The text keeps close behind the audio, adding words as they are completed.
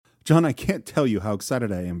John, I can't tell you how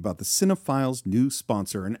excited I am about the Cinephiles' new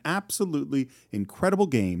sponsor, an absolutely incredible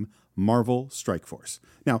game, Marvel Strike Force.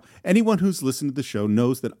 Now, anyone who's listened to the show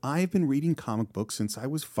knows that I've been reading comic books since I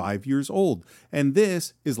was 5 years old, and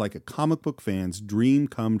this is like a comic book fan's dream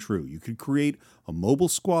come true. You could create a mobile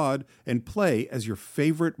squad and play as your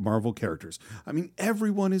favorite Marvel characters. I mean,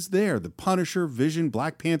 everyone is there. The Punisher, Vision,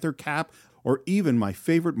 Black Panther, Cap, or even my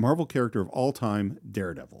favorite Marvel character of all time,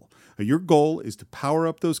 Daredevil. Your goal is to power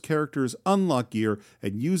up those characters, unlock gear,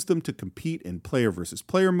 and use them to compete in player versus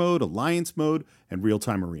player mode, alliance mode, and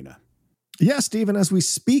real-time arena. Yes, Stephen, as we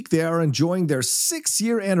speak, they are enjoying their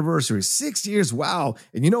 6-year anniversary. 6 years, wow.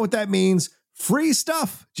 And you know what that means? Free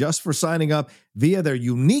stuff just for signing up via their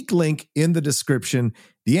unique link in the description.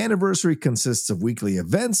 The anniversary consists of weekly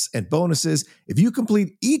events and bonuses. If you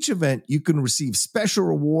complete each event, you can receive special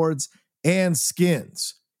rewards and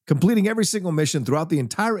skins. Completing every single mission throughout the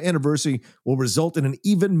entire anniversary will result in an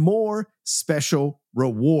even more special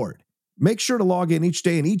reward. Make sure to log in each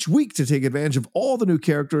day and each week to take advantage of all the new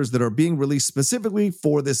characters that are being released specifically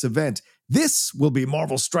for this event. This will be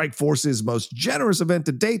Marvel Strike Force's most generous event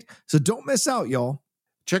to date, so don't miss out, y'all.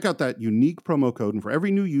 Check out that unique promo code, and for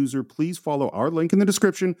every new user, please follow our link in the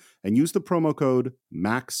description and use the promo code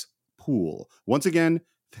MAXPOOL. Once again,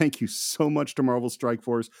 thank you so much to Marvel Strike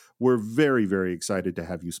Force. We're very, very excited to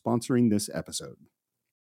have you sponsoring this episode.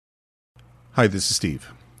 Hi, this is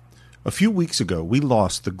Steve. A few weeks ago, we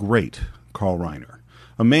lost the great Carl Reiner,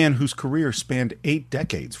 a man whose career spanned 8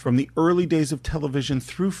 decades, from the early days of television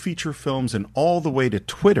through feature films and all the way to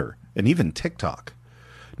Twitter and even TikTok.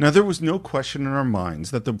 Now, there was no question in our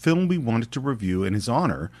minds that the film we wanted to review in his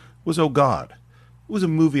honor was Oh God. It was a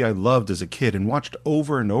movie I loved as a kid and watched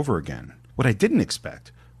over and over again. What I didn't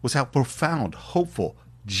expect was how profound, hopeful,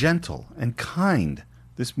 gentle, and kind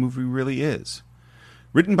this movie really is.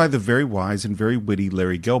 Written by the very wise and very witty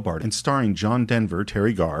Larry Gelbart and starring John Denver,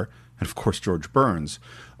 Terry Garr, and of course George Burns,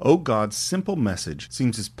 Oh God's simple message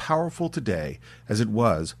seems as powerful today as it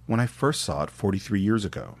was when I first saw it 43 years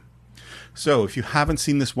ago. So, if you haven't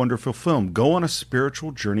seen this wonderful film, go on a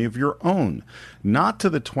spiritual journey of your own. Not to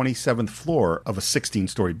the 27th floor of a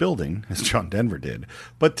 16-story building, as John Denver did,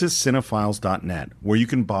 but to cinephiles.net, where you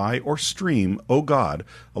can buy or stream Oh God,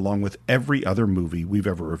 along with every other movie we've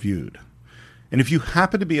ever reviewed. And if you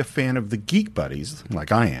happen to be a fan of the Geek Buddies, like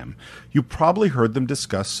I am, you probably heard them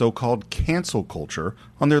discuss so-called cancel culture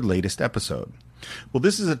on their latest episode. Well,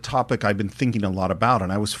 this is a topic I've been thinking a lot about,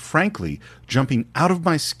 and I was frankly jumping out of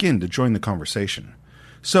my skin to join the conversation.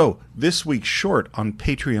 So, this week's short on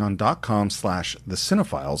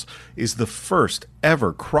patreon.com/thecинephiles is the first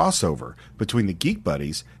ever crossover between the Geek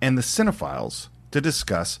Buddies and the Cinephiles to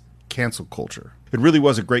discuss cancel culture. It really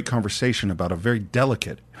was a great conversation about a very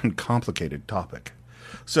delicate and complicated topic.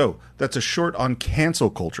 So, that's a short on cancel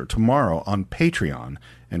culture tomorrow on Patreon,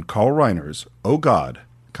 and Carl Reiner's Oh God,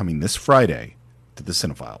 coming this Friday to the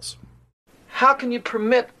Cinephiles. How can you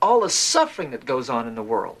permit all the suffering that goes on in the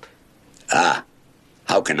world? How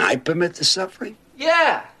can I permit the suffering?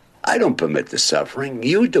 Yeah. I don't permit the suffering.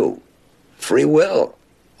 You do. Free will.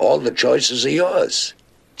 All the choices are yours.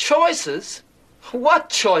 Choices? What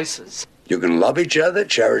choices? You can love each other,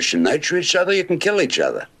 cherish and nurture each other. You can kill each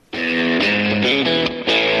other.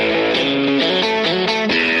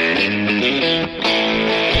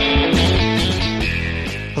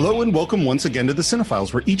 Hello and welcome once again to the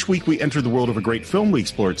Cinephiles, where each week we enter the world of a great film. We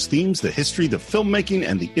explore its themes, the history, the filmmaking,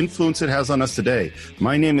 and the influence it has on us today.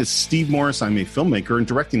 My name is Steve Morris. I'm a filmmaker and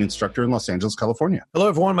directing instructor in Los Angeles, California. Hello,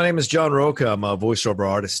 everyone. My name is John Roca. I'm a voiceover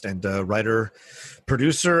artist and writer,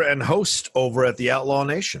 producer, and host over at The Outlaw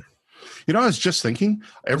Nation. You know, I was just thinking,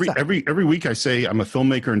 every week I say I'm a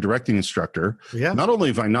filmmaker and directing instructor. Yeah. Not only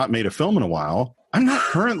have I not made a film in a while, I'm not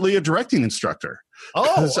currently a directing instructor.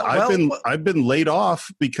 I've been laid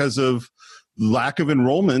off because of lack of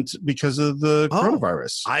enrollment because of the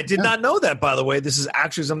coronavirus. I did not know that, by the way. This is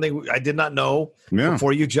actually something I did not know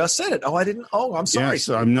before you just said it. I'm sorry. Yeah,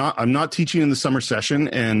 so I'm not teaching in the summer session,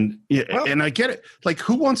 and I get it. Like,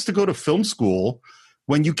 who wants to go to film school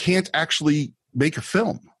when you can't actually make a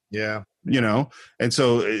film? Yeah. You know, and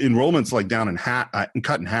so enrollment's like down in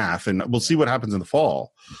cut in half, and we'll see what happens in the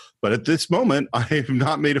fall. But at this moment, I have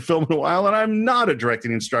not made a film in a while, and I'm not a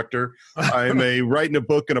directing instructor. I'm writing a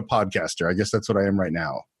book and a podcaster. I guess that's what I am right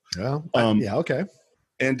now. Okay.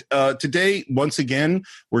 And today, once again,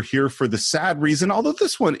 we're here for the sad reason, although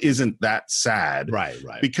this one isn't that sad. Right.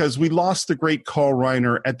 Because we lost the great Carl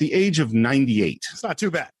Reiner at the age of 98. It's not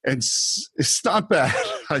too bad. And it's not bad.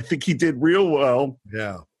 I think he did real well.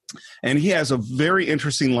 Yeah. And he has a very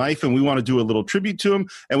interesting life, and we want to do a little tribute to him.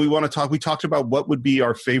 And we talked about what would be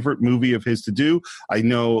our favorite movie of his to do. I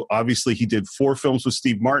know, obviously, he did 4 films with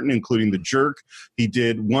Steve Martin, including The Jerk. He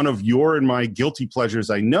did one of your and my guilty pleasures,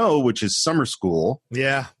 I know, which is Summer School.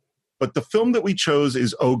 Yeah. But the film that we chose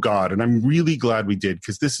is Oh God, and I'm really glad we did,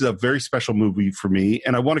 because this is a very special movie for me.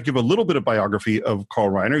 And I want to give a little bit of biography of Carl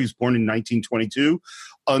Reiner. He was born in 1922,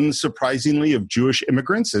 unsurprisingly, of Jewish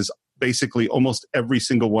immigrants, as basically almost every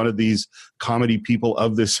single one of these comedy people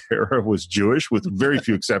of this era was Jewish, with very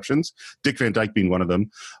few exceptions, Dick Van Dyke being one of them.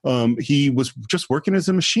 He was just working as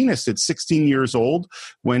a machinist at 16 years old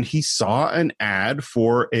when he saw an ad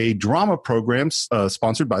for a drama program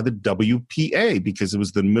sponsored by the WPA, because it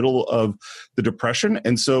was the middle of the Depression.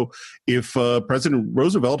 And so if President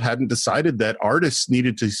Roosevelt hadn't decided that artists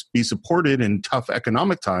needed to be supported in tough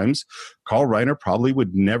economic times, Carl Reiner probably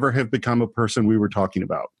would never have become a person we were talking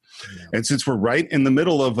about. Yeah. And since we're right in the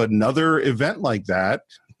middle of another event like that,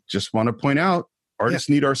 just want to point out, artists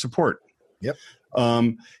need our support. Yep.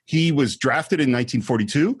 He was drafted in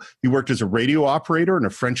 1942. He worked as a radio operator and a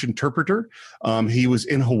French interpreter. He was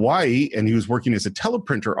in Hawaii, and he was working as a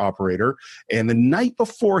teleprinter operator. And the night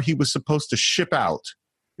before he was supposed to ship out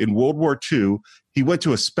in World War II, he went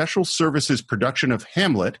to a special services production of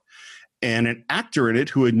Hamlet, and an actor in it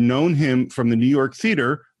who had known him from the New York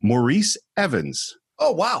theater, Maurice Evans,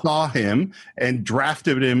 saw him and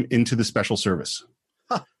drafted him into the special service.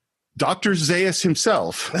 Huh. Dr. Zayas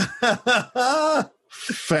himself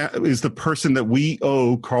is the person that we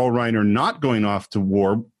owe Carl Reiner not going off to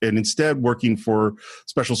war and instead working for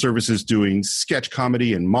special services, doing sketch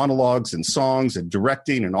comedy and monologues and songs and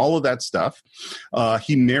directing and all of that stuff.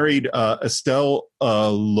 He married Estelle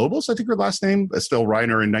Lobos, I think her last name, Estelle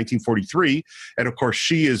Reiner, in 1943. And of course,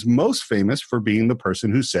 she is most famous for being the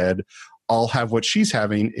person who said, "I'll have what she's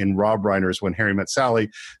having" in Rob Reiner's When Harry Met Sally.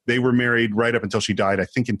 They were married right up until she died, I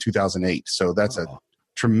think, in 2008. So that's a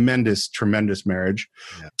tremendous, tremendous marriage.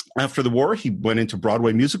 Yeah. After the war, he went into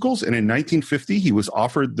Broadway musicals. And in 1950, he was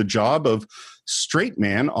offered the job of straight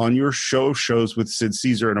man on your shows with Sid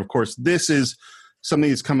Caesar. And of course, this is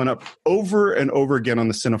something that's coming up over and over again on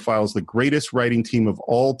the Cinephiles. The greatest writing team of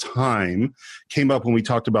all time came up when we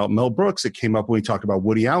talked about Mel Brooks. It came up when we talked about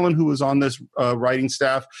Woody Allen, who was on this writing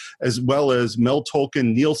staff, as well as Mel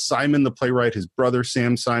Tolkien, Neil Simon, the playwright, his brother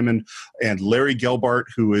Sam Simon, and Larry Gelbart,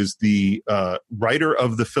 who is the writer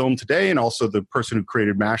of the film today and also the person who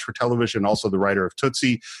created MASH for television, also the writer of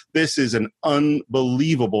Tootsie. This is an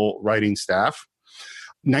unbelievable writing staff.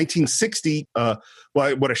 1960,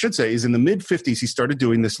 what I should say is in the mid-50s, he started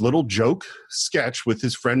doing this little joke sketch with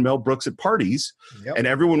his friend Mel Brooks at parties. Yep. And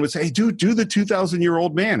everyone would say, "Hey, dude, do the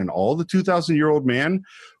 2,000-year-old man." And all the 2,000-year-old man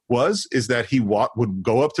is that he would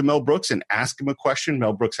go up to Mel Brooks and ask him a question.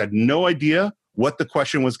 Mel Brooks had no idea what the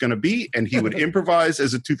question was going to be, and he would improvise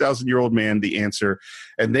as a 2,000-year-old man the answer.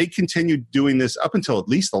 And they continued doing this up until at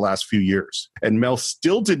least the last few years. And Mel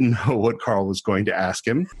still didn't know what Carl was going to ask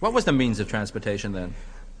him. What was the means of transportation then?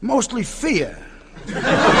 Mostly fear.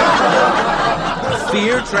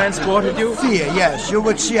 Fear transported you? Fear, yes. You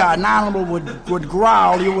would see an animal would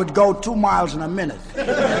growl. You would go 2 miles in a minute.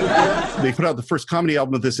 They put out the first comedy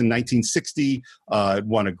album of this in 1960. It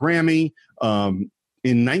won a Grammy.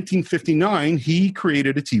 In 1959, he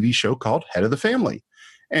created a TV show called Head of the Family.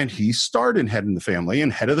 And he starred in Head in the Family.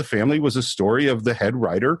 And Head of the Family was a story of the head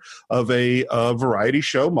writer of a variety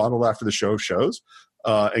show modeled after the show shows.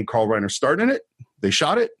 And Carl Reiner starred in it. They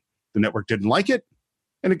shot it. The network didn't like it.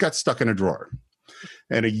 And it got stuck in a drawer.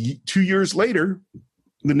 And 2 years later,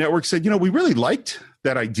 the network said, we really liked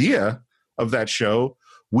that idea of that show.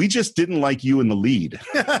 We just didn't like you in the lead.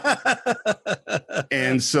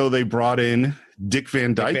 And so they brought in Dick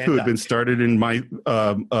Van Dyke, who had been started in my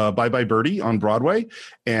Bye Bye Birdie on Broadway.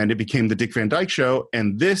 And it became the Dick Van Dyke Show.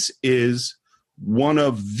 And this is one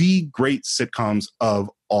of the great sitcoms of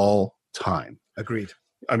all time. Agreed.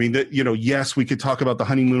 I mean, yes, we could talk about The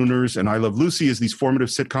Honeymooners and I Love Lucy as these formative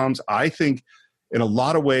sitcoms. I think in a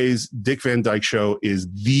lot of ways, Dick Van Dyke Show is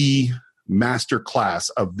the master class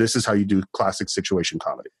of this is how you do classic situation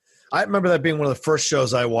comedy. I remember that being one of the first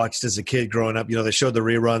shows I watched as a kid growing up. They showed the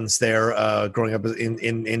reruns there growing up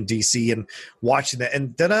in D.C. and watching that.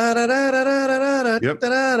 And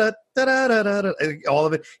all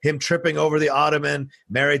of it, him tripping over the ottoman,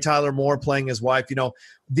 Mary Tyler Moore playing his wife.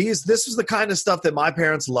 This was the kind of stuff that my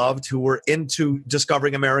parents loved, who were into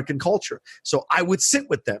discovering American culture. So I would sit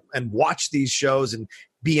with them and watch these shows and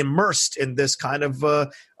be immersed in this kind of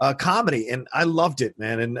comedy. And I loved it,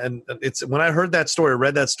 man. And it's when I heard that story,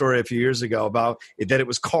 read that story a few years ago about that it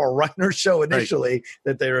was Carl Reiner's show initially, right,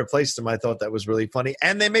 that they replaced him. I thought that was really funny.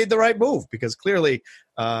 And they made the right move because clearly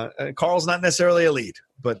Carl's not necessarily a lead,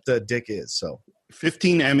 but Dick is. So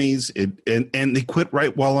 15 Emmys, and they quit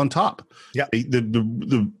right while on top. Yeah,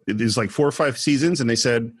 it is like 4 or 5 seasons, and they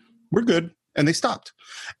said we're good, and they stopped.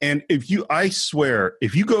 And I swear,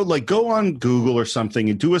 if you go on Google or something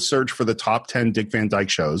and do a search for the top 10 Dick Van Dyke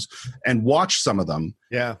shows and watch some of them,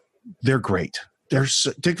 they're great.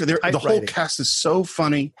 The whole cast is so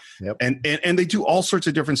funny, and they do all sorts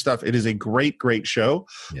of different stuff. It is a great, great show.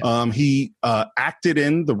 Yeah. He acted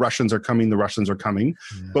in The Russians Are Coming,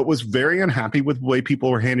 but was very unhappy with the way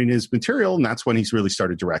people were handling his material, and that's when he's really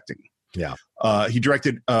started directing. Yeah. He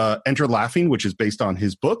directed Enter Laughing, which is based on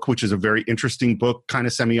his book, which is a very interesting book, kind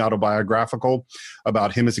of semi-autobiographical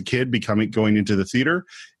about him as a kid going into the theater.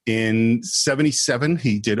 In 77,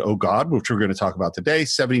 he did Oh God, which we're going to talk about today.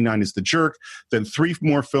 79 is The Jerk. Then 3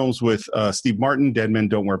 more films with Steve Martin, Dead Men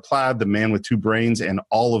Don't Wear Plaid, The Man with Two Brains, and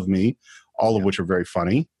All of Me, all of which are very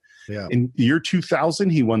funny. Yeah. In the year 2000,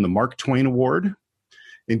 he won the Mark Twain Award.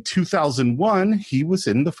 In 2001, he was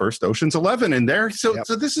in the first Ocean's 11 in there. So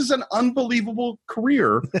this is an unbelievable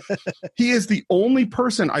career. He is the only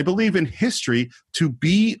person, I believe, in history to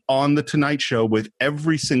be on The Tonight Show with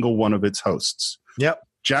every single one of its hosts. Yep.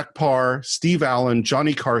 Jack Parr, Steve Allen,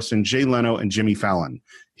 Johnny Carson, Jay Leno, and Jimmy Fallon.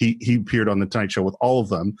 He appeared on The Tonight Show with all of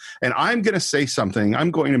them. And I'm going to say something.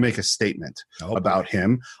 I'm going to make a statement about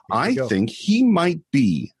him. I think he might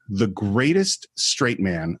be the greatest straight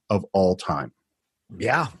man of all time.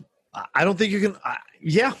 Yeah. I don't think you can.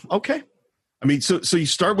 Yeah. Okay. I mean, so you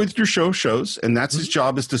start with your shows, and that's his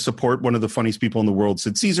job, is to support one of the funniest people in the world,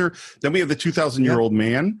 Sid Caesar. Then we have the 2,000-year-old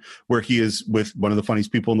man, where he is with one of the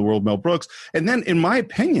funniest people in the world, Mel Brooks. And then, in my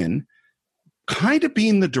opinion, kind of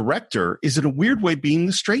being the director is in a weird way being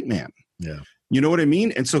the straight man. Yeah. You know what I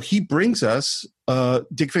mean? And so he brings us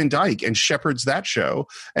Dick Van Dyke and shepherds that show.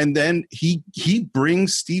 And then he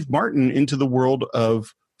brings Steve Martin into the world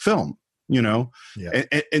of film, Yeah.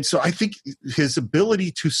 And so I think his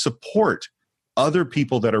ability to support other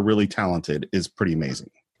people that are really talented is pretty amazing.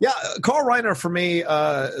 Yeah, Carl Reiner, for me,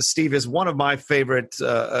 Steve, is one of my favorite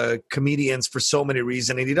comedians for so many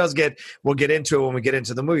reasons. And he does we'll get into it when we get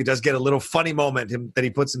into the movie, he does get a little funny moment that he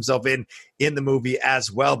puts himself in the movie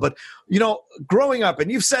as well. But, growing up,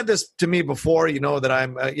 and you've said this to me before, that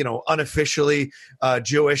I'm, unofficially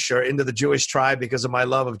Jewish or into the Jewish tribe because of my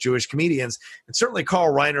love of Jewish comedians. And certainly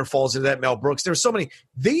Carl Reiner falls into that, Mel Brooks. There's so many.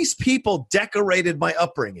 These people decorated my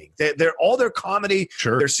upbringing. They're all their comedy,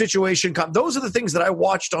 their situation. Those are the things that I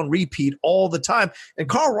watched on repeat all the time. And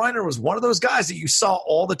Carl Reiner was one of those guys that you saw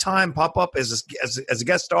all the time pop up as a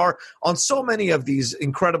guest star on so many of these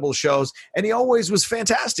incredible shows. And he always was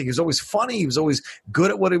fantastic. He was always funny. He was always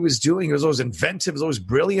good at what he was doing. He was always inventive. He was always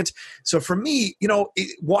brilliant. So for me,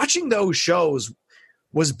 watching those shows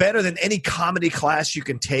was better than any comedy class you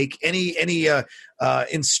can take, any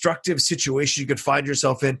instructive situation you could find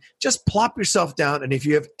yourself in. Just plop yourself down, and if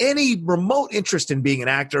you have any remote interest in being an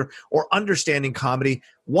actor or understanding comedy,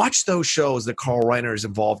 watch those shows that Carl Reiner is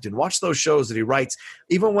involved in. Watch those shows that he writes.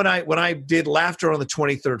 Even when I did Laughter on the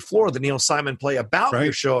 23rd Floor, the Neil Simon play about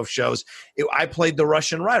your show of shows, I played the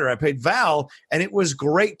Russian writer. I played Val, and it was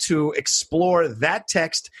great to explore that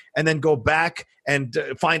text and then go back and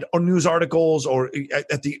find news articles, or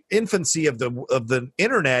at the infancy of the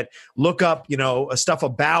internet, look up stuff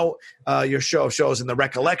about your show of shows and the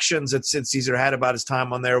recollections that Sid Caesar had about his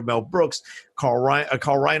time on there. Mel Brooks, Carl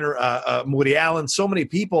Reiner, Woody Allen. So many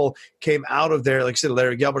people came out of there, like I said,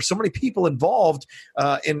 Larry Gelber. So many people involved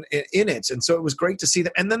in it, and so it was great to see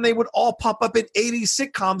them. And then they would all pop up in 80s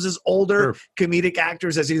sitcoms as older comedic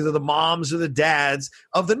actors, as either the moms or the dads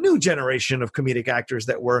of the new generation of comedic actors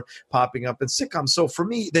that were popping up in sitcoms. So for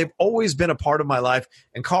me, they've always been a part of my life.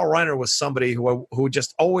 And Carl Reiner was somebody who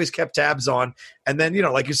just always kept tabs on. And then,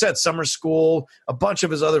 like you said, Summer School, a bunch of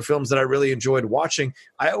his other films that I really enjoyed watching.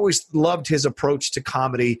 I always loved his approach to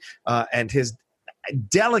comedy and his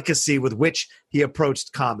delicacy with which he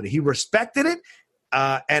approached comedy. He respected it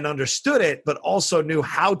and understood it, but also knew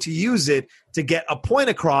how to use it to get a point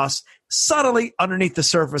across subtly underneath the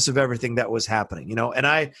surface of everything that was happening, and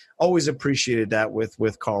I always appreciated that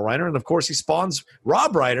with Carl Reiner. And of course he spawns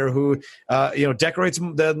Rob Reiner, who decorates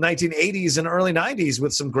the 1980s and early 90s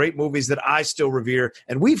with some great movies that I still revere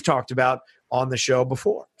and we've talked about on the show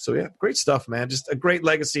before. So yeah, great stuff, man. Just a great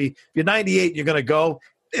legacy. If you're 98, you're going to go.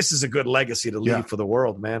 this is a good legacy to leave for the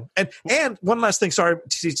world, man. And one last thing, sorry,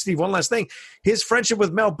 Steve, one last thing. His friendship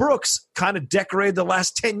with Mel Brooks kind of decorated the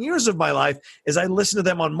last 10 years of my life as I listened to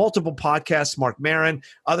them on multiple podcasts, Mark Maron,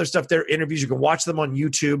 other stuff, their interviews. You can watch them on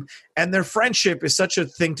YouTube. And their friendship is such a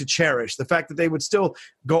thing to cherish. The fact that they would still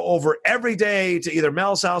go over every day to either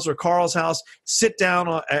Mel's house or Carl's house, sit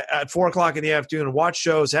down at 4 o'clock in the afternoon and watch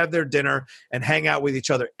shows, have their dinner, and hang out with each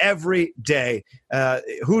other every day.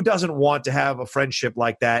 Who doesn't want to have a friendship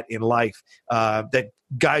like that in life that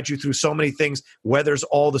guides you through so many things, weathers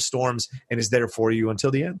all the storms, and is there for you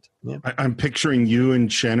until the end? Yeah. I'm picturing you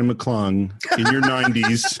and Shannon McClung in your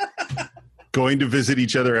 90s going to visit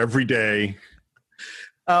each other every day.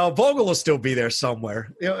 Vogel will still be there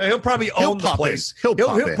somewhere. He'll probably own the place. He'll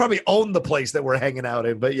probably own the place that we're hanging out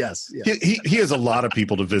in. But yes. He has a lot of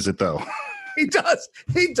people to visit, though. He does.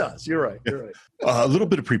 You're right. A little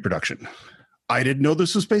bit of pre-production. I didn't know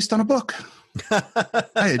this was based on a book. I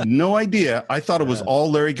had no idea. I thought it was all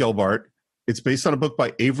Larry Gelbart. It's based on a book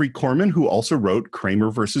by Avery Corman, who also wrote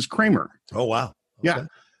Kramer versus Kramer. Oh, wow. Okay. Yeah.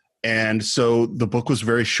 And so the book was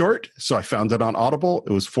very short. So I found it on Audible.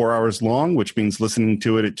 It was 4 hours long, which means listening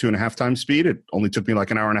to it at 2.5 times speed. It only took me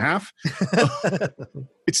like an hour and a half.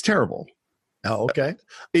 It's terrible. Oh, okay.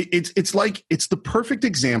 It's like, it's the perfect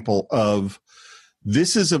example of,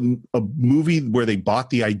 this is a movie where they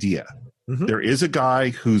bought the idea. Mm-hmm. There is a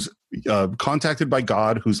guy who's contacted by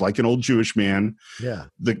God, who's like an old Jewish man. Yeah.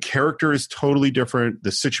 The character is totally different.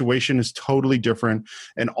 The situation is totally different.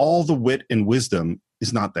 And all the wit and wisdom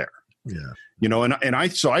is not there. Yeah. You know, and I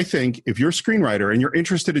think if you're a screenwriter and you're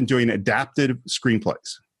interested in doing adapted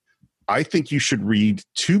screenplays, I think you should read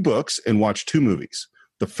 2 books and watch 2 movies.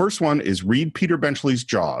 The first one is read Peter Benchley's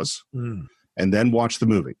Jaws and then watch the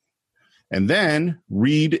movie. And then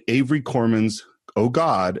read Avery Corman's Oh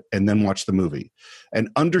God, and then watch the movie and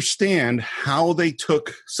understand how they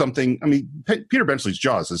took something. I mean, Peter Benchley's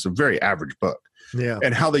Jaws is a very average book. Yeah.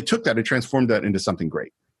 And how they took that and transformed that into something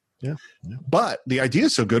great. Yeah. But the idea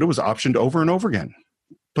is so good, it was optioned over and over again.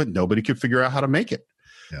 But nobody could figure out how to make it.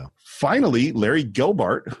 Yeah. Finally, Larry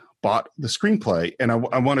Gelbart bought the screenplay. And I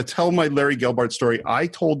want to tell my Larry Gelbart story. I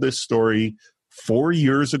told this story 4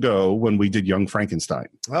 years ago when we did Young Frankenstein.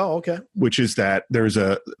 Oh, okay. Which is that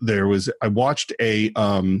I watched a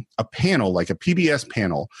panel, like a PBS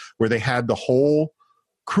panel, where they had the whole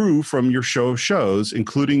crew from your shows,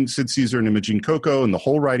 including Sid Caesar and Imogene Coco and the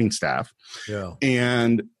whole writing staff. Yeah.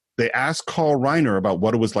 And they asked Carl Reiner about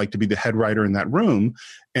what it was like to be the head writer in that room,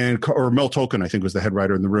 or Mel Tolkien, I think, was the head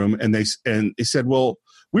writer in the room. And they said, well,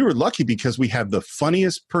 we were lucky because we have the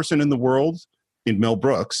funniest person in the world in Mel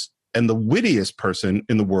Brooks and the wittiest person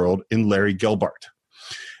in the world in Larry Gelbart.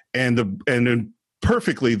 And then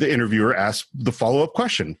perfectly, the interviewer asked the follow-up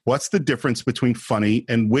question: what's the difference between funny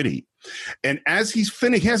and witty? And as he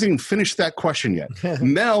hasn't even finished that question yet,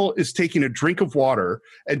 Mel is taking a drink of water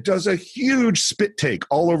and does a huge spit take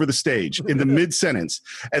all over the stage in the mid-sentence.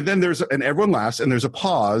 And then and everyone laughs, and there's a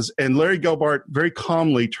pause, and Larry Gelbart very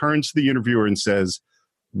calmly turns to the interviewer and says,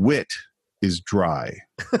 "Wit is dry."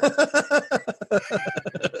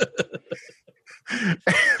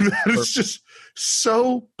 And that is just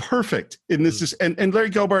so perfect in this. And Larry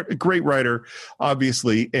Gelbart, a great writer,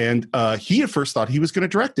 obviously, and he at first thought he was going to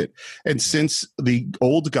direct it. And since the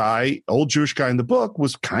old Jewish guy in the book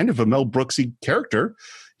was kind of a Mel Brooksy character,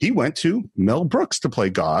 he went to Mel Brooks to play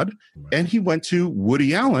God, and he went to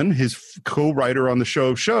Woody Allen, his co-writer on the show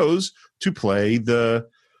of shows, to play the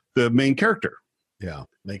main character. Yeah,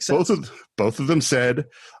 makes sense. Both of them said,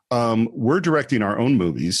 we're directing our own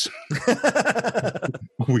movies.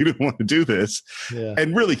 We didn't want to do this. Yeah.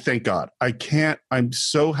 And really, thank God. I'm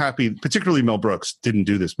so happy, particularly Mel Brooks didn't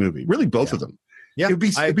do this movie. Really, both of them. Yeah. It'd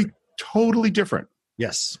be totally different.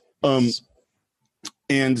 Yes.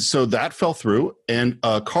 And so that fell through. And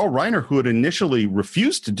Carl Reiner, who had initially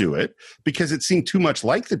refused to do it because it seemed too much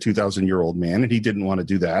like the 2,000-year-old man, and he didn't want to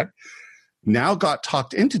do that, now got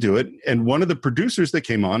talked into do it. And one of the producers that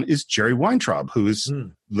came on is Jerry Weintraub, who is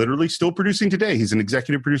literally still producing today. He's an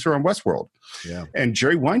executive producer on Westworld. Yeah. And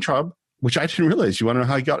Jerry Weintraub, which I didn't realize, you want to know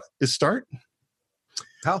how he got his start?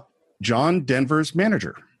 How? John Denver's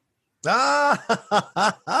manager. So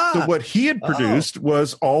what he had produced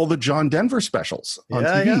was all the John Denver specials on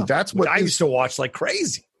TV. Yeah. That's what I used to watch like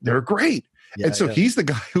crazy. They're great. Yeah, and so he's the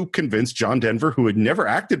guy who convinced John Denver, who had never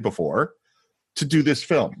acted before, to do this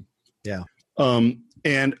film. Yeah.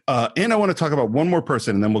 And I want to talk about one more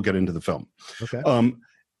person, and then we'll get into the film. Okay.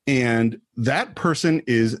 And that person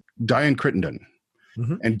is Diane Crittenden.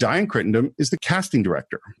 Mm-hmm. And Diane Crittenden is the casting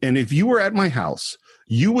director. And if you were at my house,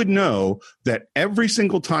 you would know that every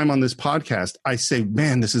single time on this podcast, I say,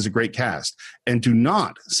 man, this is a great cast, and do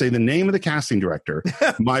not say the name of the casting director.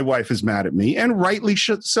 My wife is mad at me, and rightly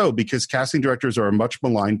so, because casting directors are a much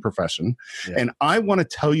maligned profession. Yeah. And I want to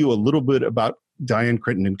tell you a little bit about Diane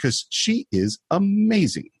Crittenden, because she is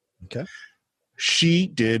amazing. Okay. She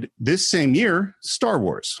did this same year Star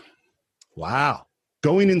Wars. Wow.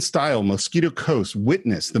 Going in Style, Mosquito Coast,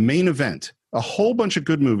 Witness, The Main Event, a whole bunch of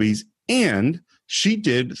good movies. And she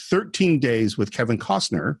did 13 Days with Kevin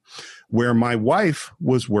Costner, where my wife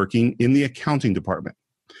was working in the accounting department.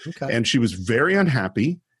 Okay. And she was very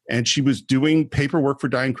unhappy. And she was doing paperwork for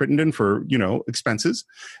Diane Crittenden for, expenses,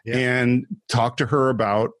 and talked to her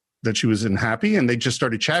about that she was unhappy, and they just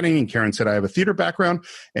started chatting, and Karen said, I have a theater background,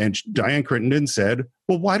 and Diane Crittenden said,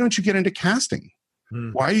 well, why don't you get into casting?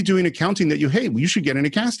 Why are you doing accounting that you hate? Well, you should get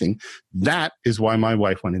into casting. That is why my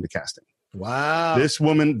wife went into casting. Wow. This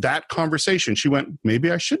woman, that conversation, she went,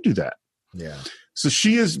 maybe I should do that. Yeah. So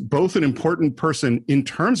she is both an important person in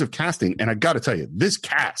terms of casting, and I got to tell you, this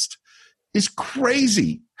cast is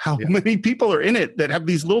crazy how many people are in it that have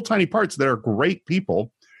these little tiny parts that are great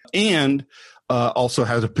people, and also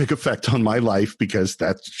has a big effect on my life because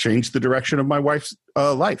that's changed the direction of my wife's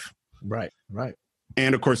life. Right.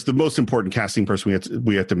 And of course, the most important casting person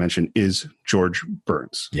we have to mention is George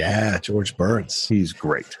Burns. Yeah, George Burns. He's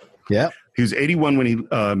great. Yeah. He was 81 when he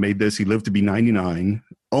made this. He lived to be 99,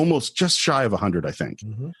 almost just shy of 100, I think.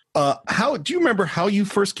 Mm-hmm. How do you remember how you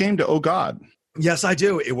first came to Oh God? Yes, I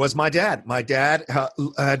do. It was my dad. My dad,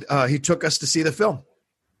 he took us to see the film.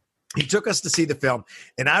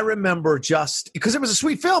 And I remember just because it was a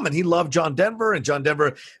sweet film, and he loved John Denver, and John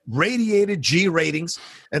Denver radiated G ratings.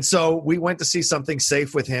 And so we went to see something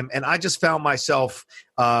safe with him. And I just found myself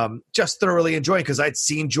just thoroughly enjoying, because I'd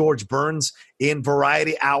seen George Burns in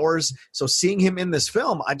Variety Hours. So seeing him in this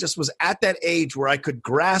film, I just was at that age where I could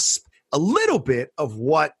grasp a little bit of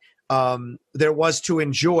what there was to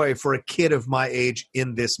enjoy for a kid of my age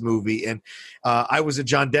in this movie. And I was a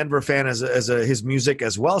John Denver fan as his music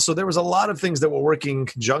as well. So there was a lot of things that were working in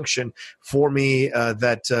conjunction for me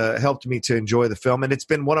that helped me to enjoy the film. And it's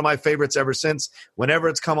been one of my favorites ever since, whenever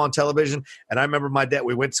it's come on television. And I remember my dad,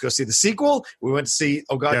 we went to go see the sequel. We went to see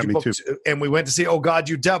Oh God, me too. And we went to see Oh God,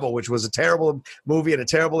 You Devil, which was a terrible movie and a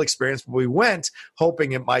terrible experience. But we went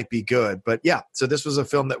hoping it might be good. But yeah, so this was a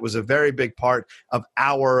film that was a very big part of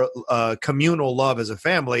our communal love as a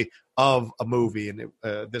family of a movie, and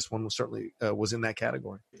this one was certainly was in that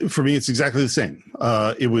category. For me, it's exactly the same.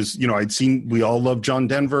 It was, we all loved John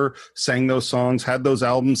Denver, sang those songs, had those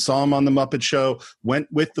albums, saw him on the Muppet Show, went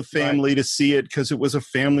with the family to see it because it was a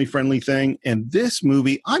family-friendly thing. And this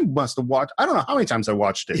movie, I must have watched, I don't know how many times I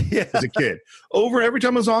watched it as a kid. Every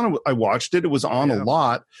time it was on, I watched it. It was on a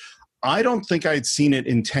lot. I don't think I'd seen it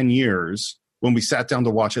in 10 years when we sat down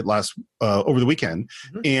to watch it over the weekend.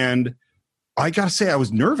 Mm-hmm. And I got to say, I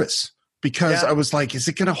was nervous because I was like, is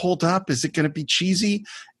it going to hold up? Is it going to be cheesy?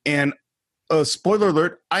 And spoiler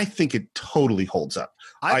alert, I think it totally holds up.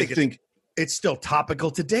 I think it's still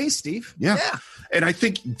topical today, Steve. Yeah. And I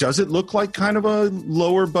think, does it look like kind of a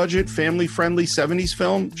lower budget, family friendly 70s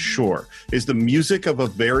film? Sure. Is the music of a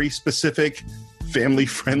very specific family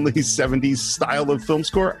friendly 70s style of film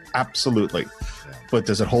score? Absolutely. But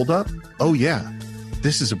does it hold up? Oh, yeah.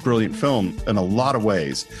 This is a brilliant film in a lot of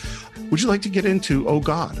ways. Would you like to get into Oh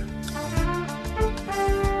God?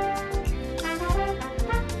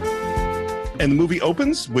 And the movie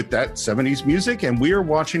opens with that 70s music, and we are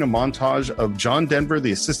watching a montage of John Denver,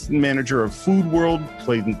 the assistant manager of Food World,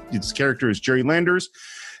 played its character as Jerry Landers.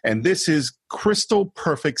 And this is crystal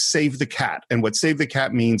perfect Save the Cat. And what Save the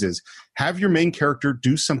Cat means is have your main character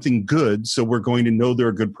do something good, so we're going to know they're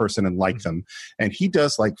a good person and like them. And he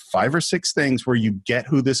does like 5 or 6 things where you get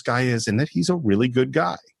who this guy is and that he's a really good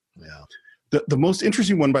guy. Yeah. The most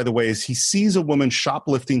interesting one, by the way, is he sees a woman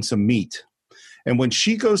shoplifting some meat. And when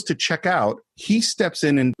she goes to check out, he steps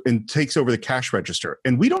in and takes over the cash register.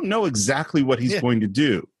 And we don't know exactly what he's going to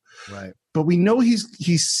do. Right. But we know he's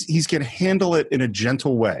going to handle it in a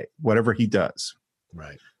gentle way, whatever he does.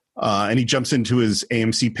 Right. And he jumps into his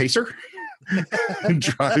AMC Pacer and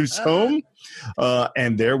drives home.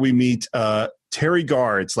 And there we meet Terry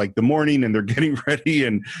Garr. It's like the morning, and they're getting ready.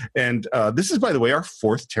 And this is, by the way, our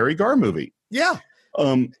 4th Terry Garr movie. Yeah.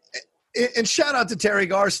 And shout out to Terry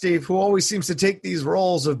Garr, Steve, who always seems to take these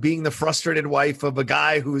roles of being the frustrated wife of a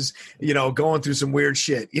guy who's, going through some weird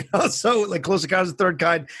shit. So like Close Encounters of the Third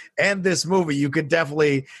Kind and this movie, you could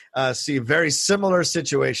definitely see very similar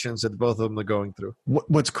situations that both of them are going through.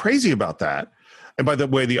 What's crazy about that, and by the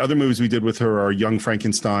way, the other movies we did with her are Young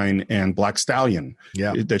Frankenstein and Black Stallion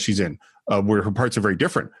that she's in, where her parts are very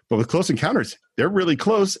different. But with Close Encounters, They're really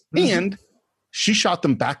close. And she shot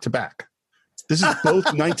them back to back. This is both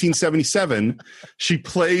 1977. She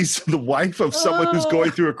plays the wife of someone who's going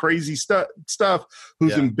through a crazy stuff,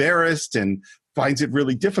 who's embarrassed and finds it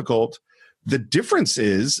really difficult. The difference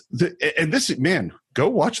is go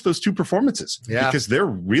watch those two performances because they're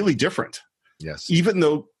really different. Yes. Even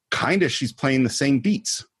though kind of she's playing the same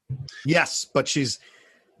beats. Yes, but she's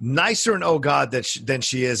nicer in Oh God than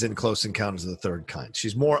she is in Close Encounters of the Third Kind.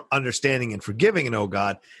 She's more understanding and forgiving in Oh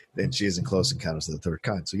God than she is in Close Encounters of the Third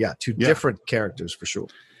Kind. So two different characters for sure.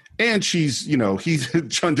 And she's,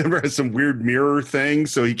 John Denver has some weird mirror thing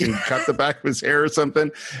so he can cut the back of his hair or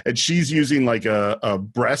something. And she's using like a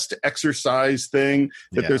breast exercise thing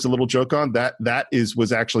that there's a little joke on. That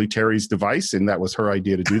was actually Terry's device, and that was her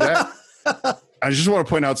idea to do that. I just want to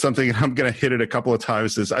point out something, and I'm going to hit it a couple of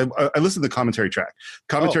times. I listened to the commentary track.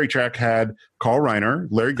 Commentary track had Carl Reiner,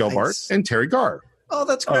 Larry Gelbart, and Terry Garr. Oh,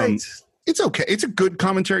 that's great. It's okay. It's a good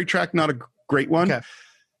commentary track, not a great one. Okay.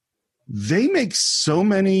 They make so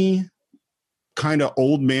many kind of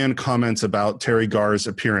old man comments about Terry Garr's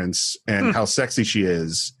appearance and how sexy she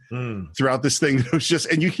is throughout this thing. It was just,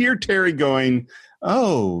 and you hear Terry going,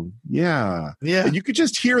 oh, yeah. And you could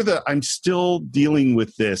just hear I'm still dealing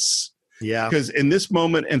with this. Yeah. Because in this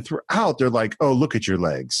moment and throughout, they're like, oh, look at your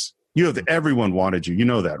legs. Everyone wanted you. You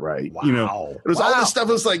know that, right? Wow. It was all this stuff.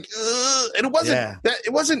 It was like, and it wasn't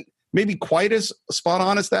it wasn't maybe quite as spot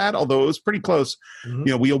on as that, although it was pretty close.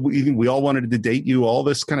 We all wanted to date you, all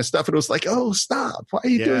this kind of stuff. And it was like, oh, stop. Why are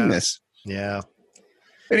you doing this? Yeah.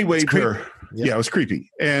 Anyway, it was creepy.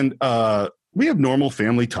 And we have normal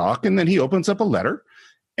family talk. And then he opens up a letter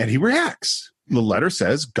and he reacts. The letter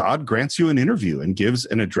says, God grants you an interview and gives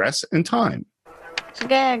an address and time. It's a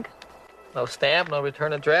gag. No stamp, no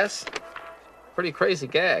return address. Pretty crazy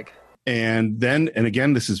gag. And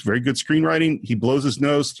again, this is very good screenwriting. He blows his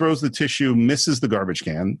nose, throws the tissue, misses the garbage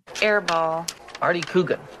can. Airball. Artie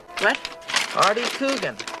Coogan. What? Artie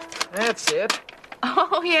Coogan. That's it.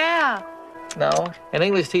 Oh, yeah. No, an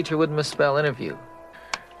English teacher wouldn't misspell interview.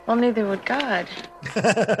 Well, neither would God.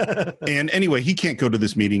 And anyway, he can't go to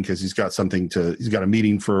this meeting because he's got a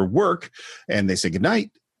meeting for work, and they say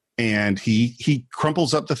goodnight. And he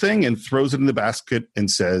crumples up the thing and throws it in the basket and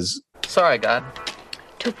says, sorry, God.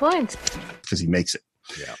 2 points. Because he makes it.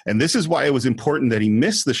 Yeah. And this is why it was important that he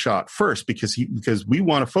missed the shot first, because we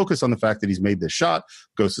want to focus on the fact that he's made this shot,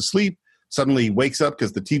 goes to sleep, suddenly wakes up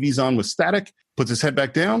because the TV's on with static, puts his head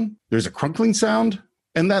back down. There's a crunkling sound,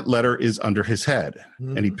 and that letter is under his head.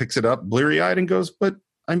 And he picks it up bleary-eyed and goes, but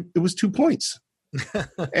it was 2 points.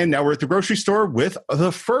 And now we're at the grocery store with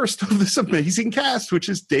the first of this amazing cast, which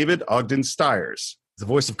is David Ogden Stiers. The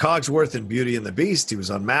voice of Cogsworth in Beauty and the Beast. He was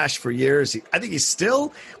on MASH for years. I think he's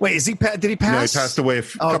still... Wait, did he pass? No, he passed away a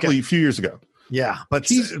few years ago. Yeah, but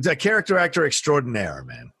he's a character actor extraordinaire,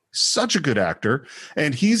 man. Such a good actor.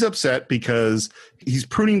 And he's upset because he's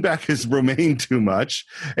pruning back his romaine too much,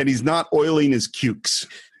 and he's not oiling his cukes.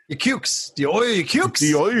 Your cukes. Do you oil your cukes? Do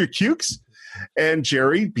you oil your cukes? And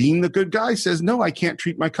Jerry, being the good guy, says, no, I can't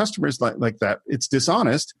treat my customers like that. It's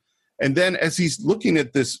dishonest. And then as he's looking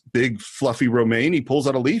at this big, fluffy romaine, he pulls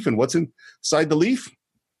out a leaf. And what's inside the leaf?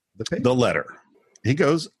 The letter. He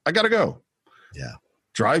goes, I got to go. Yeah.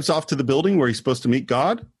 Drives off to the building where he's supposed to meet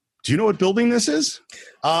God. Do you know what building this is?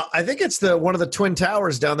 I think it's one of the Twin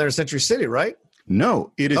Towers down there in Century City, right?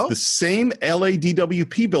 No, it is the same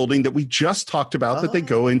LADWP building that we just talked about that they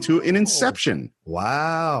go into in Inception.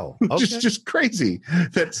 Wow. Okay. just crazy.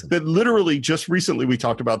 That literally just recently we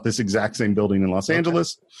talked about this exact same building in Los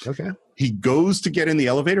Angeles. Okay. He goes to get in the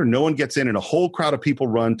elevator. No one gets in, and a whole crowd of people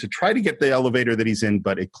run to try to get the elevator that he's in,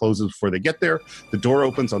 but it closes before they get there. The door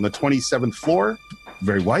opens on the 27th floor.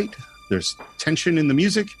 Very white. There's tension in the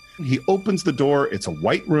music. He opens the door. It's a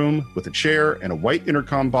white room with a chair and a white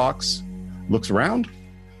intercom box. Looks around,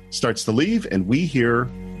 starts to leave, and we hear...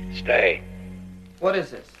 Stay. What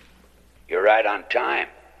is this? You're right on time.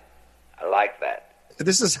 I like that.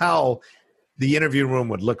 This is how the interview room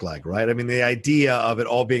would look like, right? I mean, the idea of it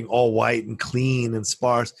all being all white and clean and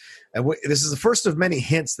sparse. And this is the first of many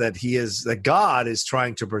hints that God is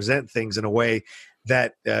trying to present things in a way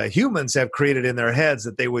that humans have created in their heads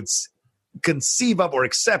that they would conceive of or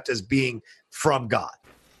accept as being from God.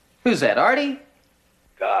 Who's that, Artie?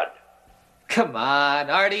 God. Come on,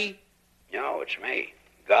 Artie. No, it's me.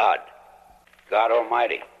 God. God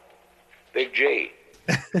Almighty. Big G.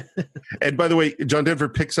 And by the way, John Denver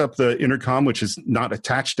picks up the intercom, which is not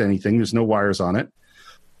attached to anything. There's no wires on it.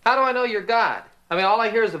 How do I know you're God? I mean, all I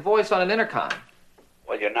hear is a voice on an intercom.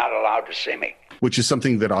 Well, you're not allowed to see me. Which is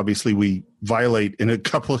something that obviously we violate in a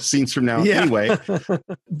couple of scenes from now anyway.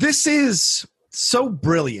 This is so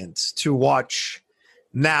brilliant to watch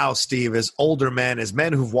now, Steve, as older men, as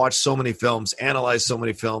men who've watched so many films, analyzed so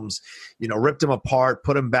many films, ripped them apart,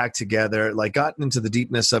 put them back together, like gotten into the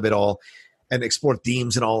deepness of it all and explored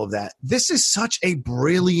themes and all of that. This is such a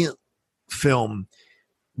brilliant film.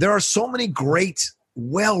 There are so many great,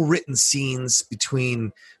 well-written scenes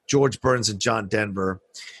between George Burns and John Denver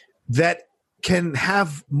that can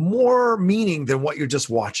have more meaning than what you're just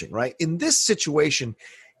watching, right? In this situation,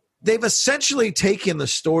 they've essentially taken the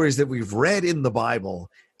stories that we've read in the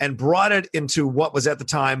Bible and brought it into what was at the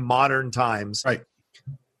time modern times. Right.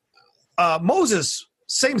 Moses,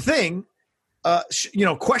 same thing.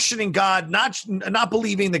 Questioning God, not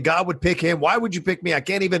believing that God would pick him. Why would you pick me? I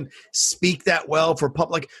can't even speak that well for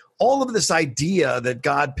public. All of this idea that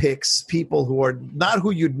God picks people who are not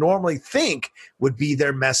who you'd normally think would be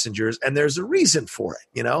their messengers, and there's a reason for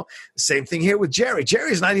it. Same thing here with Jerry.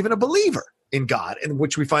 Jerry's not even a believer in God, in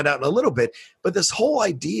which we find out in a little bit. But this whole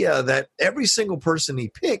idea that every single person he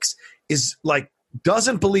picks is like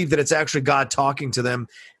doesn't believe that it's actually God talking to them,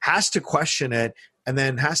 has to question it, and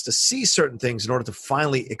then has to see certain things in order to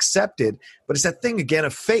finally accept it. But it's that thing again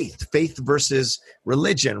of faith versus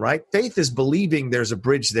religion, right? Faith is believing there's a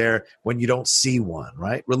bridge there when you don't see one,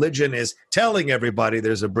 right? Religion is telling everybody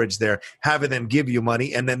there's a bridge there, having them give you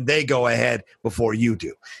money, and then they go ahead before you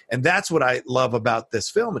do. And that's what I love about this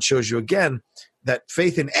film. It shows you again that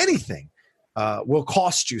faith in anything will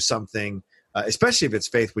cost you something, especially if it's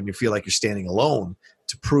faith when you feel like you're standing alone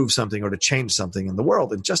to prove something or to change something in the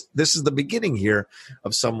world. And just this is the beginning here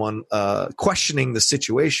of someone questioning the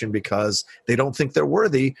situation because they don't think they're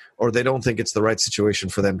worthy or they don't think it's the right situation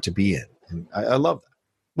for them to be in. And I love that.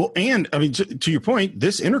 Well, and I mean, to your point,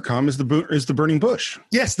 this intercom is the burning bush.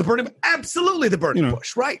 Yes, absolutely the burning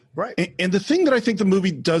bush. Right. And the thing that I think the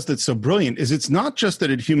movie does that's so brilliant is it's not just that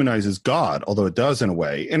it humanizes God, although it does in a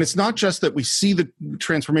way, and it's not just that we see the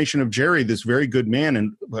transformation of Jerry, this very good man,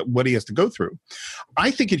 and what he has to go through. I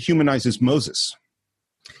think it humanizes Moses.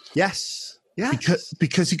 Yes.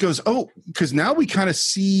 Because he goes, because now we kind of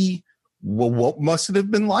see. Well, what must it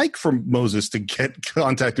have been like for Moses to get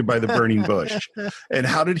contacted by the burning bush? And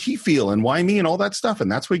how did he feel? And why me? And all that stuff.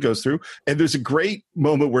 And that's what he goes through. And there's a great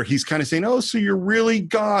moment where he's kind of saying, so you're really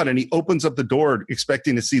God. And he opens up the door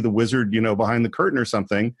expecting to see the wizard, behind the curtain or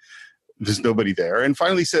something. There's nobody there. And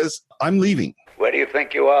finally says, I'm leaving. Where do you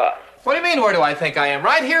think you are? What do you mean, where do I think I am?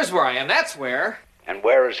 Right here's where I am. That's where. And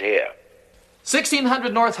where is here?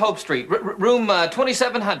 1600 North Hope Street, room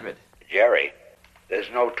 2700. Jerry, there's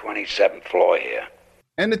no 27th floor here.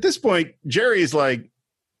 And at this point, Jerry is like,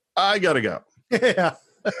 I got to go. Yeah.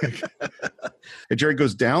 And Jerry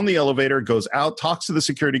goes down the elevator, goes out, talks to the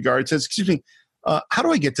security guard, says, excuse me, how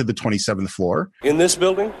do I get to the 27th floor? In this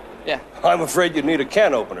building? Yeah. I'm afraid you'd need a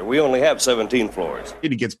can opener. We only have 17 floors.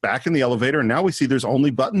 And he gets back in the elevator, and now we see there's only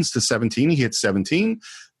buttons to 17. He hits 17,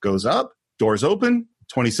 goes up, doors open,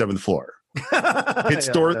 27th floor. Hits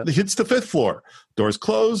the 5th floor. Doors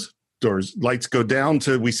close. Lights go down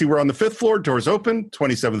to, we see we're on the 5th floor, doors open,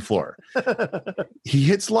 27th floor. He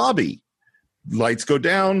hits lobby. Lights go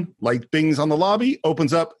down, light bings on the lobby,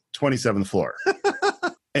 opens up, 27th floor.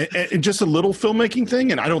 and just a little filmmaking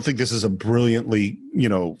thing. And I don't think this is a brilliantly,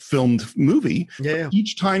 filmed movie. Yeah.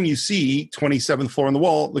 Each time you see 27th floor on the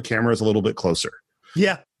wall, the camera is a little bit closer.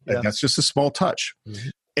 Yeah. And that's just a small touch. Mm-hmm.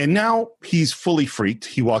 And now he's fully freaked.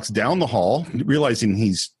 He walks down the hall, realizing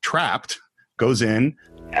he's trapped, goes in.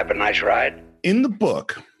 Have a nice ride. In the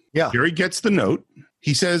book, Jerry gets the note.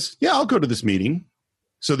 He says, I'll go to this meeting.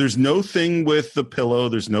 So there's no thing with the pillow.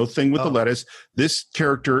 There's no thing with the lettuce. This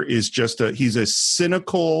character is he's a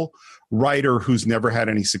cynical writer who's never had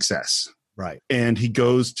any success. Right. And he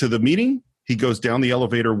goes to the meeting. He goes down the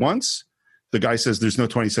elevator once. The guy says there's no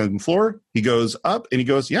 27th floor. He goes up and he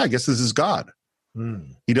goes, I guess this is God.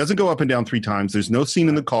 He doesn't go up and down 3 times. There's no scene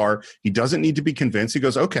in the car. He doesn't need to be convinced. He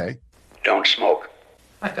goes, okay. Don't smoke.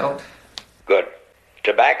 I don't. Good.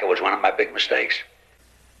 Tobacco was one of my big mistakes.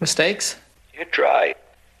 Mistakes? You try.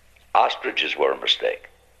 Ostriches were a mistake.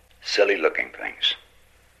 Silly looking things.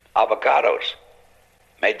 Avocados.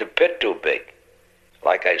 Made the pit too big.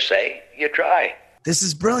 Like I say, you try. This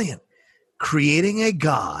is brilliant. Creating a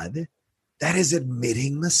God that is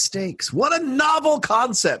admitting mistakes. What a novel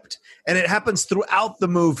concept. And it happens throughout the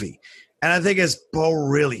movie. And I think it's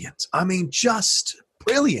brilliant. I mean, just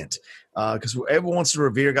brilliant. Because everyone wants to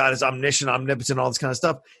revere God as omniscient, omnipotent, all this kind of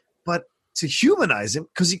stuff. But to humanize him,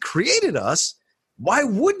 because he created us, why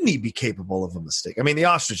wouldn't he be capable of a mistake? I mean, the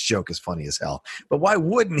ostrich joke is funny as hell. But why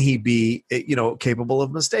wouldn't he be, capable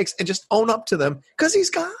of mistakes and just own up to them? Because he's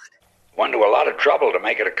God. Went to a lot of trouble to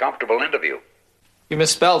make it a comfortable interview. You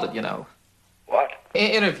misspelled it, What?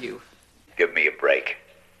 Interview. Give me a break.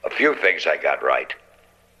 A few things I got right.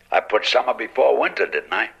 I put summer before winter,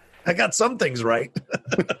 didn't I? I got some things right.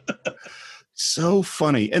 So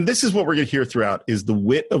funny. And this is what we're going to hear throughout is the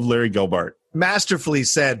wit of Larry Gelbart. Masterfully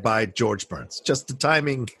said by George Burns. Just the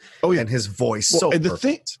timing and his voice. Well, so and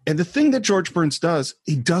perfect. the thing that George Burns does,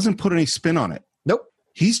 he doesn't put any spin on it. Nope.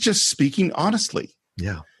 He's just speaking honestly.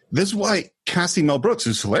 Yeah. This is why casting Mel Brooks,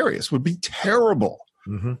 who's hilarious, would be terrible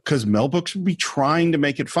because Mel Brooks would be trying to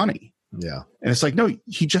make it funny. Yeah. And it's like, no,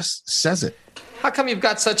 he just says it. How come you've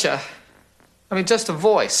got just a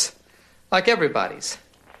voice, like everybody's?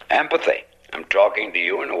 Empathy. I'm talking to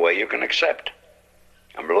you in a way you can accept.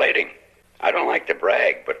 I'm relating. I don't like to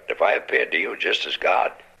brag, but if I appeared to you just as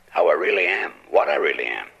God, how I really am, what I really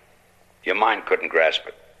am, your mind couldn't grasp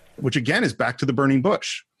it. Which, again, is back to the burning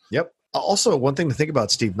bush. Yep. Also, one thing to think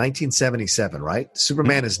about, Steve, 1977, right?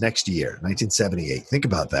 Superman is next year, 1978. Think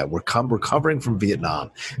about that. We're recovering from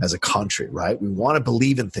Vietnam as a country, right? We want to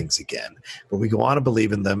believe in things again, but we want to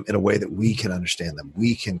believe in them in a way that we can understand them.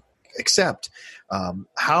 We can accept.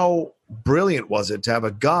 How brilliant was it to have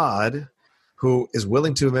a God who is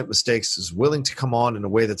willing to admit mistakes, is willing to come on in a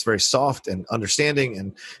way that's very soft and understanding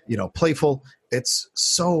and, playful. It's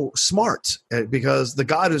so smart because the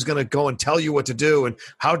God who's going to go and tell you what to do and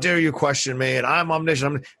how dare you question me and I'm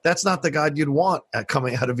omniscient. That's not the God you'd want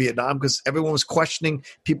coming out of Vietnam because everyone was questioning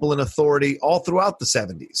people in authority all throughout the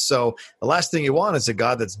 70s. So the last thing you want is a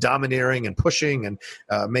God that's domineering and pushing and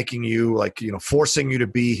making you forcing you to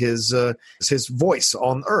be his voice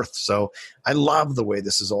on earth. So I love the way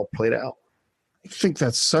this is all played out. I think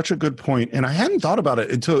that's such a good point. And I hadn't thought about it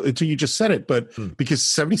until you just said it, but because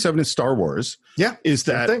 77 is Star Wars, is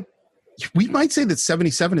that we might say that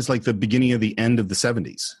 77 is like the beginning of the end of the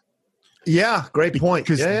 70s. Yeah, great point.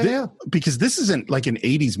 Because this isn't like an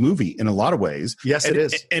 80s movie in a lot of ways. Yes, it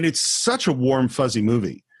is. And it's such a warm, fuzzy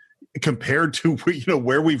movie compared to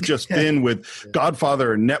where we've just been with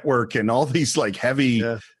Godfather and Network and all these like heavy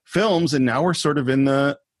films. And now we're sort of in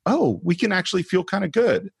we can actually feel kind of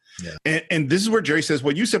good. Yeah. And this is where Jerry says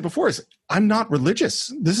what you said before is, I'm not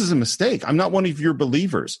religious. This is a mistake. I'm not one of your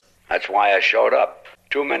believers. That's why I showed up.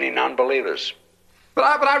 Too many non-believers. But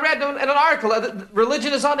I read in an article that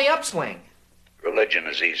religion is on the upswing. Religion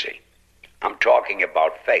is easy. I'm talking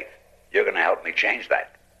about faith. You're going to help me change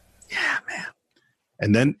that. Yeah, man.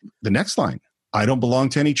 And then the next line, I don't belong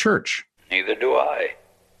to any church. Neither do I.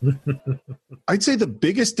 I'd say the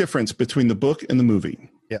biggest difference between the book and the movie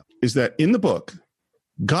is that in the book,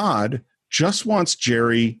 God just wants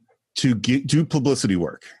Jerry to do publicity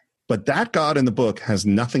work. But that God in the book has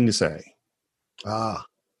nothing to say.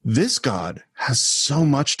 This God has so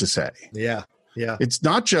much to say. Yeah. It's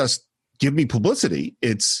not just give me publicity.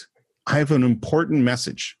 It's I have an important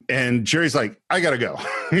message. And Jerry's like, I got to go.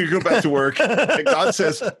 You go back to work. And God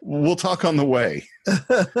says, we'll talk on the way.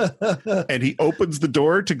 And he opens the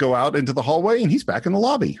door to go out into the hallway and he's back in the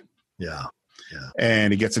lobby. Yeah.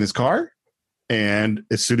 And he gets in his car. And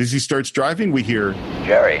as soon as he starts driving, we hear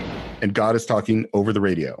Jerry. And God is talking over the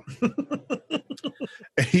radio.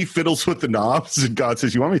 And he fiddles with the knobs. And God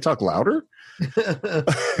says, you want me to talk louder?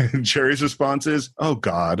 And Jerry's response is, oh,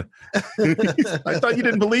 God. I thought you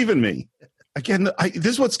didn't believe in me. Again,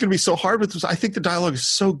 this is what's going to be so hard with this. I think the dialogue is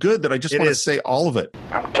so good that I just want to say all of it.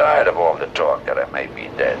 I'm tired of all the talk that I may be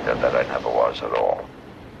dead and that I never was at all.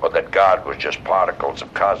 Or that God was just particles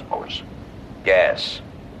of cosmos. Gas.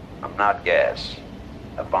 I'm not gas.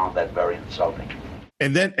 I found that very insulting.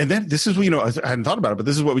 And then this is, I hadn't thought about it, but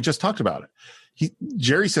this is what we just talked about.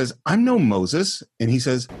 Jerry says, I'm no Moses. And he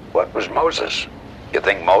says, what was Moses? You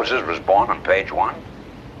think Moses was born on page 1?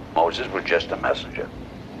 Moses was just a messenger.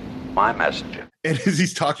 My messenger. And as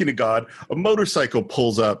he's talking to God, a motorcycle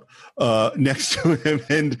pulls up next to him,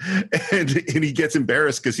 and he gets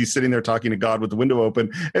embarrassed because he's sitting there talking to God with the window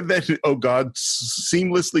open. And then, God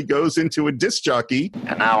seamlessly goes into a disc jockey.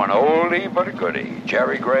 And now an oldie but a goodie,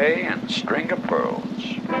 Jerry Gray and String of Pearls.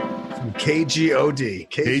 From KGOD.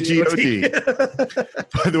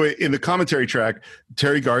 By the way, in the commentary track,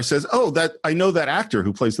 Terry Garr says, I know that actor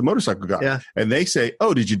who plays the motorcycle guy. Yeah. And they say,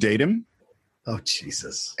 did you date him? Oh,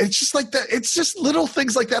 Jesus. It's just like that. It's just little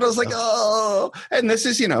things like that. I was like, and this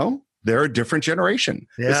is, they're a different generation.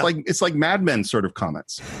 Yeah. It's like Mad Men sort of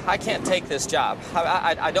comments. I can't take this job.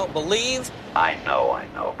 I don't believe. I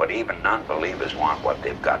know. But even non-believers want what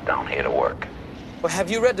they've got down here to work. Well,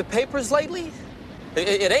 have you read the papers lately?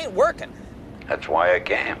 It ain't working. That's why I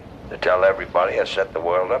came. To tell everybody I set the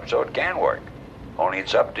world up so it can work. Only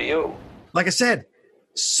it's up to you. Like I said,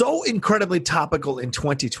 so incredibly topical in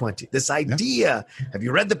 2020. This idea, have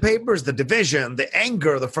you read the papers? The division, the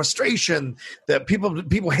anger, the frustration, that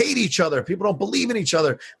people hate each other. People don't believe in each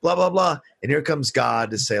other, blah, blah, blah. And here comes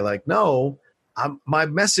God to say, like, no, my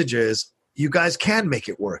message is you guys can make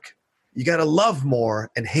it work. You got to love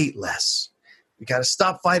more and hate less. You got to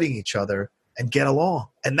stop fighting each other and get along.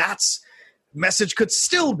 And that's message could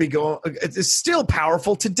still be going. It's still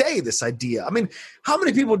powerful today, this idea. I mean, how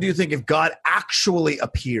many people do you think if God actually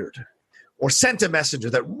appeared or sent a messenger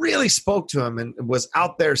that really spoke to him and was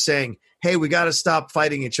out there saying, hey, we got to stop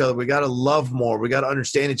fighting each other. We got to love more. We got to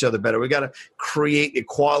understand each other better. We got to create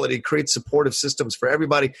equality, create supportive systems for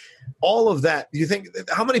everybody. All of that. Do you think,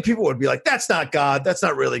 how many people would be like, that's not God. That's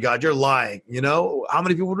not really God. You're lying. You know, how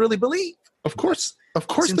many people would really believe? Of course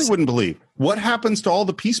they wouldn't believe. What happens to all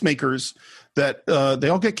the peacemakers that they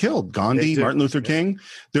all get killed? Gandhi, Martin Luther King.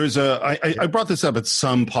 There's I brought this up at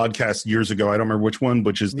some podcast years ago. I don't remember which one,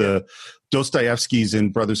 which is the Dostoevsky's in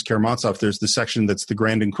Brothers Karamazov. There's the section that's the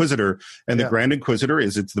Grand Inquisitor. And the Grand Inquisitor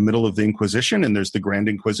it's the middle of the Inquisition. And there's the Grand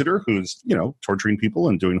Inquisitor who's, torturing people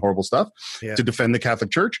and doing horrible stuff to defend the Catholic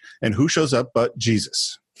Church. And who shows up but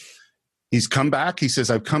Jesus? He's come back. He says,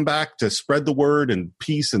 I've come back to spread the word and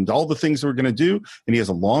peace and all the things we're going to do. And he has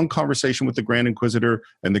a long conversation with the Grand Inquisitor,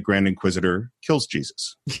 and the Grand Inquisitor kills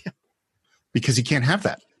Jesus because he can't have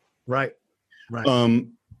that. Right.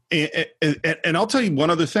 And I'll tell you one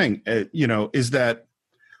other thing, is that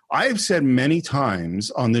I have said many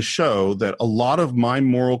times on this show that a lot of my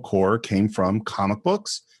moral core came from comic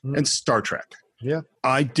books and Star Trek. Yeah.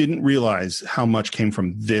 I didn't realize how much came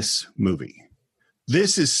from this movie.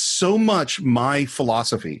 This is so much my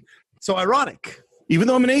philosophy. So ironic. Even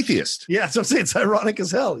though I'm an atheist. Yeah, so I'm saying it's ironic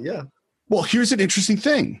as hell, yeah. Well, here's an interesting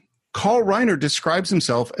thing. Carl Reiner describes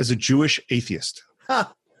himself as a Jewish atheist.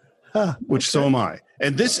 Which so am I.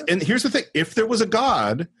 And here's the thing. If there was a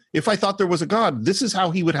God, if I thought there was a God, this is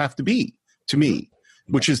how he would have to be to me,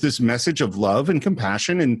 which is this message of love and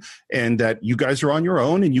compassion and that you guys are on your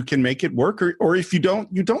own and you can make it work. Or if you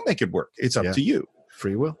don't make it work. It's up to you.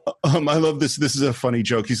 Free will. I love this. This is a funny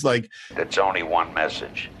joke. He's like, it's only one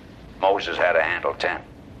message. Moses had to handle 10.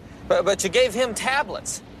 But you gave him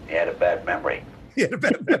tablets. He had a bad memory.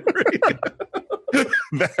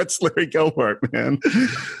 That's Larry Gelbart, man.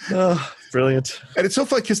 Brilliant. And it's so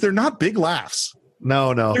funny because they're not big laughs.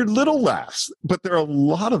 No. They're little laughs, but there are a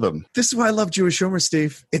lot of them. This is why I love Jewish humor,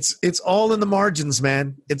 Steve. It's all in the margins,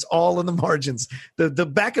 man. It's all in the margins. The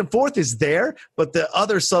back and forth is there, but the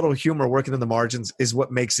other subtle humor working in the margins is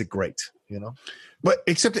what makes it great, But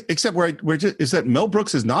except where is that Mel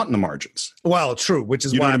Brooks is not in the margins. Well, true, which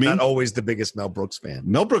is why I'm not always the biggest Mel Brooks fan.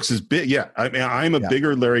 Mel Brooks is big. Yeah. I mean, I'm a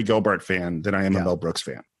bigger Larry Gelbart fan than I am a Mel Brooks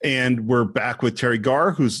fan. And we're back with Terry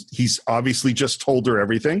Garr, he's obviously just told her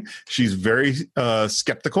everything. She's very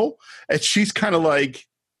skeptical. And she's kind of like,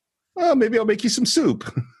 oh, maybe I'll make you some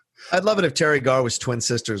soup. I'd love it if Terry Garr was twin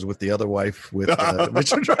sisters with the other wife, with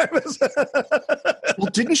Richard Dreyfuss. Well,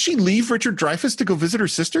 didn't she leave Richard Dreyfuss to go visit her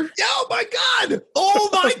sister? Oh, my God. Oh,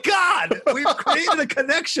 my God. We've created a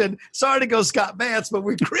connection. Sorry to go Scott Vance, but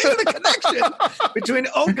we've created a connection between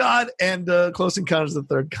Oh, God and Close Encounters of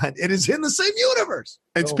the Third Kind. It is in the same universe.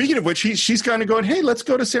 And speaking of which, she's kind of going, hey, let's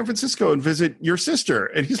go to San Francisco and visit your sister.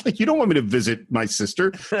 And he's like, you don't want me to visit my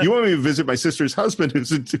sister. You want me to visit my sister's husband,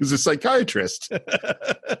 who's a psychiatrist.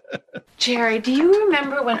 Jerry, do you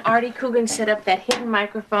remember when Artie Coogan set up that hidden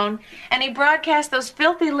microphone and he broadcast those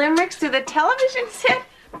filthy limericks through the television set?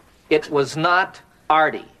 It was not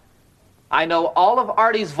Artie. I know all of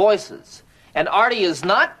Artie's voices, and Artie is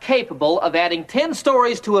not capable of adding 10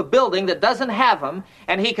 stories to a building that doesn't have them,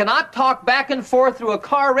 and he cannot talk back and forth through a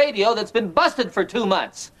car radio that's been busted for 2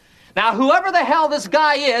 months. Now, whoever the hell this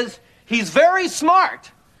guy is, he's very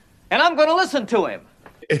smart, and I'm going to listen to him.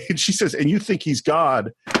 And she says, and you think he's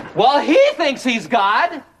God. Well, he thinks he's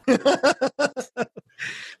God.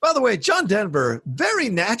 By the way, John Denver, very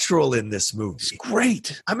natural in this movie. It's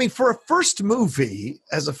great. I mean, for a first movie,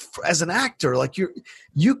 as an actor, like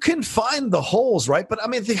you can find the holes, right? But I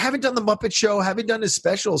mean, having done the Muppet Show, having done his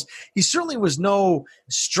specials, he certainly was no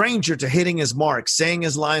stranger to hitting his mark, saying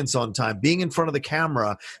his lines on time, being in front of the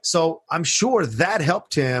camera. So I'm sure that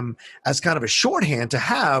helped him as kind of a shorthand to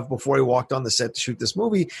have before he walked on the set to shoot this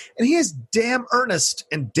movie. And he is damn earnest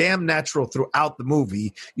and damn natural throughout the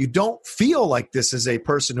movie. You don't feel like this is a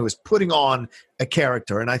person who is putting on a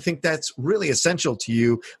character. And I think that's really essential to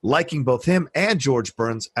you liking both him and George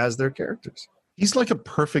Burns as their characters. He's like a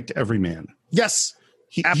perfect everyman. Yes,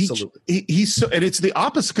 absolutely. He's so, and it's the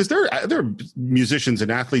opposite because there are musicians and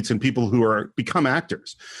athletes and people who become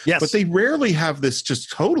actors. Yes, but they rarely have this just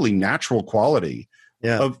totally natural quality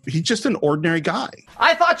he's just an ordinary guy.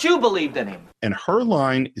 I thought you believed in him. And her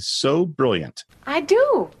line is so brilliant. I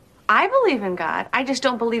do. I believe in God. I just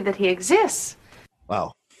don't believe that he exists.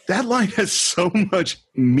 Wow. That line has so much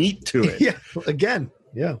meat to it. Yeah. Again.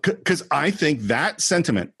 Yeah. Because I think that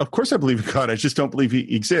sentiment, of course I believe in God, I just don't believe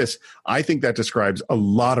he exists. I think that describes a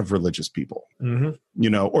lot of religious people,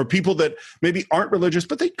 or people that maybe aren't religious,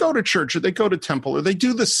 but they go to church or they go to temple or they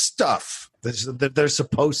do the stuff that they're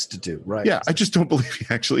supposed to do. Right. Yeah. I just don't believe he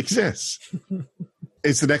actually exists.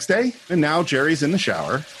 It's the next day. And now Jerry's in the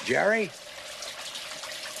shower. Jerry?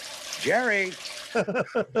 Jerry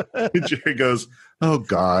Jerry goes, oh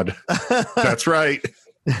God, that's right.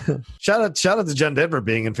 Shout out to John Denver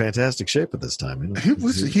being in fantastic shape at this time. He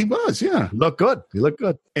was, yeah. He looked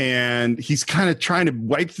good. And he's kind of trying to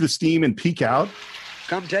wipe the steam and peek out.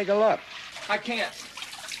 Come take a look. I can't.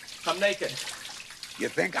 I'm naked. You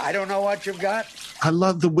think I don't know what you've got? I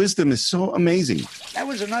love the wisdom is so amazing. That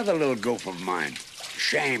was another little goof of mine.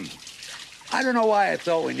 Shame. I don't know why I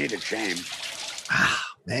thought we needed shame. Ah,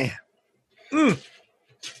 man.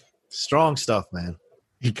 Strong stuff, man.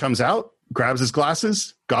 He comes out, grabs his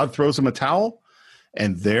glasses, God throws him a towel,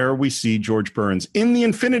 and there we see George Burns in the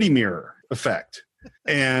infinity mirror effect.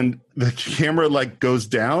 And the camera goes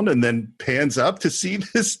down and then pans up to see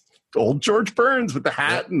this old George Burns with the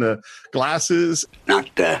hat and the glasses. Not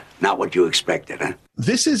what you expected, huh?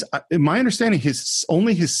 This is, in my understanding,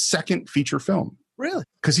 only his second feature film. Really?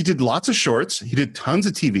 Because he did lots of shorts. He did tons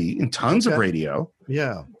of TV and tons of radio.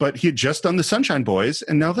 Yeah. But he had just done the Sunshine Boys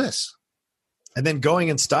and now this. And then Going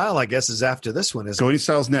in Style, I guess, is after this one. Going in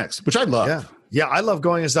Style's next, which I love. Yeah, I love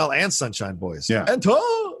Going in Style and Sunshine Boys. Yeah. And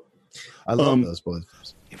I love those boys.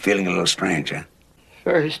 You're feeling a little strange, huh?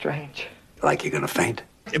 Very strange. Like you're going to faint?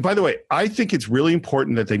 And by the way, I think it's really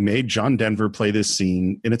important that they made John Denver play this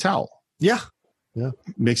scene in a towel. Yeah.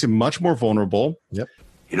 Makes him much more vulnerable. Yep.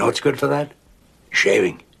 You know what's good for that?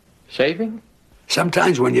 Shaving. Shaving?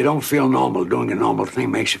 Sometimes when you don't feel normal, doing a normal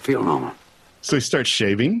thing makes you feel normal. So he starts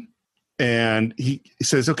shaving, and he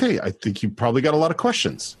says, okay, I think you probably got a lot of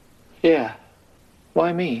questions. Yeah.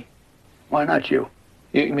 Why me? Why not you?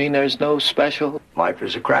 You mean there's no special? Life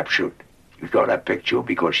is a crapshoot. You thought I picked you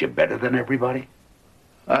because you're better than everybody?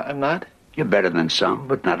 I'm not? You're better than some,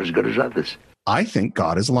 but not as good as others. I think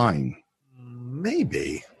God is lying.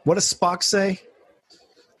 Maybe. What does Spock say?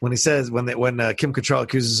 When he says, when Kim Cattrall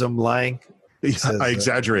accuses him of lying, he says, I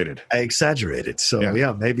exaggerated. I exaggerated. So,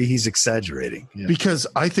 yeah, maybe he's exaggerating. Yeah. Because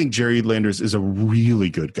I think Jerry Landers is a really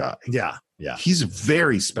good guy. Yeah. He's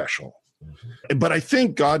very special. But I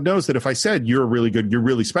think God knows that if I said you're really good, you're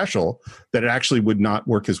really special, that it actually would not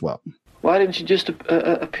work as well. Why didn't you just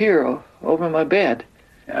appear over my bed?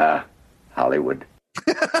 Hollywood.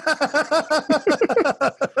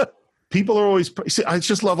 People are always, see, I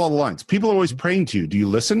just love all the lines. People are always praying to you. Do you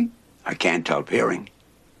listen? I can't help hearing.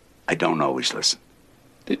 I don't always listen.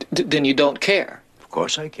 Then you don't care? Of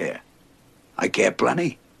course I care. I care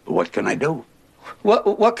plenty. But what can I do?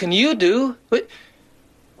 What can you do?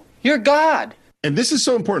 You're God. And this is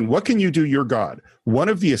so important. What can you do? You're God. One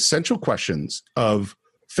of the essential questions of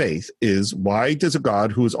faith is, why does a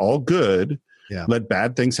God who is all good let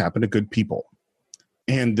bad things happen to good people?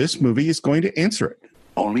 And this movie is going to answer it.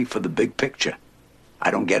 Only for the big picture.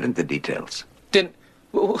 I don't get into details. Then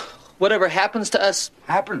whatever happens to us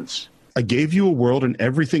happens. I gave you a world and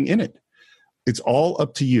everything in it. It's all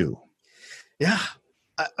up to you. Yeah.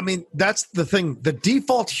 I mean, that's the thing. The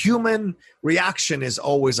default human reaction is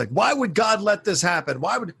always like, why would God let this happen?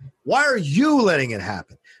 Why are you letting it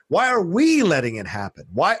happen? Why are we letting it happen?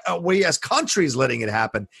 Why are we as countries letting it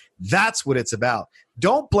happen? That's what it's about.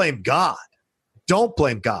 Don't blame God. Don't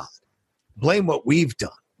blame God. Blame what we've done,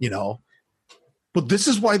 But this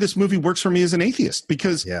is why this movie works for me as an atheist,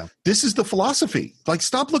 because this is the philosophy.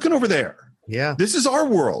 Stop looking over there. Yeah. This is our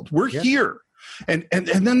world. We're here. And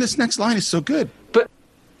then this next line is so good. But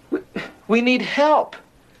we need help.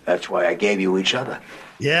 That's why I gave you each other.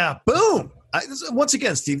 Yeah. Boom. Once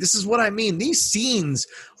again, Steve, this is what I mean. These scenes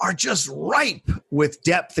are just ripe with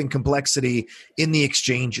depth and complexity in the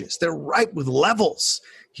exchanges. They're ripe with levels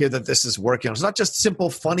here that this is working on. It's not just simple,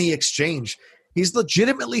 funny exchange. He's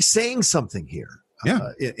legitimately saying something here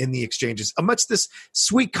in the exchanges. Amidst this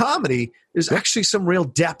sweet comedy, there's actually some real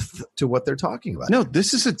depth to what they're talking about. No,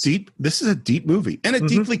 this is a deep movie and a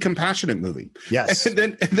deeply compassionate movie. Yes. And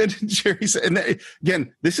then Jerry said, and then,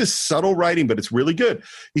 again, this is subtle writing, but it's really good.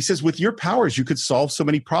 He says, with your powers, you could solve so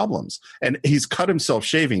many problems. And he's cut himself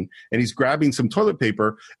shaving and he's grabbing some toilet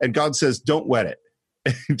paper and God says, don't wet it.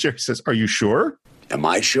 And Jerry says, are you sure? Am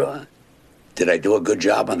I sure? Did I do a good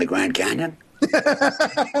job on the Grand Canyon?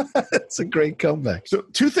 It's a great comeback. So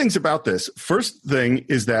two things about this. First thing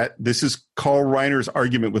is that this is Carl Reiner's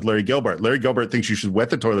argument with Larry Gelbart. Larry Gelbart thinks you should wet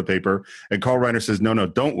the toilet paper, and Carl Reiner says, no,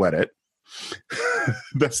 don't wet it.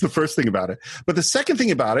 That's the first thing about it. But the second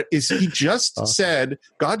thing about it is he just said,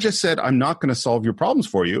 God just said, I'm not going to solve your problems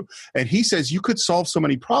for you. And he says, you could solve so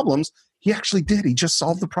many problems. He actually did. He just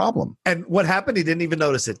solved the problem. And what happened? He didn't even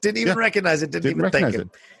notice it. Didn't even recognize it. Didn't even thank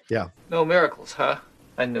him. Yeah. No miracles, huh?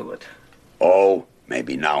 I knew it. Oh,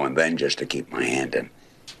 maybe now and then just to keep my hand in.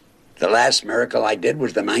 The last miracle I did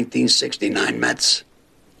was the 1969 Mets.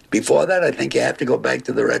 Before that, I think you have to go back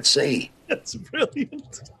to the Red Sea. That's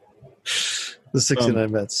brilliant. The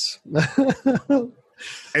 69 Mets.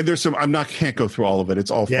 And there's some, can't go through all of it. It's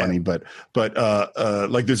all funny, but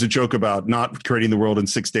like there's a joke about not creating the world in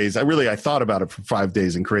 6 days. I thought about it for 5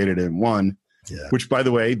 days and created it in one, which by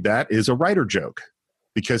the way, that is a writer joke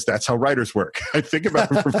because that's how writers work. I think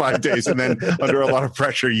about it for 5 days and then under a lot of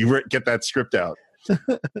pressure, you get that script out.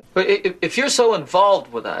 But if you're so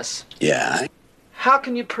involved with us, how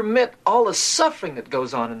can you permit all the suffering that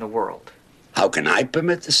goes on in the world? How can I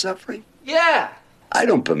permit the suffering? Yeah. I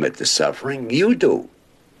don't permit the suffering. You do.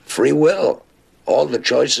 Free will. All the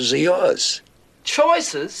choices are yours.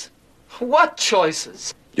 Choices? What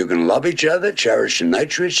choices? You can love each other, cherish and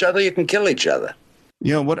nurture each other. You can kill each other.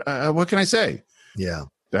 You know, what can I say? Yeah.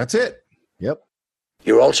 That's it. Yep.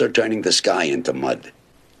 You're also turning the sky into mud.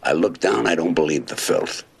 I look down, I don't believe the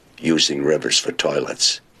filth. Using rivers for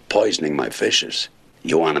toilets. Poisoning my fishes.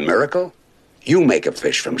 You want a miracle? You make a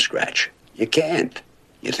fish from scratch. You can't.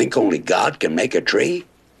 You think only God can make a tree?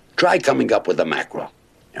 Try coming up with a mackerel.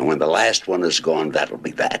 And when the last one is gone, that'll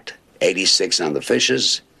be that. 86 on the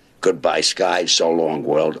fishes. Goodbye sky, so long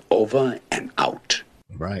world, over and out.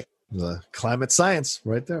 Right. The climate science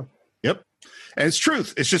right there. Yep. And it's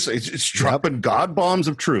truth. It's just, it's dropping God bombs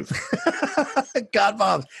of truth. God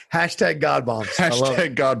bombs. Hashtag God bombs.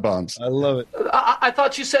 Hashtag God bombs. I love it. I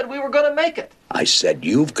thought you said we were going to make it. I said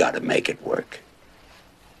you've got to make it work.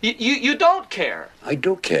 You don't care. I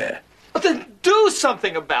do care. But then do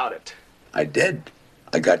something about it. I did.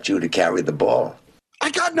 I got you to carry the ball. I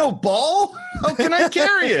got no ball. How can I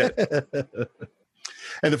carry it?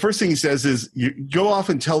 And the first thing he says is, you go off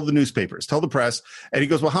and tell the newspapers, tell the press. And he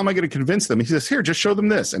goes, well, how am I going to convince them? He says, here, just show them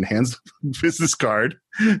this. And hands the business card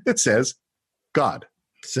that says, God.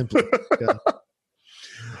 Simply.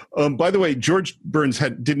 Yeah. By the way, George Burns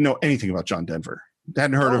didn't know anything about John Denver.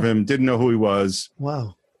 Hadn't heard of him, didn't know who he was.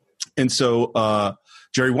 Wow. And so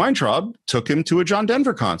Jerry Weintraub took him to a John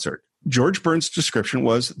Denver concert. George Burns' description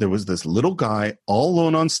was, there was this little guy all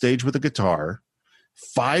alone on stage with a guitar.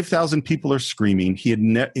 5,000 people are screaming. He had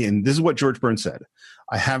and this is what George Burns said,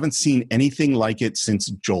 I haven't seen anything like it since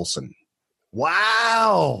Jolson.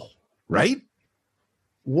 Wow. Right?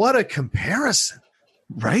 What a comparison.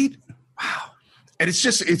 Right? Wow. And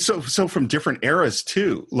it's so from different eras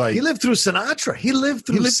too. Like he lived through Sinatra. He lived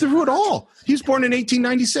through it all. He was born in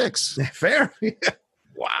 1896. Fair.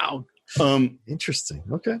 Wow. Interesting.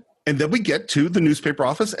 Okay. And then we get to the newspaper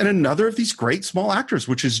office and another of these great small actors,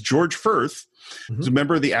 which is George Firth, who's a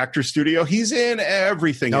member of the Actors Studio. He's in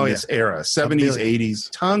everything in this era, 70s,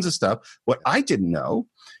 80s, tons of stuff. What I didn't know,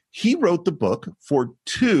 he wrote the book for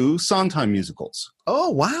 2 Sondheim musicals.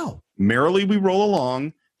 Oh, wow. Merrily We Roll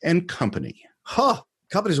Along and Company. Huh.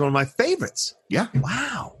 Company's one of my favorites. Yeah.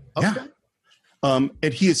 Wow. Okay. Yeah.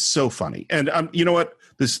 And he is so funny. And you know what?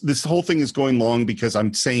 This whole thing is going long because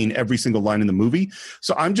I'm saying every single line in the movie.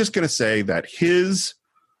 So I'm just going to say that his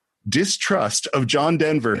distrust of John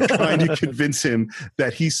Denver trying to convince him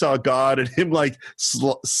that he saw God and him like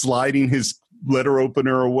sliding his letter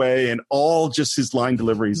opener away and all just his line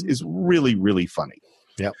deliveries is really, really funny.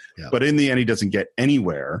 Yep. But in the end, he doesn't get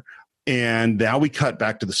anywhere. And now we cut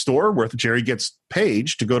back to the store where Jerry gets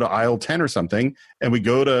Paige to go to aisle 10 or something. And we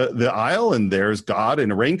go to the aisle and there's God in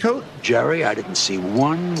a raincoat. Jerry, I didn't see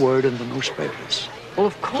one word in the newspapers. Well,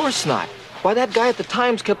 of course not. Why, that guy at the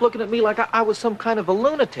Times kept looking at me like I was some kind of a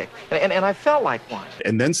lunatic. And I felt like one.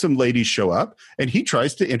 And then some ladies show up and he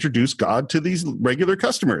tries to introduce God to these regular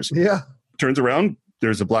customers. Yeah. Turns around.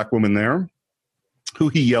 There's a black woman there who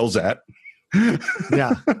he yells at.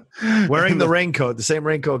 Yeah. Wearing the raincoat, the same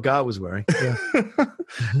raincoat God was wearing. Yeah.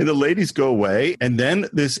 And the ladies go away. And then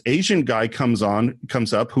this Asian guy comes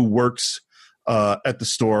up who works at the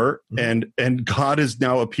store. And God has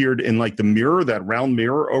now appeared in like the mirror, that round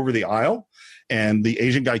mirror over the aisle. And the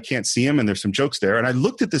Asian guy can't see him. And there's some jokes there. And I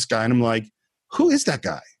looked at this guy and I'm like, who is that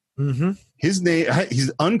guy? Mm-hmm. His name,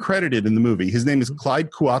 he's uncredited in the movie. His name is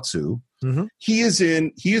Clyde Kuatsu. Mm-hmm. He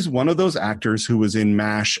is one of those actors who was in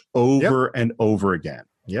MASH over and over again.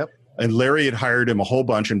 Yep. And Larry had hired him a whole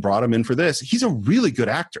bunch and brought him in for this. He's a really good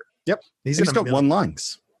actor. Yep. He's got one line.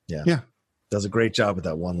 Yeah. Does a great job with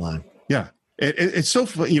that one line. Yeah. It's so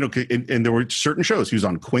fun, and there were certain shows. He was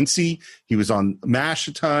on Quincy. He was on MASH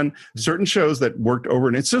a ton. Certain shows that worked over.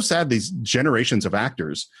 And it's so sad, these generations of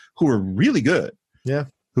actors who were really good. Yeah.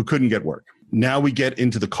 Who couldn't get work. Now we get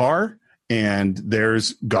into the car, and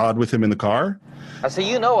there's God with him in the car. I see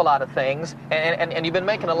you know a lot of things, and you've been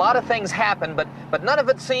making a lot of things happen, but none of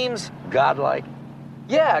it seems... Godlike?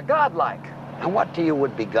 Yeah, godlike. And what to you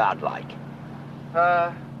would be godlike?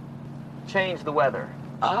 Change the weather.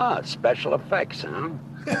 Ah, special effects, huh?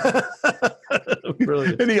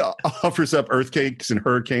 Brilliant. And he offers up earthquakes and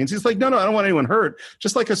hurricanes. He's like, no, I don't want anyone hurt.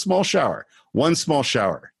 Just like a small shower. One small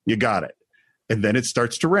shower. You got it. And then it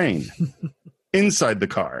starts to rain inside the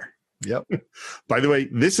car. Yep. By the way,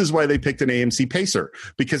 this is why they picked an AMC Pacer,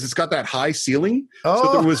 because it's got that high ceiling. Oh.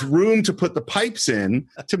 So there was room to put the pipes in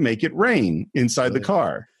to make it rain inside the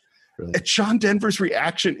car. And John Denver's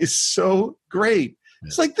reaction is so great.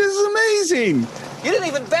 It's like, this is amazing. You didn't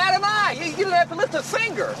even bat an eye. You didn't have to lift a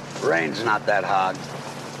finger. Rain's not that hard.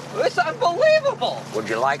 It's unbelievable. Would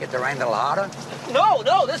you like it to rain a little harder?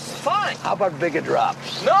 No, this is fine. How about bigger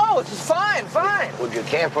drops? No, this is fine. Would you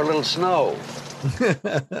care for a little snow?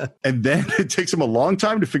 And then it takes him a long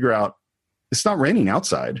time to figure out it's not raining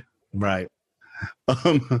outside. Right.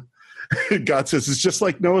 God says it's just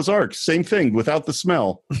like Noah's Ark. Same thing without the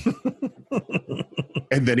smell.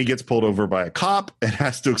 And then he gets pulled over by a cop and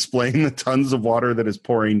has to explain the tons of water that is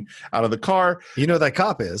pouring out of the car. You know who that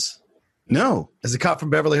cop is? No. It's a cop from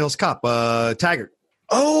Beverly Hills Cop, Taggart.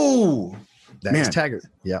 Oh, That's Taggart.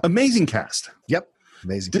 Yeah. Amazing cast. Yep.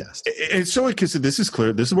 Amazing cast. And so, because this is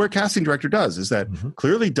clear, this is where a casting director does, is that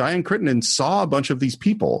clearly Diane Crittenden saw a bunch of these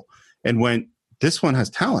people and went, this one has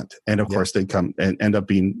talent. And of course they come and end up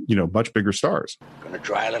being, much bigger stars. Gonna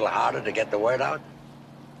try a little harder to get the word out?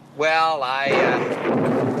 Well,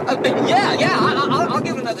 I'll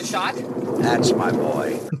give it another shot. That's my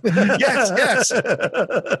boy. Yes.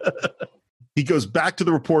 He goes back to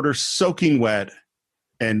the reporter soaking wet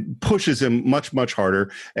and pushes him much, much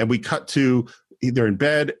harder. And we cut to they're in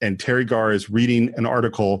bed, and Terry Garr is reading an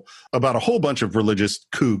article about a whole bunch of religious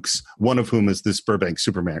kooks, one of whom is this Burbank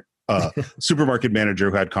supermarket manager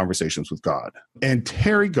who had conversations with God. And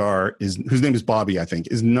Terry Garr, whose name is Bobby, I think,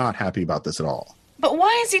 is not happy about this at all. But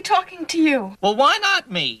why is he talking to you? Well, why not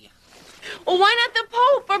me? Well, why not the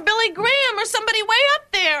Pope or Billy Graham or somebody way up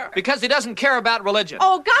there? Because he doesn't care about religion.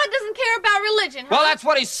 Oh, God doesn't care about religion, huh? Well, that's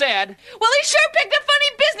what he said. Well, he sure picked a funny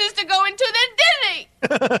business to go into then, didn't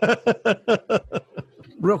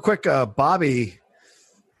he? Real quick, Bobby,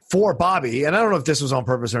 For Bobby, and I don't know if this was on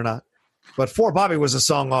purpose or not, but For Bobby was a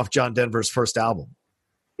song off John Denver's first album.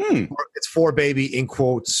 It's For Baby, in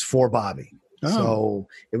quotes, For Bobby. Oh. So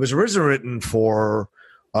it was originally written for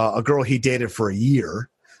a girl he dated for a year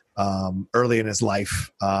early in his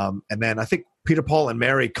life. And then I think Peter, Paul, and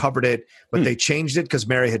Mary covered it, but they changed it because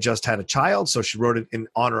Mary had just had a child. So she wrote it in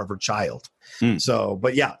honor of her child. So,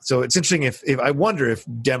 but yeah, so it's interesting if I wonder if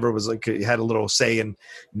Denver was had a little say in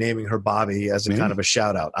naming her Bobby as a kind of a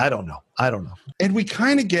shout out. I don't know. And we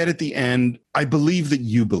kind of get at the end, I believe that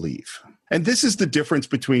you believe. And this is the difference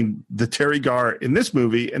between the Terry Garr in this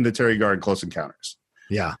movie and the Terry Garr in Close Encounters.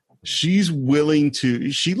 Yeah. She's willing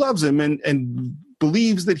to, she loves him and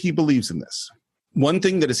believes that he believes in this. One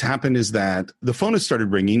thing that has happened is that the phone has started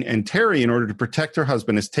ringing, and Terry, in order to protect her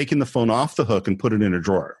husband, has taken the phone off the hook and put it in a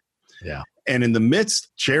drawer. Yeah. And in the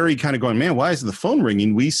midst, Jerry kind of going, man, why is the phone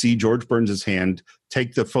ringing? We see George Burns' hand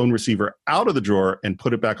take the phone receiver out of the drawer and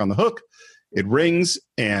put it back on the hook. It rings,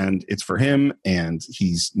 and it's for him, and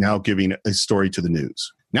he's now giving his story to the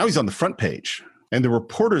news. Now he's on the front page, and the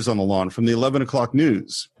reporter's on the lawn from the 11 o'clock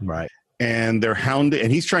news. Right. And they're hounded,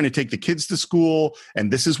 and he's trying to take the kids to school,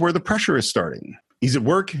 and this is where the pressure is starting. He's at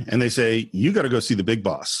work, and they say, you got to go see the big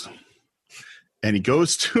boss. And he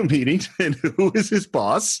goes to a meeting, and who is his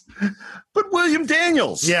boss? But William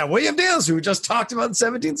Daniels. Yeah, William Daniels, who we just talked about in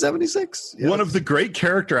 1776. Yes. One of the great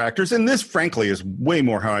character actors, and this, frankly, is way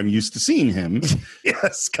more how I'm used to seeing him.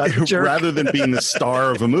 Yes, rather than being the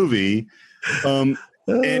star of a movie. And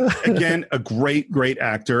again, a great, great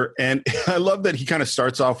actor. And I love that he kind of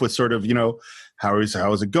starts off with sort of, how is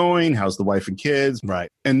it going? How's the wife and kids? Right.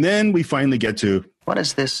 And then we finally get to, what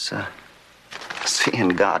is this seeing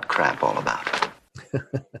God crap all about?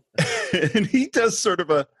 And he does sort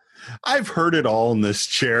of I've heard it all in this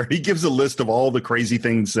chair. He gives a list of all the crazy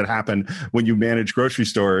things that happen when you manage grocery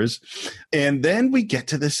stores. And then we get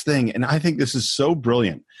to this thing, and I think this is so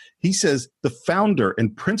brilliant. He says, the founder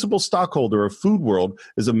and principal stockholder of Food World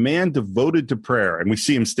is a man devoted to prayer. And we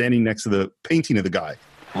see him standing next to the painting of the guy.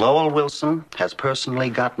 Lowell Wilson has personally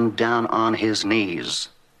gotten down on his knees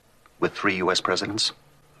with 3 U.S. presidents.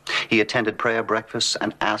 He attended prayer breakfasts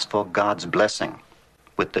and asked for God's blessing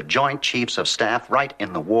with the Joint Chiefs of Staff right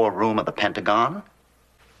in the war room of the Pentagon.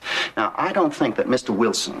 Now, I don't think that Mr.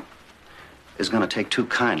 Wilson is going to take too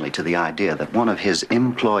kindly to the idea that one of his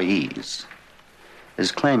employees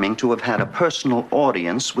is claiming to have had a personal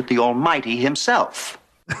audience with the Almighty himself.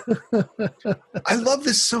 I love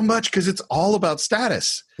this so much because it's all about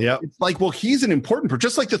status. Yeah. It's like, well, he's an important person,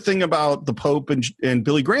 just like the thing about the Pope and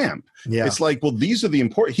Billy Graham. Yeah. It's like, well, these are the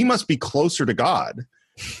important, he must be closer to God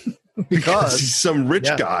because he's some rich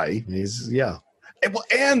guy.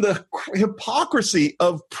 And the hypocrisy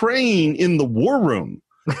of praying in the war room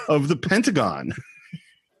of the Pentagon.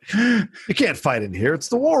 You can't fight in here. It's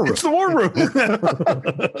the war room. It's the war room.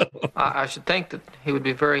 I should think that he would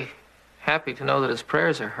be very happy to know that his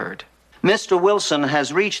prayers are heard. Mr. Wilson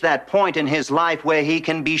has reached that point in his life where he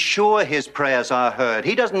can be sure his prayers are heard.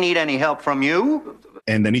 He doesn't need any help from you.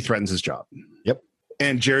 And then he threatens his job. Yep.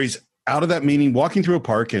 And Jerry's out of that meeting, walking through a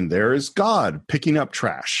park, and there is God picking up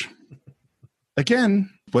trash.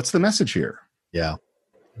 Again, what's the message here? Yeah.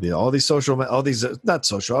 All these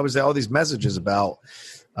messages about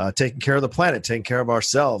taking care of the planet, taking care of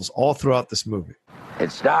ourselves, all throughout this movie.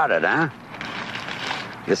 It started, huh?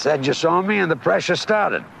 You said you saw me and the pressure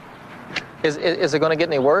started. Is it going to get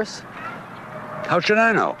any worse? How should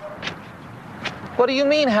I know? What do you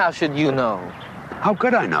mean, how should you know? How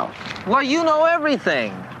could I know? Well, you know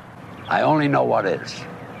everything. I only know what is.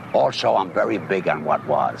 Also, I'm very big on what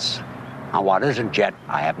was. On what isn't yet,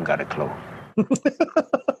 I haven't got a clue.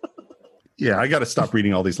 Yeah, I got to stop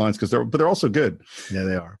reading all these lines because they're also good. Yeah,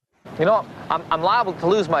 they are. You know, I'm liable to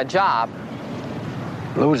lose my job.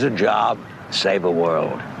 Lose a job, save a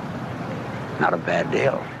world. Not a bad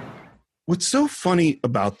deal. What's so funny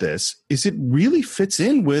about this is it really fits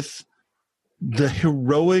in with the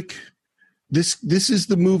heroic. This is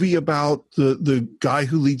the movie about the guy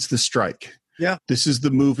who leads the strike. Yeah. This is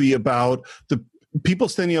the movie about the people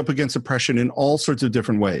standing up against oppression in all sorts of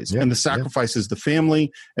different ways. Yeah, and the sacrifices the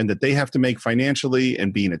family and that they have to make financially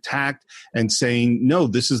and being attacked and saying, no,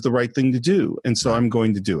 this is the right thing to do. And so I'm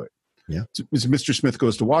going to do it. Yeah. It's Mr. Smith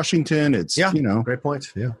Goes to Washington. It's, great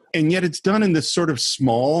point. Yeah. And yet it's done in this sort of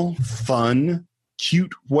small, fun,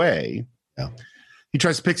 cute way. Yeah. He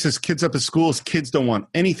tries to pick his kids up at school. His kids don't want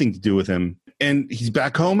anything to do with him. And he's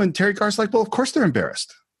back home and Terry Garr's like, well, of course they're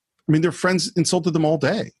embarrassed. I mean, their friends insulted them all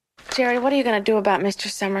day. Jerry, what are you going to do about Mr.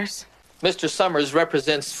 Summers? Mr. Summers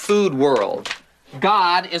represents food world.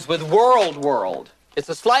 God is with world. It's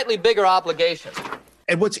a slightly bigger obligation.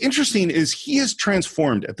 And what's interesting is he is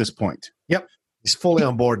transformed at this point. Yep. He's fully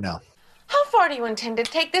on board now. How far do you intend to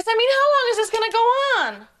take this? I mean, how long is this going to go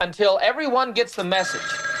on? Until everyone gets the message.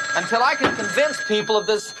 Until I can convince people of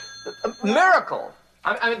this miracle.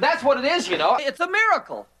 I mean, that's what it is, you know. It's a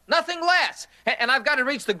miracle. Nothing less. And I've got to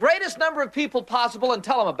reach the greatest number of people possible and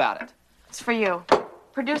tell them about it. It's for you.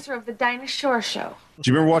 Producer of the Dinah Shore Show. Do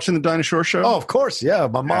you remember watching the Dinah Shore Show? Oh, of course. Yeah.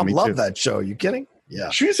 My mom loved too. that show. You kidding? Yeah.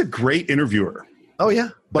 She's a great interviewer. Oh, yeah.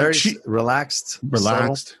 But Very she relaxed.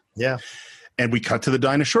 Subtle. Yeah. And we cut to the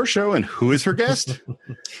Dinah Shore Show, and who is her guest?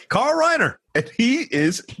 Carl Reiner. And he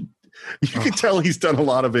is, you can tell he's done a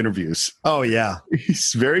lot of interviews. Oh, yeah.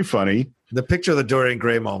 He's very funny. The picture of the Dorian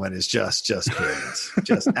Gray moment is just brilliant.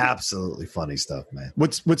 Just absolutely funny stuff, man.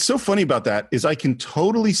 What's so funny about that is I can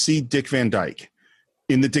totally see Dick Van Dyke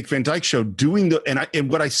in the Dick Van Dyke Show doing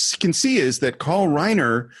and what I can see is that Carl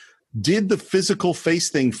Reiner did the physical face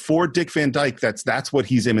thing for Dick Van Dyke. That's what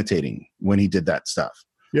he's imitating when he did that stuff.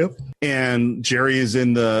 Yep. And Jerry is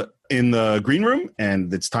in the green room,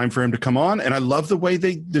 and it's time for him to come on. And I love the way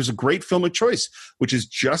there's a great filmic choice, which is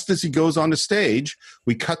just as he goes on the stage,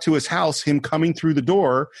 we cut to his house, him coming through the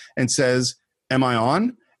door and says, "Am I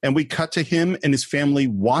on?" And we cut to him and his family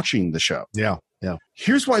watching the show. Yeah. Yeah.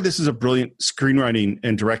 Here's why this is a brilliant screenwriting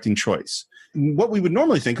and directing choice. What we would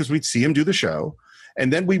normally think is we'd see him do the show,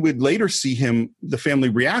 and then we would later see the family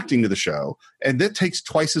reacting to the show, and that takes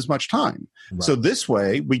twice as much time. Right. So this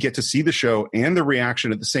way, we get to see the show and the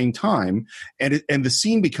reaction at the same time, and the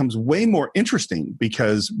scene becomes way more interesting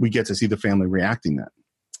because we get to see the family reacting that.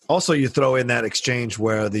 Also, you throw in that exchange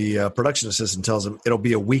where the production assistant tells him it'll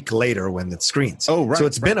be a week later when it screens. Oh, right. So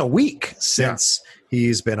it's been a week since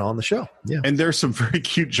he's been on the show. Yeah. And there's some very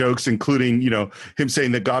cute jokes, including, him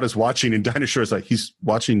saying that God is watching, and Dinah Shore is like, he's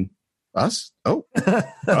watching us? Oh.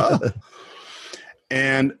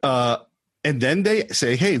 And And then they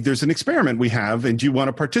say, hey, there's an experiment we have, and do you want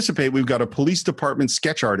to participate? We've got a police department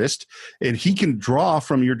sketch artist, and he can draw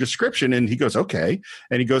from your description. And he goes, okay.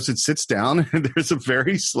 And he goes and sits down, and there's a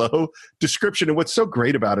very slow description. And what's so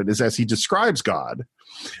great about it is as he describes God,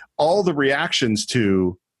 all the reactions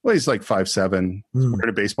to, well, he's like 5'7", wearing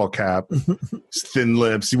a baseball cap, thin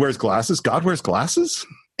lips. He wears glasses. God wears glasses.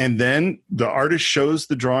 And then the artist shows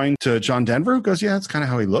the drawing to John Denver, who goes, yeah, that's kind of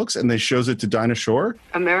how he looks. And they shows it to Dinah Shore.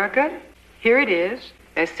 America, here it is,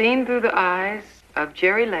 as seen through the eyes of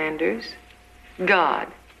Jerry Landers, God.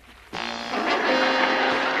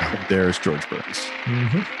 There's George Burns.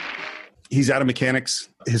 He's out of mechanics.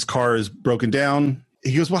 His car is broken down.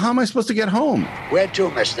 He goes, well, how am I supposed to get home? Where to,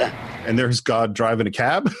 mister? And there's God driving a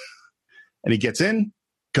cab. And he gets in.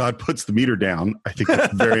 God puts the meter down. I think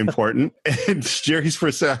that's very important. And Jerry's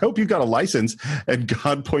first said, I hope you got a license. And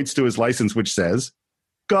God points to his license, which says,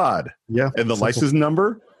 God. Yeah. And the license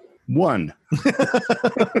number, 1.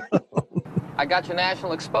 I got your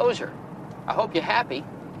national exposure. I hope you're happy.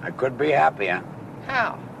 I could be happier.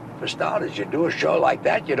 How? For starters, you do a show like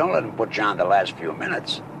that, you don't let them put you on the last few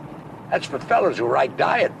minutes. That's for fellas who write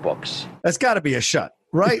diet books. That's got to be a shut,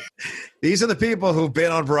 right? These are the people who've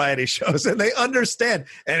been on variety shows, and they understand.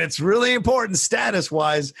 And it's really important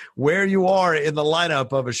status-wise where you are in the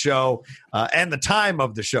lineup of a show and the time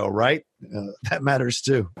of the show, right? That matters,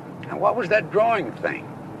 too. And what was that drawing thing?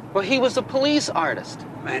 Well, he was a police artist.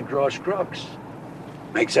 Man draws crooks.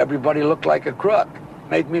 Makes everybody look like a crook.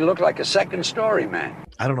 Made me look like a second story man.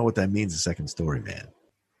 I don't know what that means, a second story man.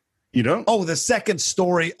 You don't? Oh, the second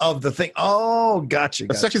story of the thing. Oh, gotcha.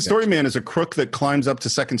 A second story man is a crook that climbs up to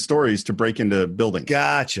second stories to break into buildings.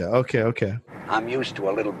 Gotcha. Okay. I'm used to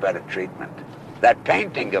a little better treatment. That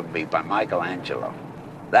painting of me by Michelangelo,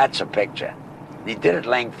 that's a picture. He did it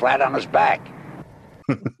laying flat on his back.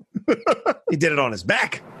 He did it on his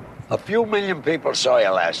back. A few million people saw you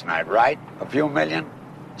last night, right? A few million?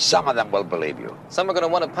 Some of them will believe you. Some are going to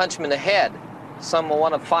want to punch me in the head. Some will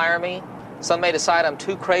want to fire me. Some may decide I'm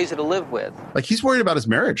too crazy to live with. Like, he's worried about his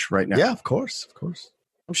marriage right now. Yeah, of course.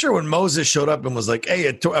 I'm sure when Moses showed up and was like, hey,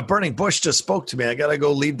 a burning bush just spoke to me. I got to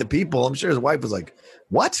go lead the people. I'm sure his wife was like,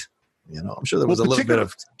 what? I'm sure there was a little bit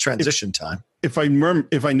of transition time. If I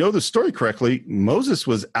know the story correctly, Moses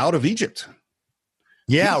was out of Egypt.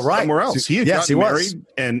 Yeah, right. Somewhere else. He had gotten married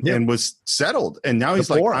and was settled. And now he's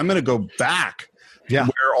like, I'm going to go back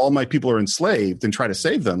where all my people are enslaved and try to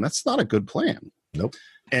save them. That's not a good plan. Nope.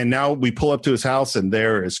 And now we pull up to his house, and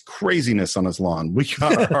there is craziness on his lawn. We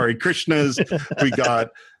got Hare Krishnas. We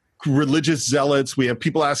got religious zealots. We have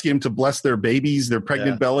people asking him to bless their babies, their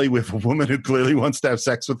pregnant belly, with a woman who clearly wants to have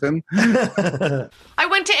sex with him. I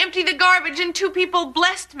went to empty the garbage, and 2 people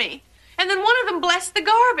blessed me. And then one of them blessed the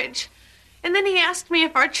garbage. And then he asked me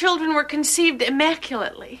if our children were conceived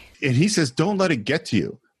immaculately. And he says, don't let it get to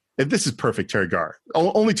you. And this is perfect Terry Garr.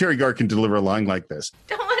 Only Terry Garr can deliver a line like this.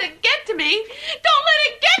 Don't let it get to me. Don't let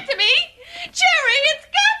it get to me. Jerry, it's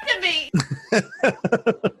got to me.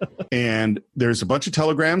 And there's a bunch of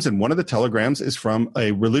telegrams, and one of the telegrams is from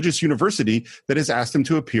a religious university that has asked him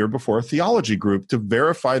to appear before a theology group to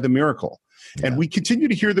verify the miracle. Yeah. And we continue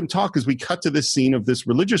to hear them talk as we cut to this scene of this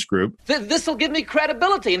religious group. This will give me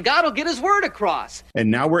credibility, and God will get his word across.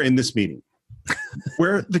 And now we're in this meeting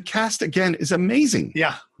where the cast, again, is amazing.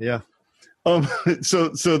 Yeah.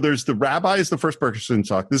 So there's the rabbi is the first person to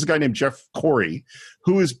talk. This is a guy named Jeff Corey,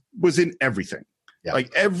 who was in everything. Yeah.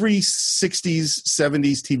 Like every 60s,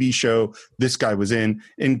 70s TV show this guy was in,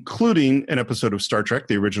 including an episode of Star Trek,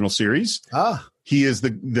 the original series. He is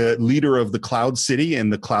the leader of the Cloud City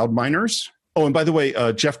and the Cloud Miners. Oh, and by the way,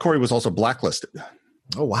 Jeff Corey was also blacklisted.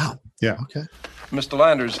 Oh, wow. Yeah. Okay. Mr.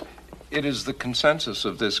 Landers, it is the consensus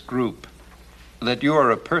of this group that you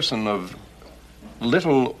are a person of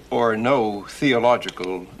little or no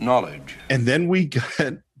theological knowledge. And then we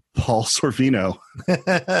get Paul Sorvino.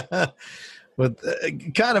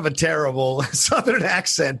 With kind of a terrible Southern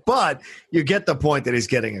accent, but you get the point that he's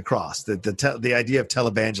getting across, the idea of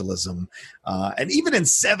televangelism. And even in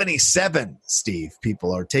 77, Steve,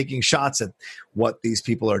 people are taking shots at what these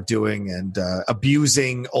people are doing and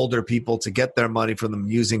abusing older people to get their money from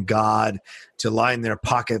them, using God to line their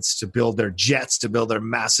pockets, to build their jets, to build their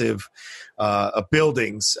massive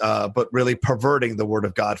buildings, but really perverting the word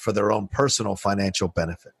of God for their own personal financial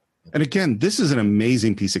benefit. And again, this is an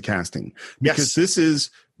amazing piece of casting because this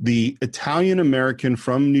is the Italian-American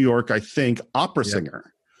from New York, I think, opera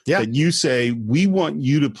singer that you say, we want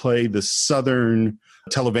you to play the Southern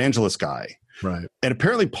televangelist guy. Right. And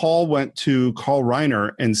apparently Paul went to Carl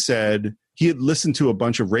Reiner and said he had listened to a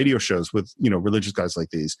bunch of radio shows with, religious guys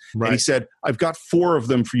like these. Right. And he said, I've got 4 of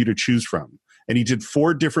them for you to choose from. and he did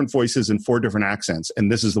 4 different voices and 4 different accents,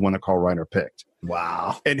 and this is the one that Carl Reiner picked.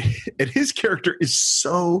 Wow. And his character is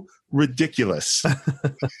so ridiculous.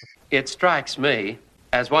 It strikes me,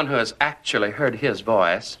 as one who has actually heard his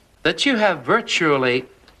voice, that you have virtually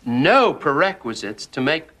no prerequisites to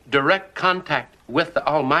make direct contact with the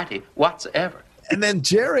Almighty whatsoever. And then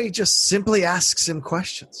Jerry just simply asks him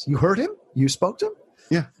questions. You heard him? You spoke to him?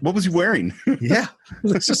 Yeah. What was he wearing? Yeah.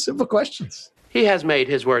 It's just simple questions. He has made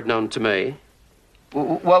his word known to me.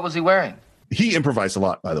 What was he wearing? He improvised a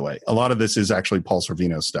lot, by the way. A lot of this is actually Paul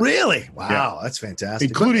Sorvino stuff. Really? Wow. That's fantastic.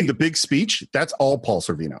 Including the big speech. That's all Paul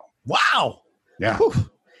Sorvino. Wow. Yeah.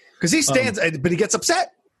 Because he stands, but he gets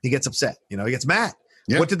upset. He gets upset. He gets mad.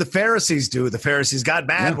 Yeah. What did the Pharisees do? The Pharisees got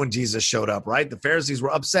mad when Jesus showed up, right? The Pharisees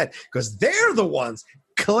were upset because they're the ones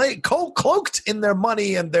cloaked in their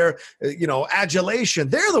money and their, adulation.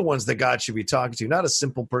 They're the ones that God should be talking to, not a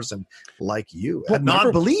simple person like you, a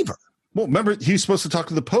non-believer. Well, remember, he's supposed to talk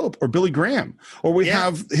to the Pope or Billy Graham, or we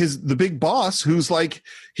have the big boss who's like,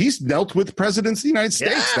 he's dealt with presidents of the United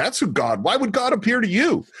States. Yeah. That's who God. Why would God appear to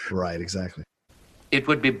you? Right, exactly. It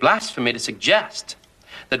would be blasphemy to suggest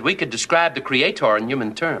that we could describe the Creator in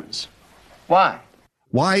human terms. Why?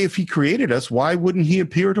 Why, if he created us, why wouldn't he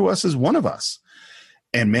appear to us as one of us?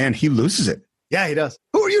 And man, he loses it. Yeah, he does.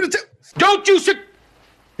 Who are you to tell? Don't you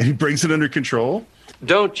And he brings it under control.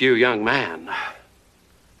 Don't you, young man,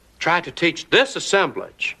 try to teach this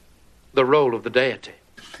assemblage the role of the deity.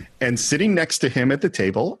 And sitting next to him at the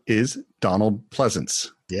table is Donald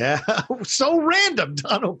Pleasance. Yeah, so random,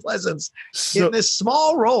 Donald Pleasance in this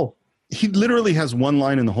small role. He literally has one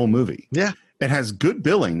line in the whole movie. Yeah. It has good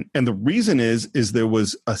billing. And the reason is there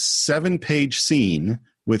was a 7-page scene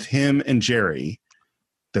with him and Jerry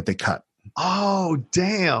that they cut. Oh,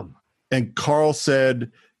 damn. And Carl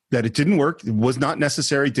said that it didn't work. It was not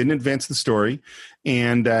necessary, didn't advance the story.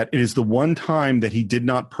 And that it is the one time that he did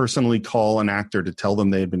not personally call an actor to tell them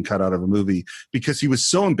they had been cut out of a movie because he was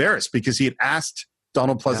so embarrassed because he had asked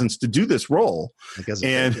Donald Pleasance to do this role.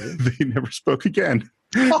 And they never spoke again.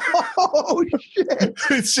 Oh shit!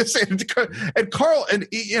 It's just and Carl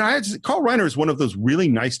Carl Reiner is one of those really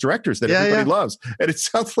nice directors that everybody loves, and it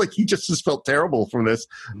sounds like he just has felt terrible from this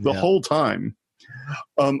the whole time.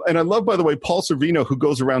 And I love, by the way, Paul Sorvino, who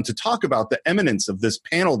goes around to talk about the eminence of this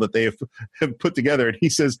panel that they have put together, and he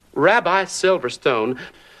says, Rabbi Silverstone,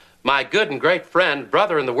 my good and great friend,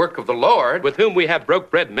 brother in the work of the Lord, with whom we have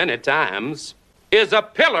broke bread many times, is a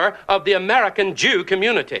pillar of the American Jew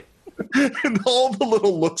community. And all the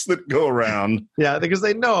little looks that go around. Yeah, because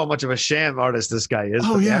they know how much of a sham artist this guy is.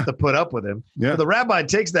 Oh, They have to put up with him. Yeah. So the rabbi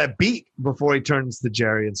takes that beat before he turns to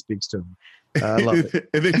Jerry and speaks to him. I love it.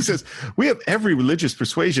 And then he says, we have every religious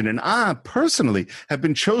persuasion, and I personally have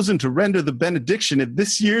been chosen to render the benediction at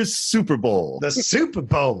this year's Super Bowl. The Super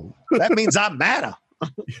Bowl. That means I matter.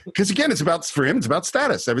 Because again, for him, it's about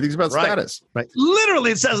status. Everything's about status. Right.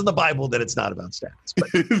 Literally, it says in the Bible that it's not about status. But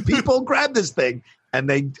people grab this thing and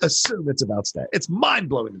they assume it's about status. It's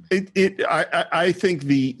mind-blowing to me. I think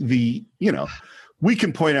we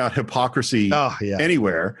can point out hypocrisy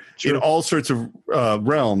anywhere in all sorts of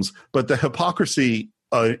realms, but the hypocrisy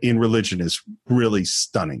in religion is really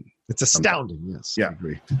stunning. It's astounding, yes. Yeah, I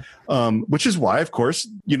agree. Which is why, of course,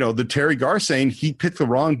 the Terry Garr saying he picked the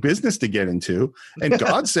wrong business to get into, and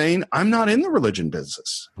God saying, I'm not in the religion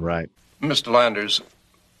business. Right. Mr. Landers,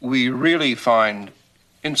 we really find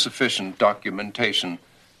insufficient documentation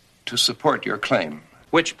to support your claim.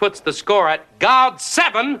 Which puts the score at God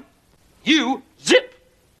 7, you zip.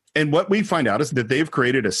 And what we find out is that they've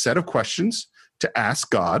created a set of questions to ask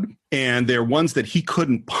God, and they're ones that he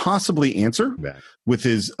couldn't possibly answer with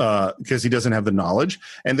his because he doesn't have the knowledge,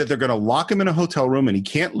 and that they're going to lock him in a hotel room and he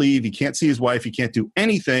can't leave, he can't see his wife, he can't do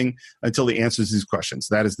anything until he answers these questions.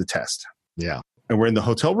 That is the test. Yeah. And we're in the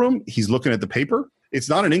hotel room. He's looking at the paper. It's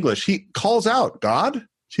not in English. He calls out, God,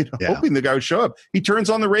 hoping the guy would show up. He turns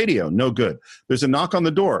on the radio. No good. There's a knock on the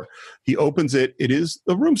door. He opens it. It is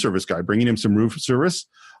the room service guy bringing him some room service.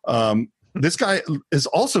 This guy has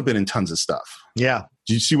also been in tons of stuff. Yeah.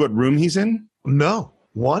 Do you see what room he's in? No.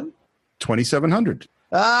 2700.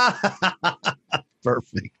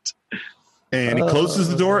 Perfect. And he closes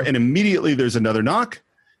the door, and immediately there's another knock,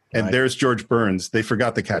 and there's George Burns. They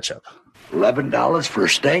forgot the ketchup. $11 for a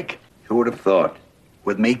steak? Who would have thought?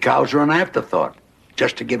 With me, cows are an afterthought.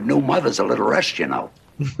 Just to give new mothers a little rest,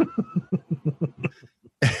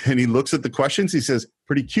 And he looks at the questions. He says,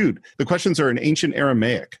 pretty cute. The questions are in ancient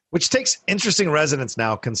Aramaic. Which takes interesting resonance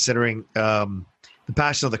now, considering the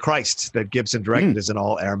Passion of the Christ that Gibson directed is in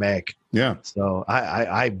all Aramaic. Yeah. So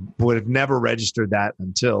I would have never registered that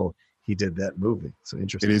until he did that movie. So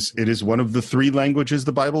interesting. It is one of the 3 languages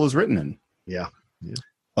the Bible is written in. Yeah.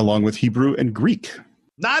 Along with Hebrew and Greek.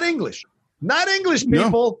 Not English. Not English,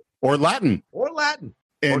 people. No. Or Latin.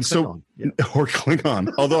 And or so, Klingon. Or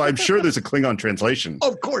Klingon. Although I'm sure there's a Klingon translation.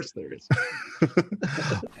 Of course there is.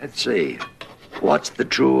 Let's see. What's the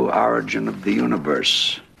true origin of the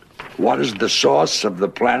universe? What is the source of the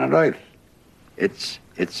planet Earth?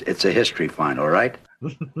 It's a history find, all right?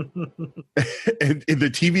 And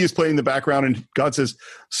the TV is playing in the background, and God says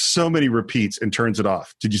so many repeats and turns it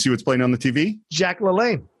off. Did you see what's playing on the TV? Jack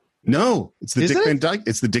LaLanne. No, it's the Dick Van Dyke.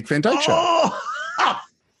 It's the Dick Van Dyke Show.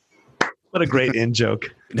 What a great in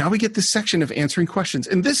joke. Now we get this section of answering questions.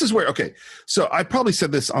 And this is where, okay, so I probably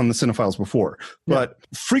said this on the Cinephiles before, but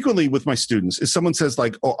frequently with my students, if someone says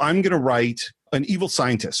like, oh, I'm going to write an evil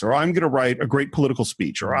scientist, or I'm going to write a great political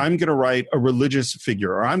speech, or I'm going to write a religious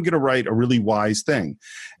figure, or I'm going to write a really wise thing.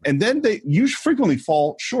 And then they usually frequently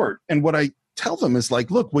fall short. And what I tell them is like,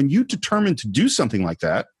 look, when you determine to do something like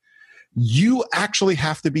that, you actually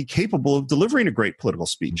have to be capable of delivering a great political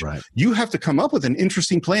speech. Right. You have to come up with an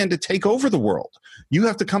interesting plan to take over the world. You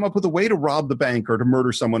have to come up with a way to rob the bank or to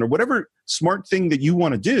murder someone or whatever smart thing that you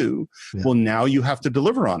want to do. Yeah. Well, now you have to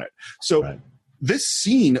deliver on it. So this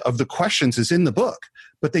scene of the questions is in the book,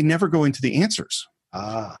 but they never go into the answers.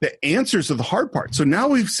 The answers are the hard part. So now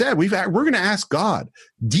we're going to ask God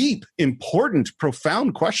deep, important,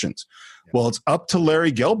 profound questions. Well, it's up to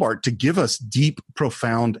Larry Gelbart to give us deep,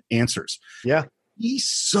 profound answers. Yeah. He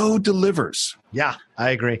so delivers. Yeah,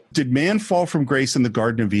 I agree. Did man fall from grace in the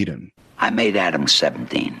Garden of Eden? I made Adam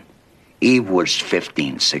 17. Eve was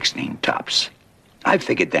 15, 16 tops. I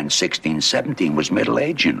figured then 16, 17 was middle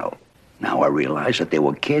age, you know. Now I realize that they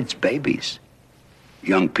were kids, babies.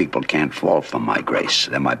 Young people can't fall from my grace.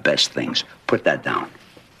 They're my best things. Put that down.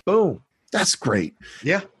 Boom. That's great.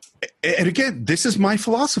 Yeah. And again, this is my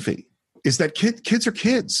philosophy. Is that kids are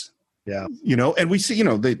kids. Yeah. You know, and we see, you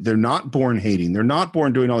know, they're not born hating. They're not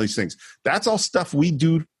born doing all these things. That's all stuff we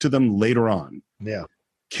do to them later on. Yeah.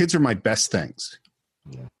 Kids are my best things.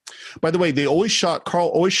 Yeah. By the way, Carl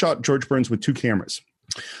always shot George Burns with 2 cameras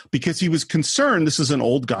because he was concerned this is an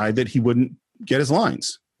old guy that he wouldn't get his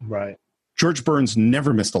lines. Right. George Burns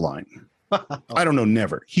never missed a line. I don't know,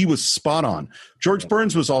 never. He was spot on. George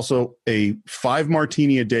Burns was also a 5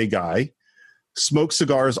 martini a day guy. Smoked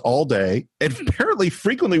cigars all day, and apparently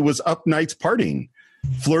frequently was up nights partying,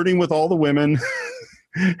 flirting with all the women,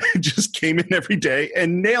 just came in every day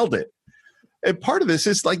and nailed it. And part of this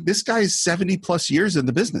is like, this guy is 70 plus years in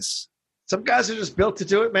the business. Some guys are just built to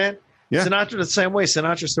do it, man. Yeah. Sinatra the same way.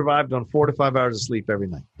 Sinatra survived on 4 to 5 hours of sleep every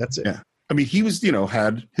night. That's it. Yeah. I mean, he was, you know,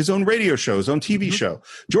 had his own radio show, his own TV show.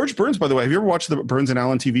 George Burns, by the way, have you ever watched the Burns and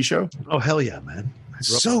Allen TV show? Oh, hell yeah, man.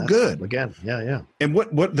 So good. Again. Yeah. And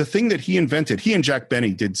what the thing that he invented, he and Jack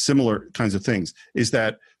Benny did similar kinds of things, is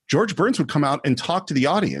that George Burns would come out and talk to the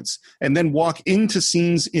audience and then walk into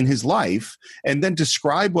scenes in his life and then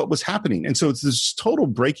describe what was happening. And so it's this total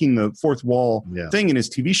breaking the fourth wall thing in his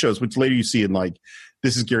TV shows, which later you see in like,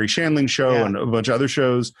 This Is Gary Shandling's show and a bunch of other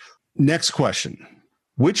shows. Next question.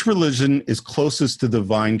 Which religion is closest to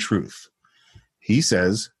divine truth? He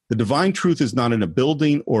says, the divine truth is not in a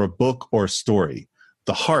building or a book or a story.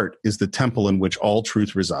 The heart is the temple in which all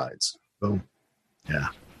truth resides. Boom. Yeah.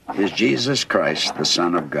 Is Jesus Christ the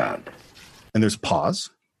Son of God? And there's pause.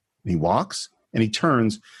 And he walks and he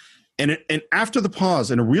turns. And after the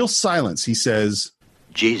pause, in a real silence, he says,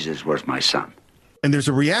 Jesus was my son. And there's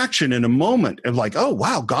a reaction in a moment of like, oh,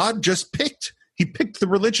 wow, God just picked. He picked the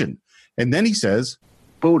religion. And then he says,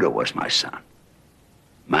 Buddha was my son.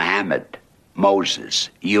 Muhammad, Moses,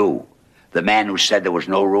 you, the man who said there was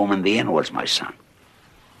no room in the inn was my son.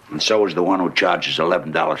 And so is the one who charges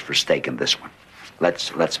 $11 for steak in this one.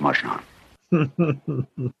 Let's mush on.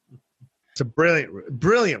 It's a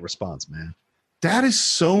brilliant response, man. That is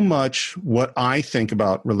so much what I think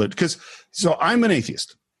about religion. Because so I'm an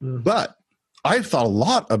atheist, but I've thought a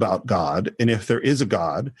lot about God and if there is a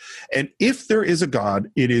God. And if there is a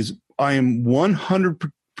God, I am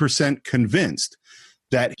 100% convinced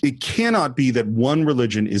that it cannot be that one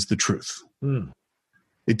religion is the truth.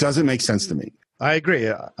 It doesn't make sense to me. I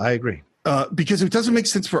agree. Because it doesn't make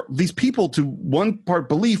sense for these people to one part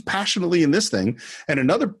believe passionately in this thing and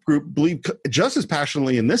another group believe just as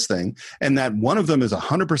passionately in this thing, and that one of them is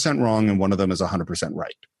 100% wrong and one of them is 100%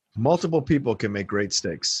 right. Multiple people can make great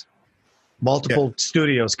steaks. Multiple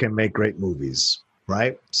studios can make great movies,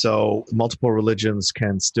 right? So multiple religions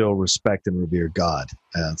can still respect and revere God.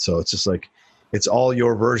 And so it's just like, it's all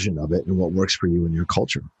your version of it and what works for you and your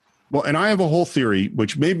culture. Well, and I have a whole theory,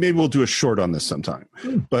 which maybe we'll do a short on this sometime.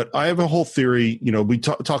 But I have a whole theory. You know, we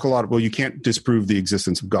talk a lot. Well, you can't disprove the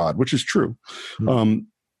existence of God, which is true.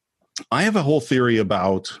 I have a whole theory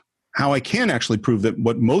about how I can actually prove that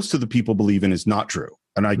what most of the people believe in is not true,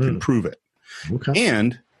 and I can prove it. Okay.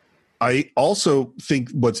 And I also think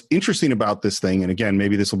what's interesting about this thing, and again,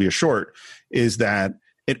 maybe this will be a short, is that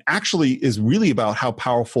it actually is really about how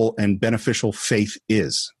powerful and beneficial faith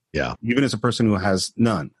is. Yeah. Even as a person who has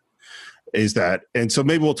none. Is that, and so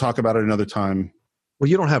maybe we'll talk about it another time. Well,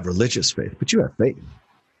 you don't have religious faith, but you have faith.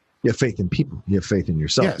 You have faith in people. You have faith in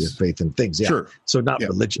yourself. Yes. You have faith in things. Yeah. Sure. So not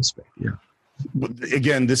religious faith. Yeah.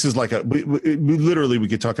 Again, this is like we literally we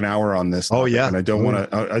could talk an hour on this. Oh yeah, and I don't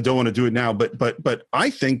want to do it now. But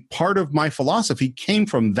I think part of my philosophy came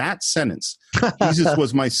from that sentence. Jesus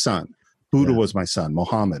was my son. Buddha was my son.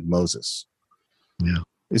 Muhammad, Moses. Yeah.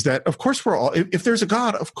 Is that, of course, we're all, if there's a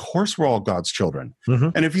God, of course we're all God's children. Mm-hmm.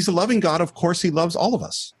 And if he's a loving God, of course he loves all of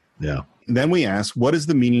us. Yeah. And then we ask, what is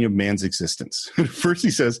the meaning of man's existence? First he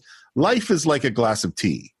says, life is like a glass of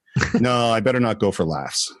tea. No, I better not go for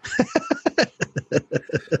laughs.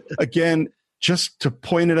 Again, just to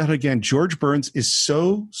point it out again, George Burns is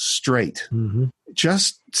so straight.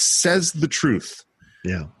 Just says the truth.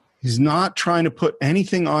 Yeah. He's not trying to put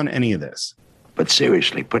anything on any of this. But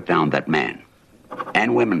seriously, put down that man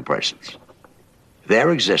and women persons.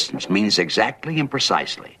 Their existence means exactly and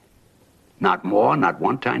precisely. Not more, not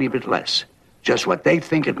one tiny bit less. Just what they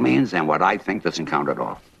think it means and what I think doesn't count at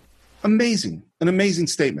all. Amazing. An amazing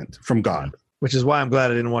statement from God. Which is why I'm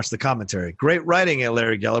glad I didn't watch the commentary. Great writing,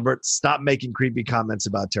 Larry Gelbart. Stop making creepy comments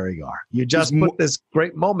about Terry Garr. You just put this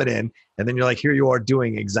great moment in, and then you're like, here you are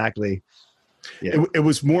doing exactly. Yeah. It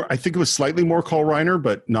was more, I think it was slightly more Carl Reiner,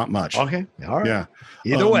 but not much. Okay. All right. Yeah.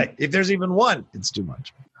 Either way, if there's even one, it's too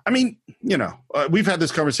much. I mean, we've had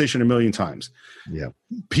this conversation a million times. Yeah.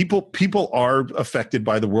 People are affected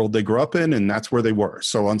by the world they grew up in, and that's where they were.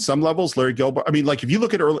 So on some levels, Larry Gelbart, I mean, like if you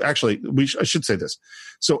look at early, actually, I should say this.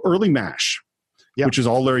 So early MASH, which is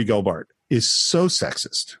all Larry Gelbart, is so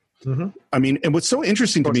sexist. Mm-hmm. I mean, and what's so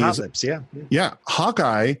interesting to me is,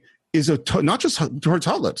 Hawkeye is not just towards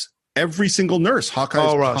hot lips. Every single nurse Hawkeye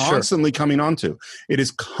is constantly coming onto. It is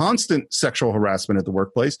constant sexual harassment at the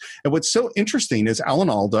workplace. And what's so interesting is Alan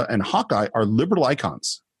Alda and Hawkeye are liberal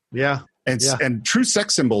icons. Yeah. And true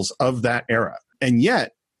sex symbols of that era. And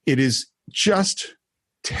yet it is just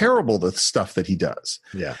terrible, the stuff that he does.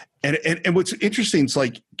 Yeah. And what's interesting, it's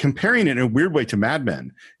like comparing it in a weird way to Mad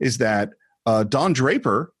Men, is that Don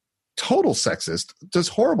Draper, total sexist, does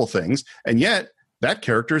horrible things. And yet that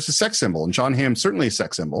character is a sex symbol, and John Hamm certainly a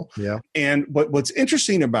sex symbol. Yeah. And what's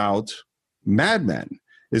interesting about Mad Men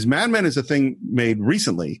is a thing made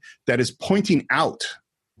recently that is pointing out,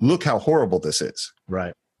 look how horrible this is.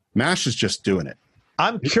 Right. MASH is just doing it.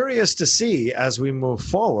 I'm curious to see as we move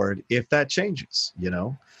forward if that changes.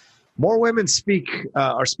 More women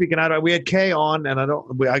are speaking out. We had Kay on, and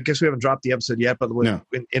I guess we haven't dropped the episode yet, but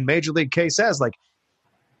in Major League, Kay says, like,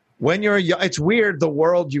 when you're young, it's weird, the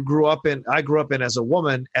world you grew up in, I grew up in as a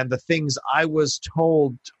woman, and the things I was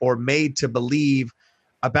told or made to believe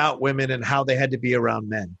about women and how they had to be around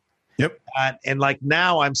men. Yep. And like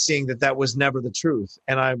now I'm seeing that was never the truth.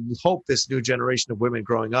 And I hope this new generation of women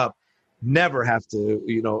growing up never have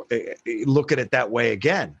to, look at it that way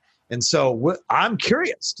again. And so I'm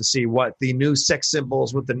curious to see what the new sex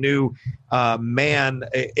symbols, what the new man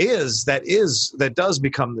is that does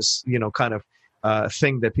become this, kind of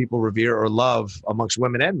thing that people revere or love amongst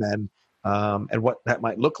women and men, and what that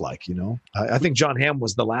might look like. I think John Hamm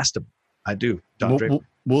was the last of them. I do. Don Draper.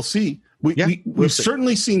 We'll see. We've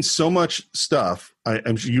certainly seen so much stuff.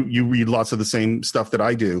 I'm sure you read lots of the same stuff that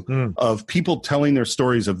I do, of people telling their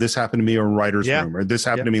stories of this happened to me or in writer's room, or this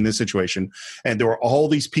happened to me in this situation. And there were all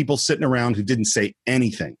these people sitting around who didn't say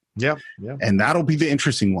anything. Yeah. And that'll be the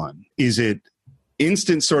interesting one. Is it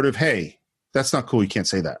instant sort of, hey, that's not cool, you can't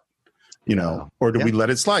say that? Or do we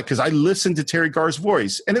let it slide? Because I listened to Terry Garr's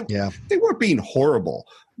voice, and they weren't being horrible.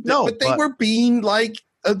 But they were being like,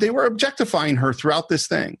 they were objectifying her throughout this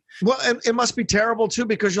thing. Well, and it must be terrible, too,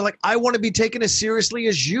 because you're like, I want to be taken as seriously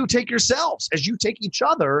as you take yourselves, as you take each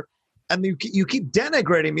other. And you keep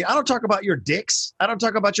denigrating me. I don't talk about your dicks. I don't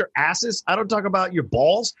talk about your asses. I don't talk about your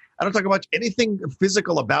balls. I don't talk about anything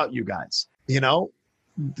physical about you guys. Give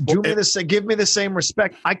me the same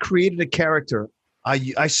respect. I created a character.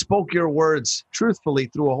 I spoke your words truthfully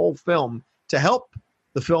through a whole film to help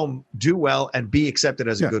the film do well and be accepted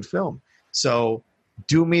as a good film. So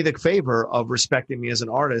do me the favor of respecting me as an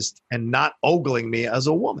artist and not ogling me as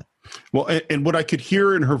a woman. Well, and what I could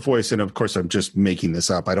hear in her voice, and of course I'm just making this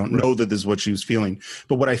up, I don't know that this is what she was feeling,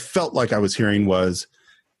 but what I felt like I was hearing was,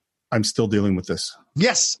 I'm still dealing with this.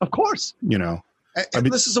 Yes, of course.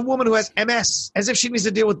 And this is a woman who has MS, as if she needs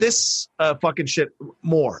to deal with this fucking shit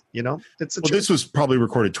more, you know? This was probably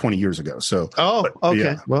recorded 20 years ago. So, okay.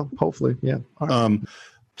 Yeah. Well, hopefully, yeah. Right.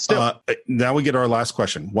 Now we get our last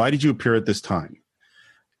question. Why did you appear at this time?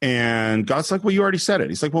 And God's like, well, you already said it.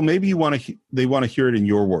 He's like, well, maybe they want to hear it in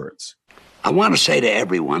your words. I want to say to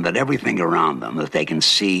everyone that everything around them that they can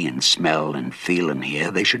see and smell and feel and hear,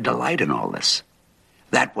 they should delight in all this.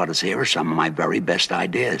 That what is here are some of my very best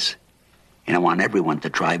ideas. And I want everyone to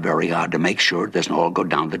try very hard to make sure it doesn't all go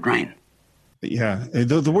down the drain. Yeah,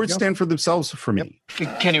 the words stand for themselves for me.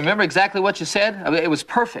 Can you remember exactly what you said? I mean, it was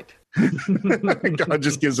perfect. God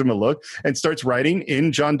just gives him a look and starts writing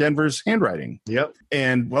in John Denver's handwriting. Yep.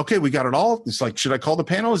 And, okay, we got it all. It's like, should I call the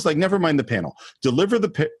panel? It's like, never mind the panel. Deliver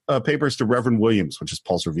the papers to Reverend Williams, which is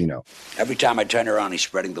Paul Sorvino. Every time I turn around, he's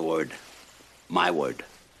spreading the word. My word.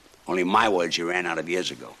 Only my words you ran out of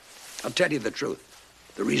years ago. I'll tell you the truth.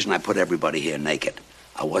 The reason I put everybody here naked,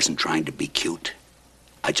 I wasn't trying to be cute.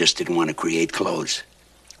 I just didn't want to create clothes.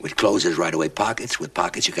 With clothes, there's right away pockets. With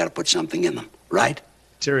pockets, you got to put something in them, right?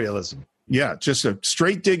 Materialism. Yeah, just a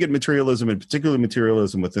straight dig at materialism, and particularly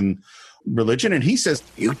materialism within religion. And he says,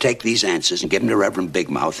 you take these answers and give them to Reverend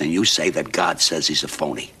Big Mouth, and you say that God says he's a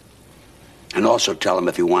phony. And also tell him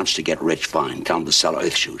if he wants to get rich, fine. Tell him to sell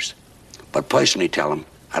earth shoes. But personally tell him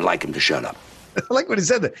I'd like him to shut up. I like when he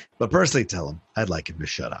said that. But personally tell him I'd like him to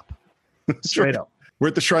shut up. Straight up. We're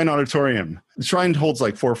at the Shrine Auditorium. The Shrine holds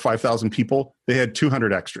like 4,000 or 5,000 people. They had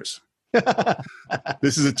 200 extras.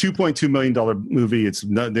 This is a $2.2 million movie.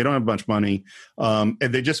 They don't have much money. And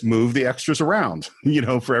they just move the extras around,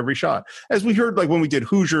 for every shot. As we heard, like when we did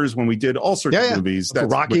Hoosiers, when we did all sorts of movies,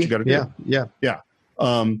 that's Rocky. what you got to do. Yeah.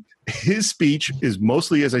 His speech is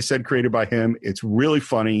mostly, as I said, created by him. It's really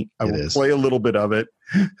funny. I will play a little bit of it.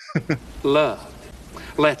 Love.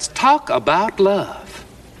 Let's talk about love.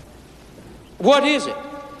 What is it?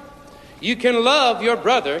 You can love your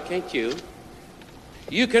brother, can't you?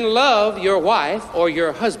 You can love your wife or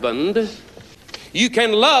your husband. You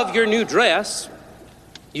can love your new dress.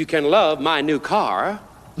 You can love my new car.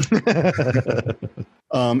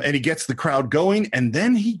 And he gets the crowd going, and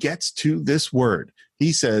then he gets to this word.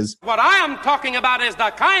 He says, what I am talking about is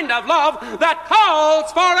the kind of love that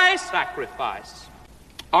calls for a sacrifice.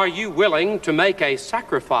 Are you willing to make a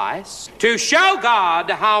sacrifice to show God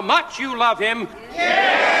how much you love him?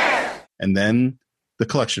 Yes! And then the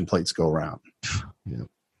collection plates go around. Yeah.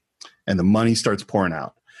 And the money starts pouring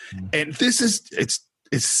out. And this is, it's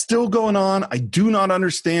still going on. I do not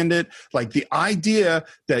understand it. Like the idea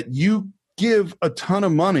that you give a ton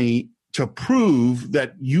of money to prove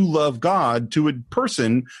that you love God to a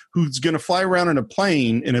person who's going to fly around in a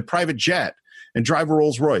plane, in a private jet, and drive a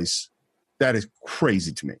Rolls Royce. That is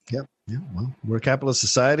crazy to me. Yep. Yeah. Well, we're a capitalist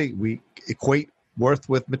society. We equate worth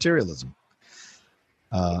with materialism.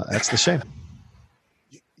 That's the shame.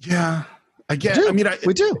 Yeah. I get.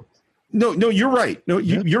 We do. No, you're right. No,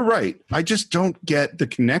 you're right. I just don't get the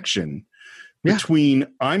connection between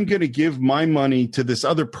I'm going to give my money to this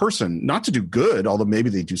other person, not to do good, although maybe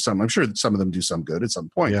they do some. I'm sure some of them do some good at some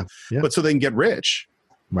point. Yeah. But so they can get rich.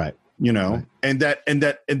 Right. Right.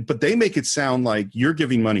 But they make it sound like you're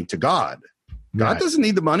giving money to God. God doesn't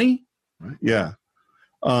need the money. Right. Yeah.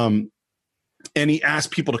 And he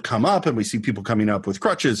asked people to come up, and we see people coming up with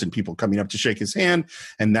crutches and people coming up to shake his hand.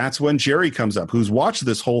 And that's when Jerry comes up, who's watched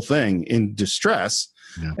this whole thing in distress.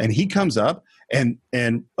 Yeah. And he comes up, and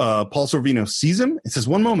Paul Sorvino sees him and says,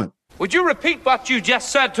 one moment. Would you repeat what you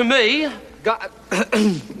just said to me?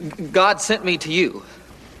 God sent me to you.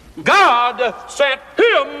 God sent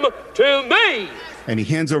him to me. And he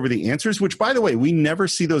hands over the answers, which, by the way, we never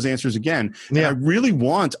see those answers again. Yeah. And I really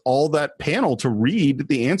want all that panel to read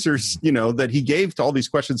the answers, that he gave to all these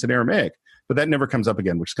questions in Aramaic. But that never comes up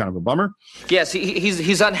again, which is kind of a bummer. Yes,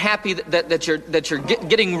 he's unhappy that you're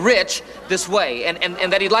getting rich this way,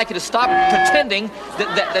 and that he'd like you to stop pretending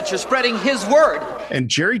that you're spreading his word. And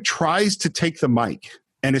Jerry tries to take the mic.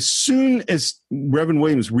 And as soon as Reverend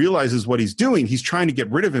Williams realizes what he's doing, he's trying to get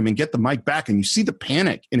rid of him and get the mic back. And you see the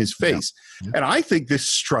panic in his face. Yeah. And I think this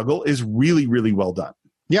struggle is really, really well done.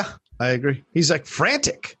 Yeah, I agree. He's like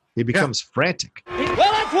frantic. He becomes frantic. Well,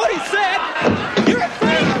 that's what he said. You're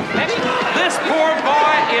afraid. This poor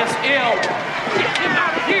boy is ill. Get him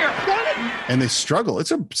out of here. And they struggle.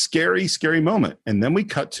 It's a scary, scary moment. And then we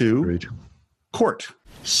cut to court.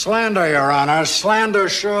 Slander, Your Honor. Slander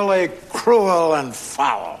surely cruel and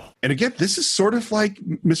foul. And again, this is sort of like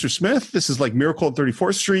Mr. Smith. This is like Miracle on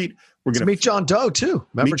 34th Street, We're going to meet John Doe, too.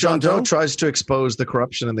 Remember, John Doe tries to expose the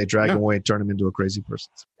corruption, and they drag him away and turn him into a crazy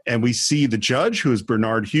person. And we see the judge, who is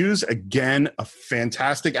Bernard Hughes. Again, a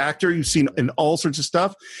fantastic actor. You've seen in all sorts of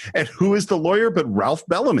stuff. And who is the lawyer but Ralph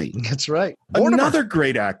Bellamy? That's right. Another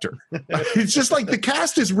great actor. It's just like the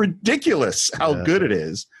cast is ridiculous how good it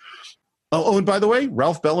is. Oh, and by the way,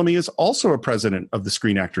 Ralph Bellamy is also a president of the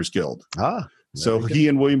Screen Actors Guild. So he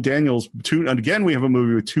and William Daniels, and again, we have a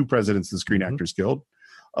movie with two presidents of the Screen Actors Guild.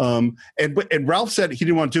 And Ralph said he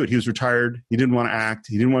didn't want to do it. He was retired. He didn't want to act.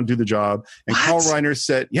 He didn't want to do the job. And Carl Reiner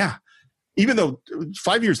said, even though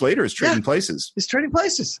 5 years later is Trading Places. It's Trading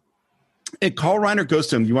Places. And Carl Reiner goes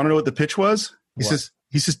to him, you want to know what the pitch was? He says,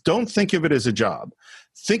 don't think of it as a job.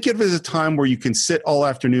 Think of it as a time where you can sit all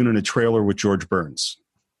afternoon in a trailer with George Burns.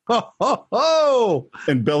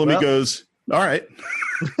 And Bellamy goes, all right.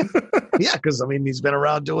 Yeah, because, he's been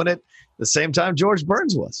around doing it the same time George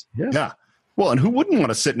Burns was. Yeah. Well, and who wouldn't want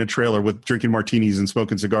to sit in a trailer with drinking martinis and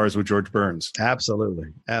smoking cigars with George Burns? Absolutely.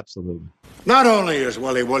 Not only is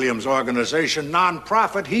Willie Williams' organization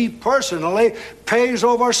nonprofit, he personally pays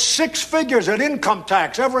over 6 figures in income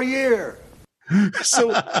tax every year.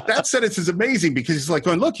 So that sentence is amazing because he's like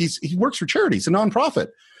going, look, he works for charity. It's a nonprofit.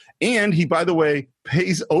 And he, by the way,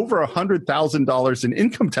 pays over $100,000 in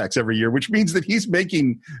income tax every year, which means that he's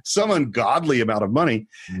making some ungodly amount of money.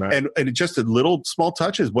 Right. And just a little small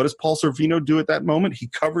touches. What does Paul Sorvino do at that moment? He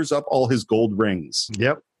covers up all his gold rings.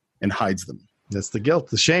 Yep. And hides them. That's the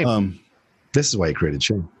guilt, the shame. This is why he created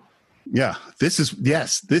Shane. Yeah, this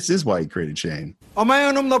is why he created Shane. A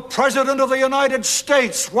man whom the President of the United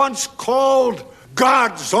States once called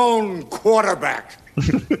God's own quarterback.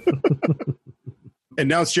 And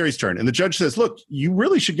now it's Jerry's turn. And the judge says, look, you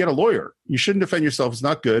really should get a lawyer. You shouldn't defend yourself. It's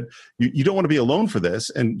not good. You don't want to be alone for this.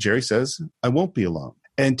 And Jerry says, I won't be alone.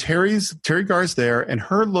 And Terry Garr's there, and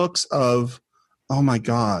her looks of, oh, my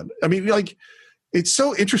God. It's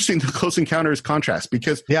so interesting, the Close Encounters contrast,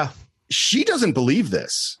 because she doesn't believe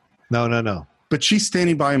this. No. But she's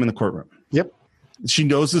standing by him in the courtroom. Yep. She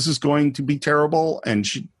knows this is going to be terrible,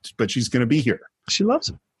 but she's going to be here. She loves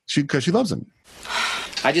him. Because she loves him.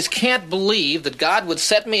 I just can't believe that God would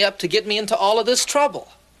set me up to get me into all of this trouble.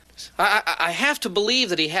 I have to believe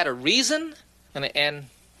that he had a reason, and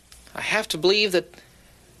I have to believe that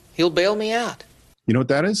he'll bail me out. You know what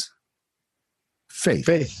that is? Faith.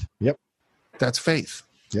 Faith. Yep. That's faith.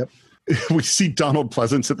 Yep. We see Donald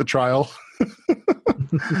Pleasance at the trial.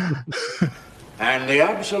 And the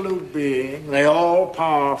absolute being, the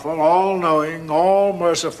all-powerful, all-knowing,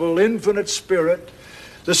 all-merciful, infinite spirit,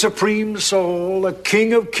 the supreme soul, the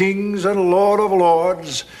King of kings and Lord of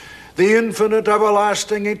lords, the infinite,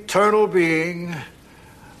 everlasting, eternal being,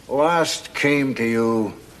 last came to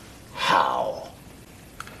you how?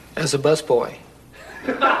 As a busboy.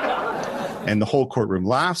 And the whole courtroom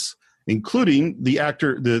laughs, including the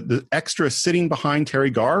actor, the extra sitting behind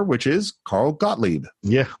Terry Garr, which is Carl Gottlieb.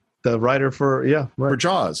 Yeah, the writer for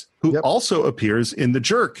Jaws, who also appears in The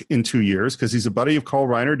Jerk in 2 years because he's a buddy of Carl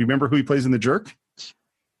Reiner. Do you remember who he plays in The Jerk?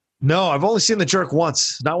 No, I've only seen The Jerk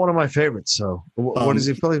once. Not one of my favorites. So what does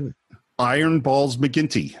he play? Iron Balls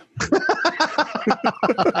McGinty.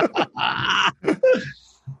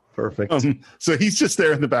 Perfect. So he's just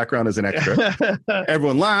there in the background as an extra.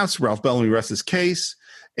 Everyone laughs. Ralph Bellamy rests his case.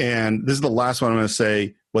 And this is the last one I'm going to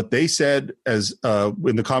say. What they said as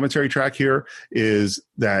in the commentary track here is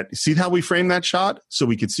that, see how we framed that shot? So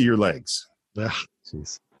we could see your legs.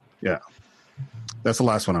 Jeez. Yeah. That's the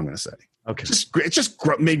last one I'm going to say. Okay. It just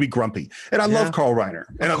made me grumpy. And I love Carl Reiner.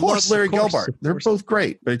 And I love Larry Gelbart. They're both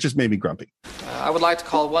great, but it just made me grumpy. I would like to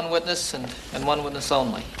call one witness and one witness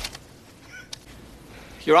only.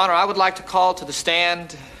 Your Honor, I would like to call to the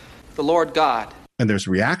stand the Lord God. And there's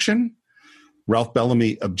reaction. Ralph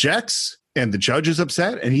Bellamy objects, and the judge is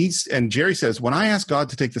upset. And Jerry says, when I asked God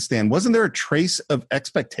to take the stand, wasn't there a trace of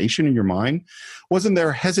expectation in your mind? Wasn't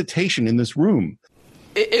there hesitation in this room?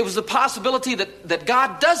 It was the possibility that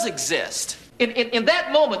God does exist. In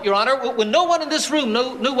that moment, Your Honor, when no one in this room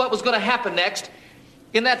knew what was going to happen next,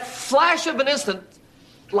 in that flash of an instant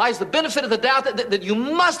lies the benefit of the doubt that you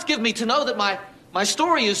must give me to know that my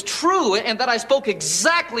story is true and that I spoke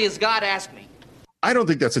exactly as God asked me. I don't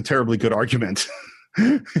think that's a terribly good argument.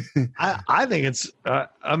 I think it's,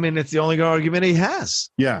 it's the only argument he has.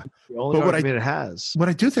 Yeah. The only argument it has. What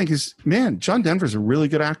I do think is, man, John Denver's a really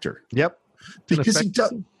good actor. Yep. Because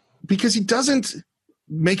he doesn't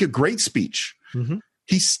make a great speech. Mm-hmm.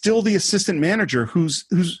 He's still the assistant manager who's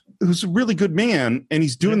a really good man, and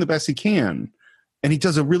he's doing the best he can. And he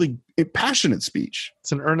does a really passionate speech.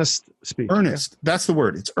 It's an earnest speech. Earnest. Yeah. That's the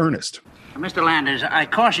word. It's earnest. Mr. Landers, I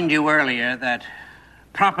cautioned you earlier that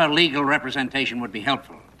proper legal representation would be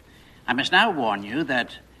helpful. I must now warn you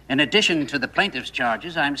that, in addition to the plaintiff's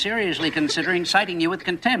charges, I'm seriously considering citing you with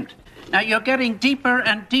contempt. Now, you're getting deeper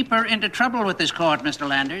and deeper into trouble with this court, Mr.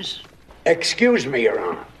 Landers. Excuse me, Your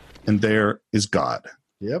Honor. And there is God.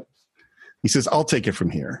 Yep. He says, I'll take it from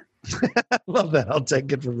here. I love that. I'll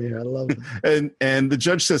take it from here. I love it. And the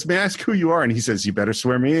judge says, may I ask who you are? And he says, you better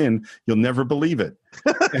swear me in. You'll never believe it.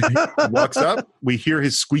 And he walks up. We hear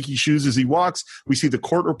his squeaky shoes as he walks. We see the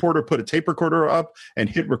court reporter put a tape recorder up and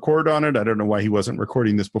hit record on it. I don't know why he wasn't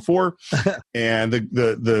recording this before. And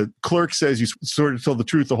the clerk says, you sort of tell the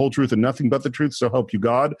truth, the whole truth, and nothing but the truth, so help you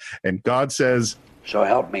God. And God says, so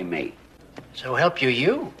help me. So help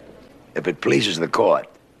you. If it pleases the court,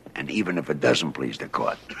 and even if it doesn't please the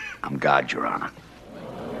court, I'm God, Your Honor.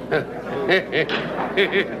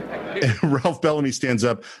 And Ralph Bellamy stands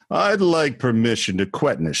up. I'd like permission to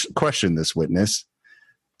question this witness.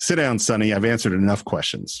 Sit down, Sonny. I've answered enough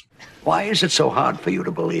questions. Why is it so hard for you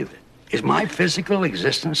to believe it? Is my physical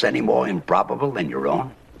existence any more improbable than your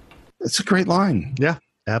own? It's a great line. Yeah,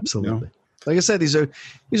 absolutely. You know? Like I said, these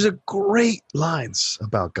are great lines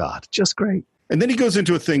about God. Just great. And then he goes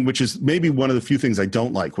into a thing which is maybe one of the few things I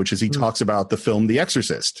don't like, which is he talks about the film The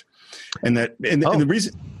Exorcist. And the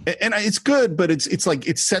reason, and it's good, but it's like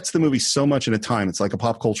it sets the movie so much in a time. It's like a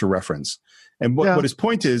pop culture reference. And what his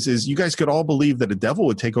point is you guys could all believe that a devil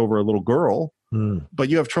would take over a little girl, but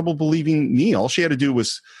you have trouble believing me. All she had to do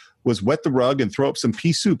was wet the rug and throw up some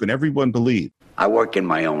pea soup, and everyone believed. I work in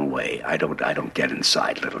my own way. I don't get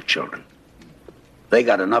inside little children. They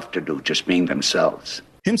got enough to do just being themselves.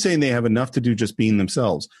 Him saying they have enough to do just being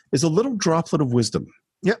themselves is a little droplet of wisdom.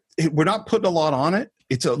 Yep. We're not putting a lot on it.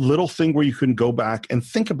 It's a little thing where you can go back and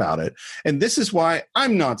think about it. And this is why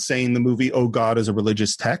I'm not saying the movie Oh God is a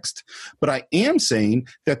religious text, but I am saying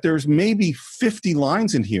that there's maybe 50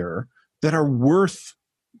 lines in here that are worth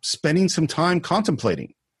spending some time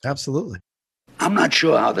contemplating. Absolutely. I'm not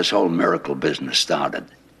sure how this whole miracle business started.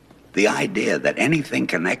 The idea that anything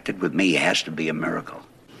connected with me has to be a miracle.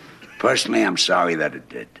 Personally, I'm sorry that it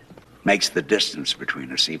did. Makes the distance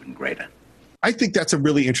between us even greater. I think that's a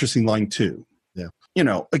really interesting line, too. Yeah. You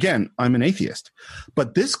know, again, I'm an atheist,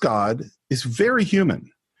 but this God is very human.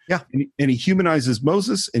 Yeah. And he humanizes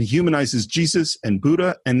Moses, and he humanizes Jesus and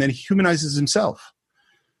Buddha, and then he humanizes himself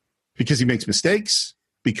because he makes mistakes,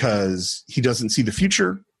 because he doesn't see the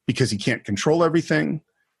future, because he can't control everything.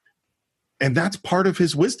 And that's part of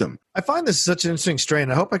his wisdom. I find this such an interesting strain.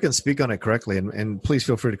 I hope I can speak on it correctly, and please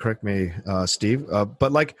feel free to correct me, Steve.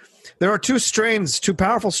 But like, there are two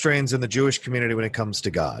powerful strains in the Jewish community when it comes to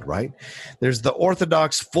God, right? There's the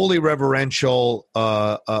Orthodox, fully reverential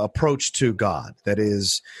approach to God. That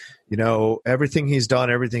is, you know, everything he's done,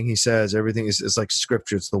 everything he says, everything is like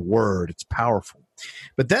scripture. It's the word. It's powerful.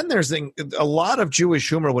 But then there's a lot of Jewish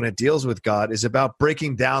humor when it deals with God is about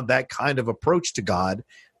breaking down that kind of approach to God.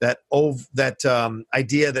 That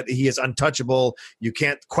idea that he is untouchable, you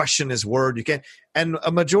can't question his word, you can't. And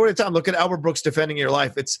a majority of the time, look at Albert Brooks Defending Your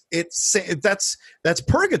Life. That's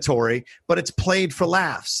purgatory, but it's played for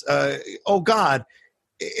laughs. Oh God,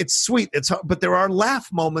 it's sweet. But there are laugh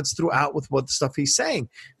moments throughout with what the stuff he's saying.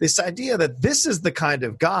 This idea that this is the kind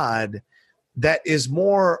of God that is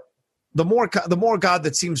the more God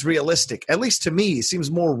that seems realistic, at least to me, seems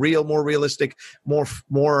more real, more realistic,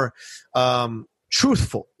 more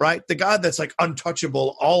truthful, right? The God that's like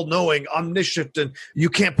untouchable, all-knowing, omniscient, and you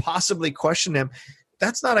can't possibly question him.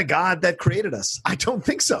 That's not a God that created us. I don't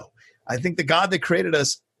think so. I think the God that created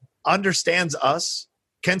us understands us,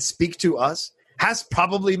 can speak to us, has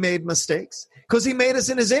probably made mistakes because he made us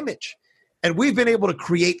in his image. And we've been able to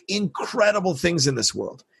create incredible things in this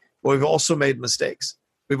world. But we've also made mistakes.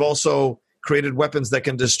 We've also created weapons that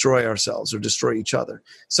can destroy ourselves or destroy each other.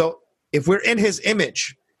 So if we're in his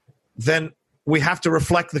image, then we have to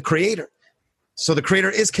reflect the creator. So the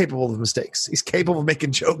creator is capable of mistakes. He's capable of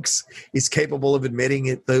making jokes. He's capable of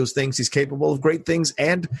admitting those things. He's capable of great things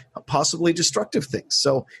and possibly destructive things.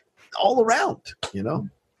 So all around, you know,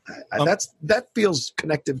 that feels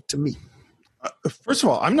connected to me. First of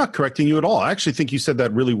all, I'm not correcting you at all. I actually think you said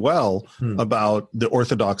that really well about the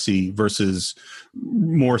orthodoxy versus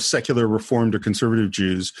more secular, reformed, or conservative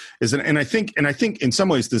Jews. And I think in some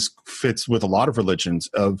ways this fits with a lot of religions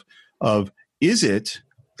of is it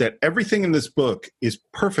that everything in this book is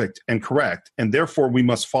perfect and correct, and therefore we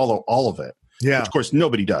must follow all of it? Yeah. Which, of course,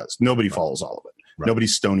 nobody does. Nobody follows all of it. Right.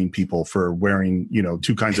 Nobody's stoning people for wearing,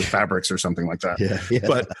 two kinds of fabrics or something like that. Yeah.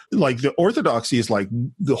 But like the orthodoxy is like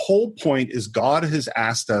the whole point is God has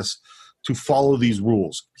asked us to follow these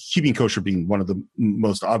rules, keeping kosher being one of the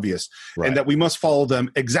most obvious, and that we must follow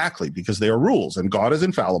them exactly because they are rules, and God is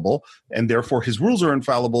infallible, and therefore his rules are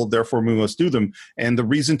infallible, therefore we must do them. And the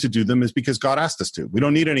reason to do them is because God asked us to. We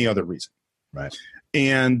don't need any other reason. Right.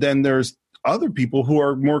 And then there's other people who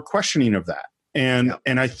are more questioning of that. And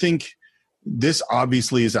I think this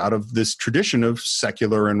obviously is out of this tradition of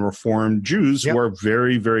secular and Reformed Jews who are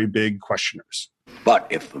very, very big questioners. But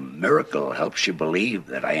if a miracle helps you believe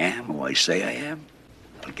that I am who I say I am,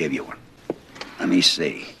 I'll give you one. Let me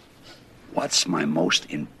see. What's my most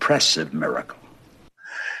impressive miracle?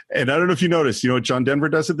 And I don't know if you noticed, you know what John Denver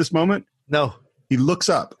does at this moment? No. He looks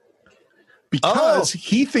up because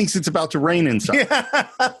he thinks it's about to rain inside.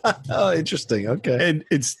 Oh, interesting. Okay. And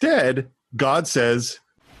instead, God says,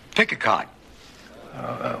 pick a card.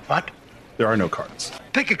 What? There are no cards.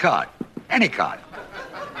 Pick a card. Any card.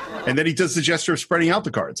 And then he does the gesture of spreading out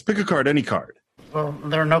the cards. Pick a card, any card. Well,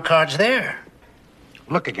 there are no cards there.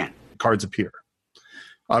 Look again. Cards appear.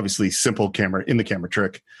 Obviously, simple camera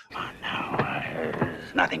trick. Oh, no.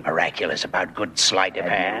 There's nothing miraculous about good sleight of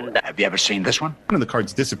hand. Have you ever seen this one? And the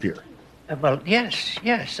cards disappear. Well, yes.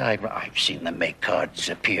 I've seen them make cards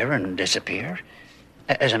appear and disappear.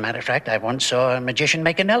 As a matter of fact, I once saw a magician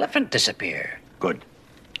make an elephant disappear. Good.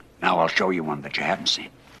 Now I'll show you one that you haven't seen.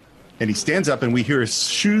 And he stands up and we hear his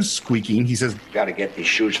shoes squeaking. He says, got to get these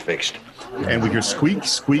shoes fixed. And we hear squeak,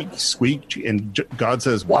 squeak, squeak. And God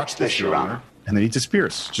says, watch this, Your Honor. And then he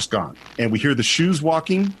disappears, just gone. And we hear the shoes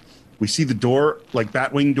walking. We see the door, like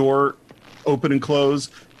Batwing door, open and close.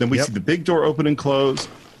 Then we see the big door open and close.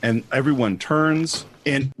 And everyone turns.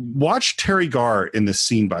 And watch Terry Garr in this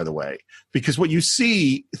scene, by the way. Because what you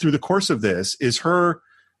see through the course of this is her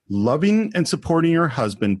loving and supporting her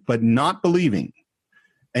husband, but not believing.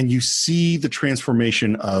 And you see the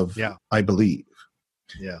transformation of, I believe.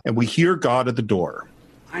 Yeah. And we hear God at the door.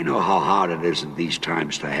 I know how hard it is in these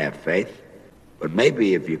times to have faith. But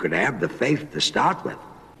maybe if you could have the faith to start with,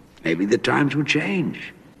 maybe the times would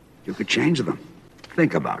change. You could change them.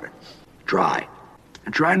 Think about it. Try.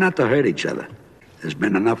 And try not to hurt each other. There's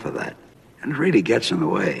been enough of that. And it really gets in the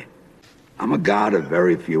way. I'm a God of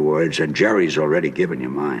very few words, and Jerry's already given you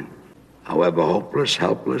mine. However hopeless,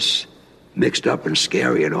 helpless, mixed up and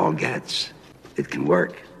scary it all gets, it can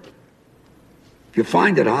work. If you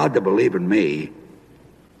find it hard to believe in me,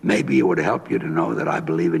 maybe it would help you to know that I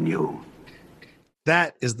believe in you.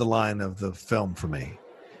 That is the line of the film for me.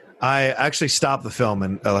 I actually stopped the film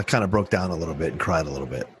and kind of broke down a little bit and cried a little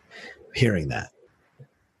bit hearing that.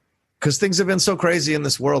 Because things have been so crazy in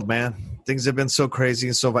this world, man. Things have been so crazy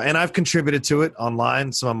and I've contributed to it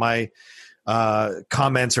online. Some of my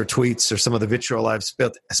comments or tweets or some of the vitriol I've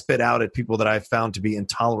spit out at people that I've found to be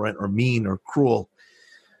intolerant or mean or cruel.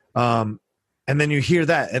 And then you hear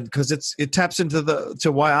that, and because it taps into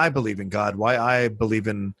to why I believe in God, why I believe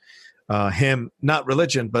in Him, not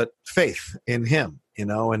religion, but faith in Him,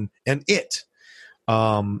 and it.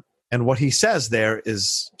 And what He says there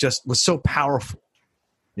was so powerful.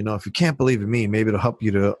 If you can't believe in me, maybe it'll help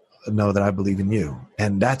you to know that I believe in you.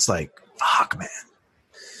 And that's like, fuck, man.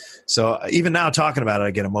 So even now talking about it,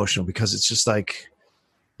 I get emotional because it's just like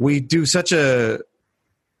we do such a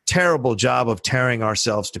terrible job of tearing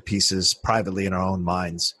ourselves to pieces privately in our own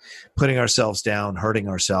minds, putting ourselves down, hurting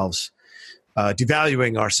ourselves,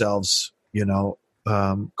 devaluing ourselves,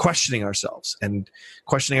 questioning ourselves and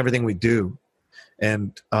questioning everything we do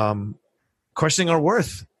and questioning our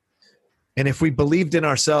worth. And if we believed in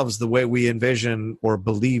ourselves the way we envision or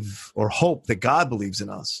believe or hope that God believes in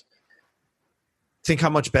us, think how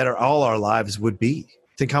much better all our lives would be.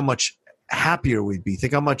 Think how much happier we'd be.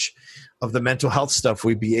 Think how much of the mental health stuff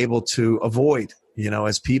we'd be able to avoid,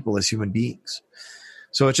 as people, as human beings.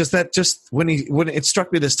 So it's just that when it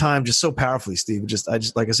struck me this time just so powerfully, Steve, I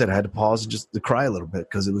just like I said, I had to pause and just to cry a little bit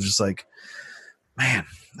because it was just like, man,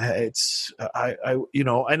 it's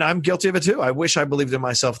and I'm guilty of it too. I wish I believed in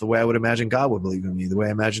myself the way I would imagine God would believe in me, the way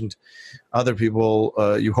I imagined other people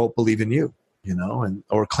you hope believe in you,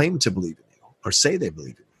 or claim to believe in you, or say they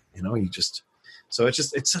believe in you. So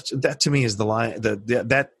it's such that to me is the line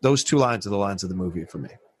that those two lines are the lines of the movie for me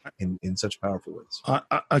in such powerful ways.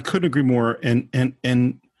 I couldn't agree more. And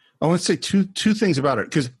I want to say two things about it,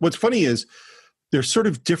 because what's funny is there's sort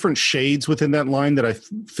of different shades within that line that I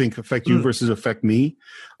think affect you versus affect me.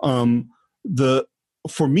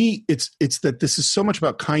 For me, it's that this is so much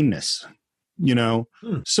about kindness.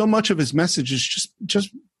 So much of his message is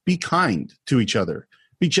just be kind to each other,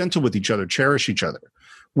 be gentle with each other, cherish each other,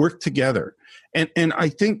 work together. And I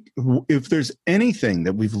think if there's anything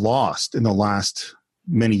that we've lost in the last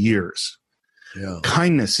many years,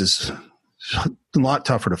 kindness is a lot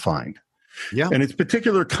tougher to find. Yeah. And it's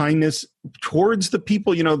particular kindness towards the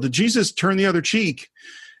people, the Jesus turn the other cheek,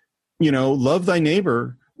 love thy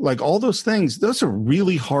neighbor, like all those things. Those are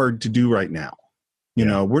really hard to do right now.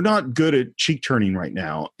 We're not good at cheek turning right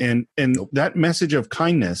now. And that message of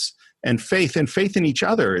kindness and faith in each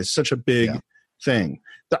other is such a big thing.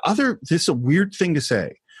 This is a weird thing to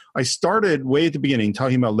say. I started way at the beginning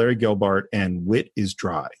talking about Larry Gelbart and wit is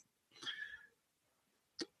dry.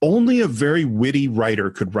 Only a very witty writer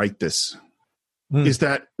could write this. Is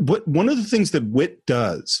that one of the things that wit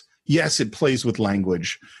does? Yes, it plays with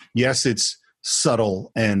language. Yes, it's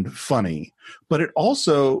subtle and funny, but it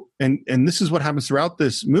also, and this is what happens throughout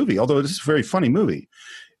this movie, although it is a very funny movie,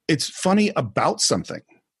 it's funny about something.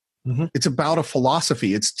 Mm-hmm. It's about a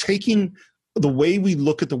philosophy. It's taking the way we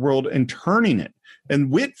look at the world and turning it.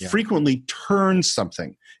 And wit frequently turns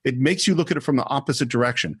something. It makes you look at it from the opposite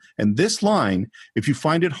direction. And this line, if you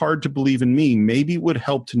find it hard to believe in me, maybe it would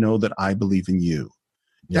help to know that I believe in you.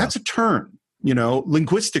 Yeah. That's a turn,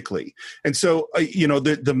 linguistically. And so,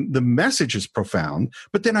 the message is profound,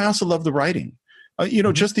 but then I also love the writing.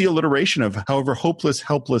 Just the alliteration of however hopeless,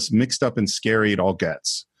 helpless, mixed up and scary it all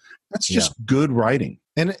gets. That's just good writing.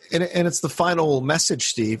 And it's the final message,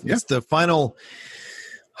 Steve. Yeah. It's the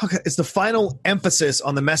final emphasis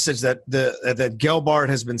on the message that that Gelbart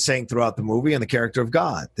has been saying throughout the movie and the character of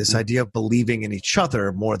God. This idea of believing in each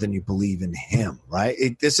other more than you believe in Him.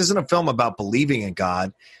 Right? This isn't a film about believing in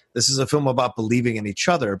God. This is a film about believing in each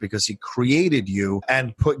other because He created you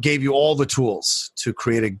and gave you all the tools to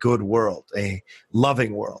create a good world, a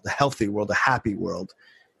loving world, a healthy world, a happy world.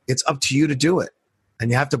 It's up to you to do it. And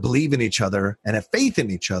you have to believe in each other and have faith in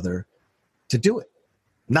each other to do it.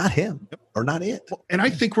 Not him or not it. And I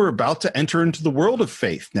think we're about to enter into the world of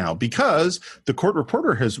faith now because the court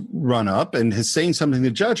reporter has run up and is saying something to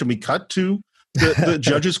the judge. And we cut to the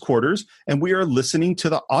judge's quarters and we are listening to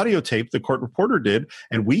the audio tape the court reporter did.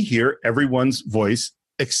 And we hear everyone's voice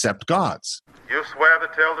except God's. You swear to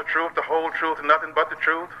tell the truth, the whole truth, and nothing but the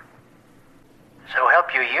truth? So help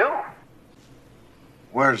you.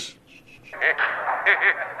 Where's...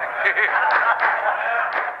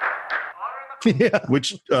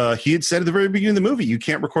 Which he had said at the very beginning of the movie, you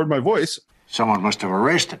can't record my voice. Someone must have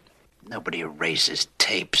erased it. Nobody erases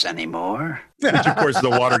tapes anymore. Which, of course, is the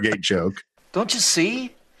Watergate joke. Don't you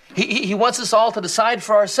see? He wants us all to decide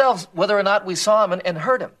for ourselves whether or not we saw him and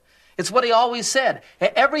heard him. It's what he always said.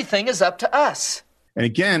 Everything is up to us. And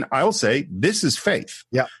again, I'll say this is faith.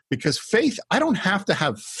 Yeah. Because faith, I don't have to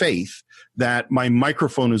have faith that my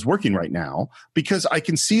microphone is working right now because I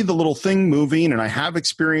can see the little thing moving and I have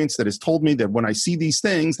experience that has told me that when I see these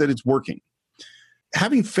things that it's working.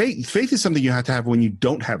 Having faith is something you have to have when you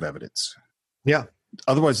don't have evidence. Yeah.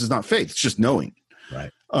 Otherwise, it's not faith. It's just knowing.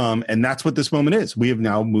 Right. And that's what this moment is. We have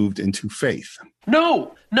now moved into faith.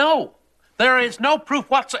 No. There is no proof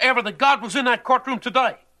whatsoever that God was in that courtroom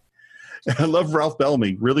today. I love Ralph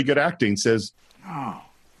Bellamy. Really good acting. Says, no,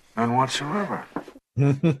 none whatsoever.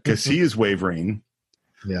 Because he is wavering.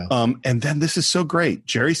 Yeah. And then this is so great.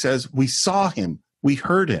 Jerry says, we saw him. We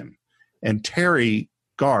heard him. And Terry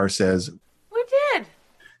Garr says, we did.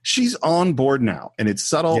 She's on board now. And it's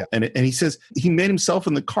subtle. Yeah. And he says, he made himself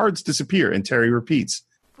and the cards disappear. And Terry repeats,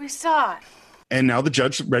 we saw it. And now the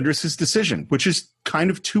judge renders his decision, which is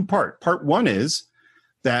kind of two-part. Part one is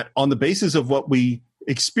that on the basis of what we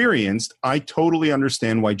experienced, I totally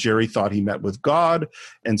understand why Jerry thought he met with God,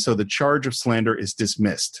 and so the charge of slander is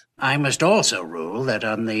dismissed. I must also rule that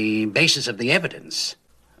on the basis of the evidence,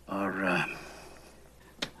 or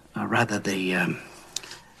rather the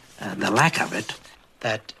lack of it,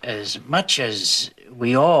 that as much as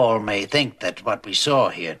we all may think that what we saw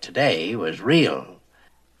here today was real,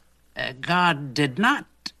 God did not,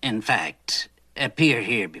 in fact, appear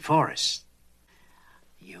here before us.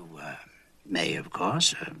 You may, of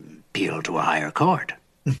course, appeal to a higher court.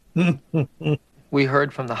 We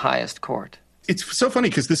heard from the highest court. It's so funny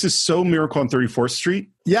because this is so Miracle on 34th Street.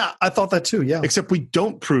 Yeah, I thought that too, yeah. Except we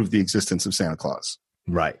don't prove the existence of Santa Claus.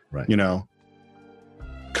 Right.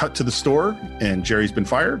 Cut to the store, and Jerry's been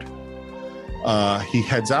fired. He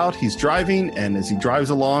heads out, he's driving, and as he drives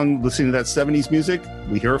along, listening to that 70s music,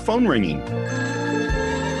 we hear a phone ringing.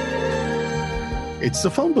 It's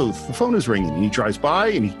the phone booth. The phone is ringing, and he drives by,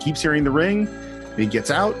 and he keeps hearing the ring, and he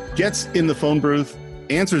gets out, gets in the phone booth,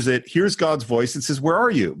 answers it, hears God's voice, and says, where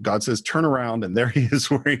are you? God says, turn around, and there he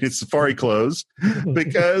is wearing his safari clothes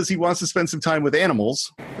because he wants to spend some time with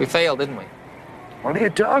animals. We failed, didn't we? What are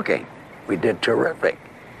you talking? We did terrific.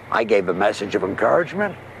 I gave a message of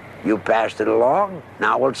encouragement. You passed it along.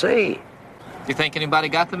 Now we'll see. Do you think anybody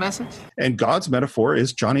got the message? And God's metaphor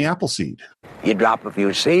is Johnny Appleseed. You drop a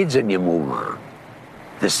few seeds and you move on.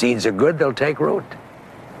 The seeds are good, they'll take root.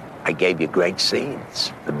 I gave you great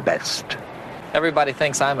seeds, the best. Everybody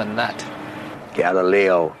thinks I'm a nut.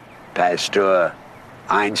 Galileo, Pasteur,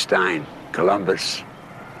 Einstein, Columbus.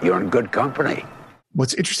 You're in good company.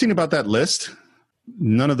 What's interesting about that list,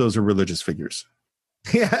 none of those are religious figures.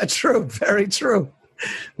 Yeah, true. Very true.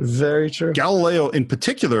 Very true. Galileo, in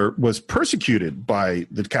particular, was persecuted by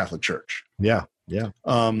the Catholic Church. Yeah, yeah.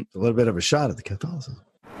 A little bit of a shot at the Catholicism.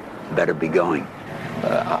 Better be going.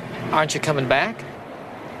 Aren't you coming back?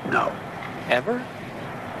 No. Ever?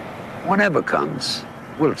 Whenever comes,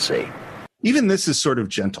 we'll see. Even this is sort of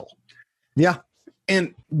gentle. Yeah.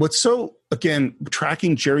 And what's so, again,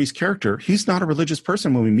 tracking Jerry's character, he's not a religious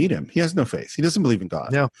person when we meet him. He has no faith. He doesn't believe in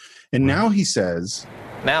God. No. And now he says,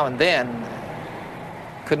 now and then,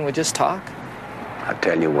 couldn't we just talk? I'll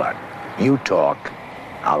tell you what. You talk,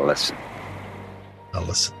 I'll listen. I'll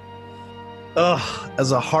listen. Oh,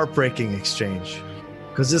 as a heartbreaking exchange.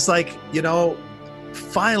 Because it's like,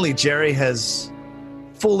 finally Jerry has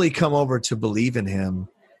fully come over to believe in him,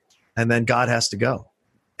 and then God has to go.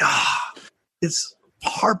 It's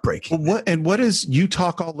heartbreaking. What is you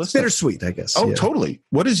talk, I'll listen? It's bittersweet, I guess. Oh, yeah. totally.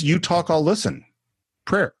 What is you talk, I'll listen?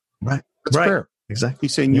 Prayer. Right. That's right. prayer. Exactly.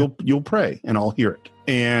 He's saying you'll pray and I'll hear it.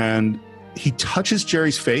 And he touches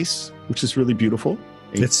Jerry's face, which is really beautiful.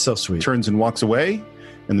 It's so sweet. Turns and walks away,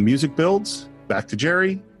 and the music builds. Back to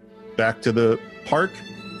Jerry, back to the park.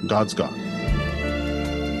 God's gone.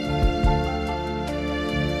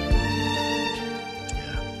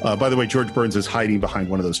 By the way, George Burns is hiding behind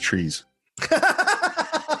one of those trees.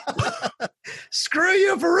 Screw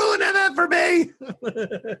you for ruining that for me.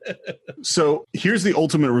 So here's the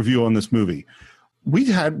ultimate review on this movie.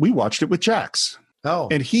 We watched it with Jax. Oh,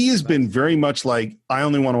 and he has been very much like, I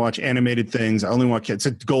only want to watch animated things. I only want kids.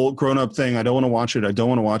 It's a grown up thing. I don't want to watch it. I don't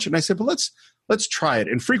want to watch it. And I said, but let's try it.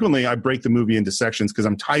 And frequently I break the movie into sections because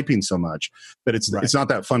I'm typing so much that it's not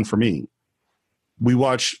that fun for me. We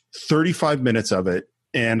watched 35 minutes of it,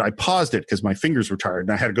 and I paused it because my fingers were tired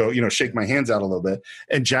and I had to go, shake my hands out a little bit.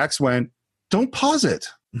 And Jax went, don't pause it.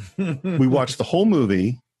 We watched the whole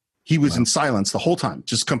movie. He was in silence the whole time,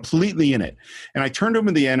 just completely in it. And I turned to him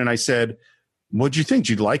in the end and I said, what'd you think?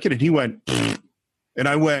 Did you like it? And he went, pfft. And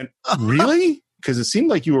I went, really? Because it seemed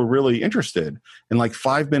like you were really interested. And like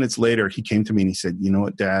 5 minutes later, he came to me and he said, you know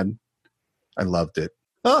what, Dad? I loved it.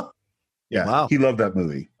 Oh, yeah. Wow. He loved that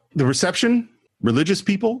movie. The reception, religious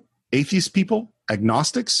people, atheist people,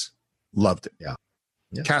 agnostics loved it. Yeah.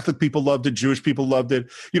 Catholic people loved it. Jewish people loved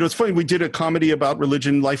it. It's funny. We did a comedy about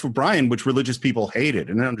religion, Life of Brian, which religious people hated,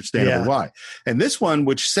 and understandable why. And this one,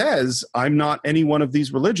 which says, I'm not any one of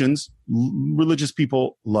these religions, religious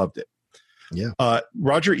people loved it. Yeah.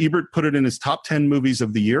 Roger Ebert put it in his top 10 movies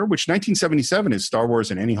of the year, which 1977 is Star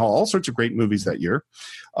Wars and Annie Hall, all sorts of great movies that year.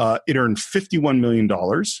 It earned $51 million,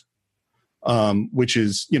 which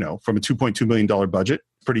is, from a $2.2 million budget.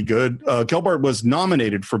 Pretty good. Gelbart was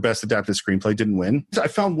nominated for Best Adapted Screenplay, didn't win. I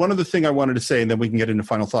found one other thing I wanted to say, and then we can get into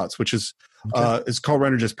final thoughts, which is Carl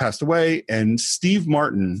Reiner just passed away, and Steve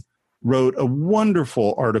Martin wrote a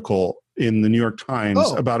wonderful article in the New York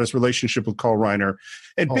Times about his relationship with Carl Reiner,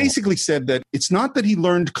 and basically said that it's not that he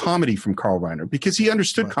learned comedy from Carl Reiner, because he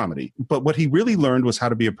understood comedy, but what he really learned was how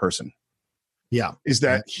to be a person. Yeah. Is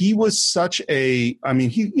that he was such a,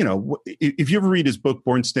 if you ever read his book,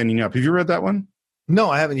 Born Standing Up, have you read that one? No,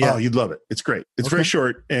 I haven't yet. Oh, you'd love it. It's great. It's very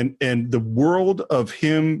short. And the world of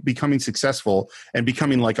him becoming successful and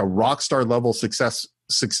becoming like a rock star level success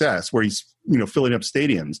where he's, filling up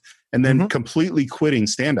stadiums and then completely quitting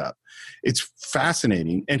stand up. It's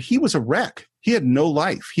fascinating. And he was a wreck. He had no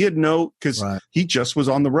life. He had because he just was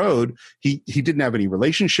on the road. He didn't have any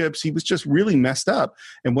relationships. He was just really messed up.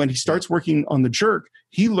 And when he starts working on The Jerk,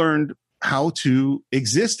 he learned how to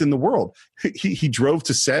exist in the world. He drove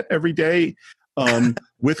to set every day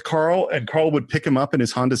with Carl, and Carl would pick him up in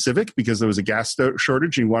his Honda Civic because there was a gas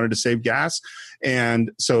shortage and he wanted to save gas. And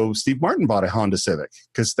so Steve Martin bought a Honda Civic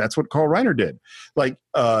because that's what Carl Reiner did. Like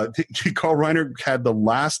Carl Reiner had the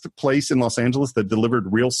last place in Los Angeles that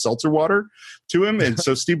delivered real seltzer water to him. And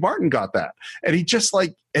so Steve Martin got that. And he just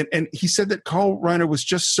and he said that Carl Reiner was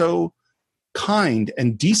just so kind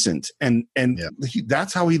and decent, and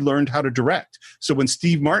that's how he learned how to direct. So when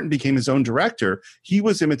Steve Martin became his own director, he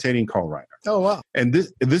was imitating Carl Reiner. Oh wow. And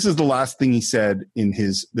this is the last thing he said in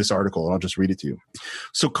this article, and I'll just read it to you.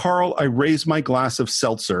 So, Carl, I raise my glass of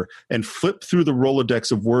seltzer and flip through the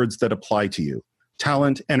Rolodex of words that apply to you: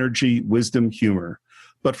 talent, energy, wisdom, humor.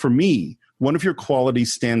 But for me, one of your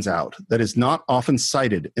qualities stands out that is not often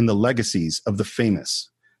cited in the legacies of the famous: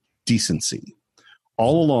 decency.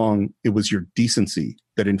 All along, it was your decency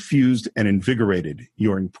that infused and invigorated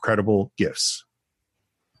your incredible gifts.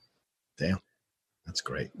 Damn. That's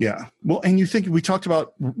great. Yeah. Well, and you think we talked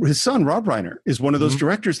about his son, Rob Reiner, is one of those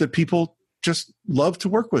directors that people just love to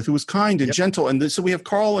work with, who was kind and gentle. And so we have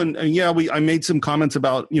Carl and I made some comments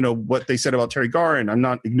about, what they said about Terry Garr, and I'm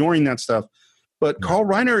not ignoring that stuff. But Carl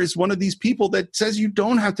Reiner is one of these people that says you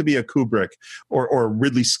don't have to be a Kubrick or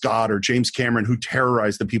Ridley Scott or James Cameron who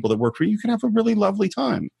terrorize the people that work for you. You can have a really lovely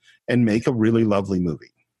time and make a really lovely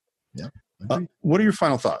movie. Yeah. What are your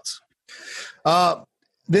final thoughts?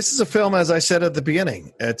 This is a film, as I said at the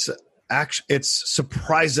beginning, it's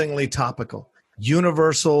surprisingly topical.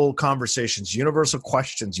 Universal conversations, universal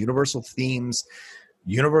questions, universal themes,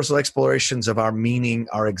 universal explorations of our meaning,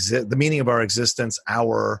 the meaning of our existence,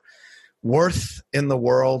 our worth in the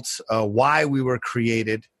world, why we were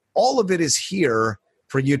created. All of it is here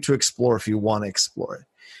for you to explore if you want to explore it.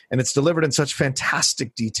 And it's delivered in such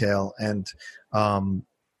fantastic detail and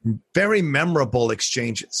very memorable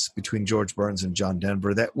exchanges between George Burns and John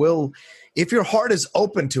Denver that will, if your heart is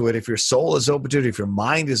open to it, if your soul is open to it, if your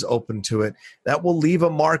mind is open to it, that will leave a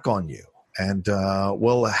mark on you and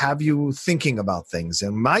will have you thinking about things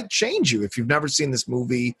and might change you if you've never seen this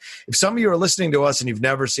movie. If some of you are listening to us and you've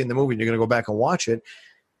never seen the movie and you're going to go back and watch it,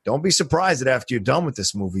 don't be surprised that after you're done with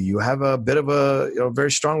this movie, you have a bit of a very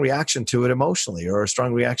strong reaction to it emotionally or a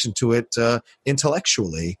strong reaction to it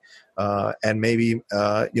intellectually. And maybe,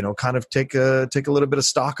 kind of take a little bit of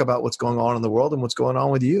stock about what's going on in the world and what's going on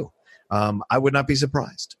with you. I would not be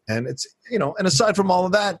surprised. And it's, and aside from all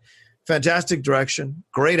of that, fantastic direction,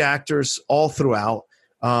 great actors all throughout.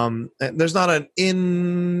 And there's not an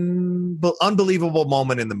unbelievable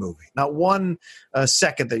moment in the movie. Not one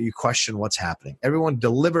second that you question what's happening. Everyone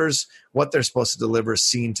delivers what they're supposed to deliver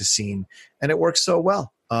scene to scene, and it works so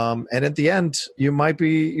well. And at the end, you might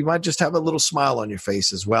just have a little smile on your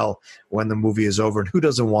face as well when the movie is over. And who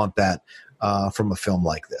doesn't want that from a film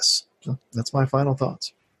like this? So that's my final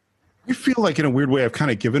thoughts. I feel like in a weird way, I've kind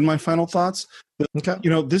of given my final thoughts. But,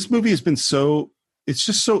 this movie has been it's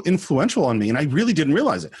just so influential on me, and I really didn't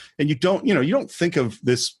realize it. And you don't think of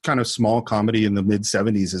this kind of small comedy in the mid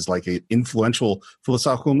 70s as like an influential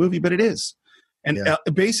philosophical movie, but it is. And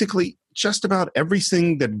basically, just about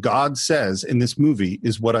everything that God says in this movie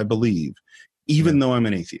is what I believe, even though I'm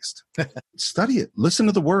an atheist. Study it. Listen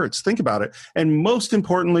to the words. Think about it. And most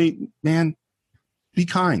importantly, man, be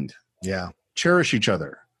kind. Yeah. Cherish each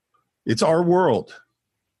other. It's our world.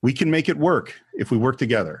 We can make it work if we work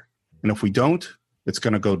together. And if we don't, it's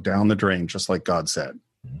going to go down the drain, just like God said.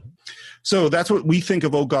 So that's what we think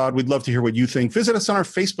of Oh God. We'd love to hear what you think. Visit us on our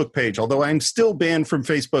Facebook page, although I'm still banned from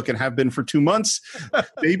Facebook and have been for 2 months.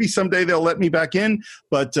 Maybe someday they'll let me back in,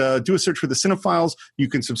 but do a search for The Cinephiles. You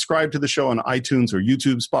can subscribe to the show on iTunes or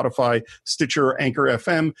YouTube, Spotify, Stitcher, Anchor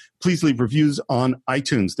FM. Please leave reviews on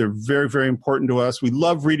iTunes. They're very, very important to us. We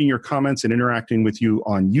love reading your comments and interacting with you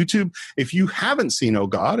on YouTube. If you haven't seen Oh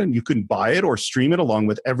God, and you can buy it or stream it along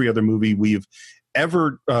with every other movie we've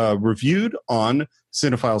ever reviewed on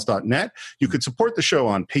cinephiles.net. You could support the show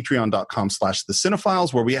on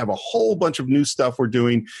patreon.com/thecинephiles, where we have a whole bunch of new stuff we're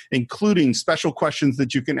doing, including special questions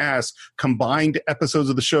that you can ask, combined episodes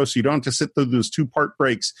of the show so you don't have to sit through those 2-part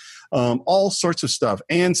breaks, all sorts of stuff,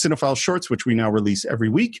 and Cinephile Shorts, which we now release every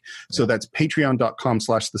week. So that's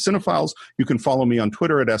patreon.com/thecинephiles. You can follow me on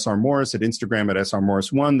Twitter at SRMorris, at Instagram at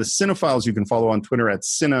SRMorris1. The Cinephiles you can follow on Twitter at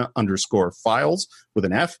Cine_files with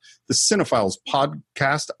an F. The Cinephiles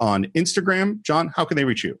podcast on Instagram. John, how can they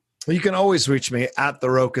reach you? You can always reach me at The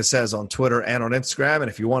Rocha Says on Twitter and on Instagram.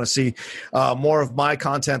 And if you want to see more of my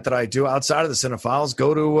content that I do outside of the Cinephiles,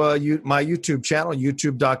 go to my YouTube channel,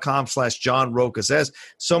 youtube.com/John Rocha Says.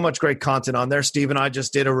 So much great content on there. Steve and I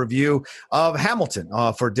just did a review of Hamilton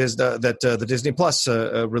for the Disney Plus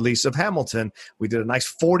release of Hamilton. We did a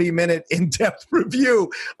nice 40-minute in-depth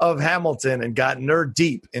review of Hamilton and got nerd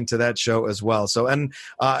deep into that show as well. So, and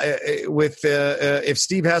if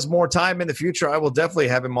Steve has more time in the future, I will definitely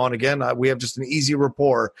have him on again. We have just an easy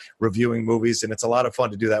rapport reviewing movies, and it's a lot of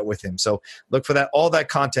fun to do that with him. So look for that, all that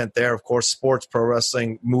content there. Of course, sports, pro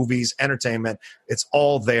wrestling, movies, entertainment, it's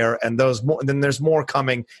all there. And then there's more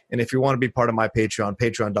coming. And if you want to be part of my Patreon,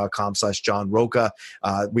 patreon.com/John Rocha.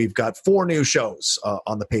 We've got 4 new shows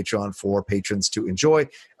on the Patreon for patrons to enjoy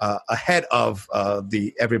ahead of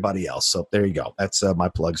everybody else. So there you go. That's my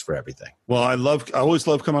plugs for everything. Well, I always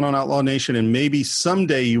love coming on Outlaw Nation, and maybe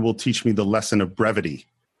someday you will teach me the lesson of brevity.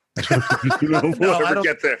 We'll ever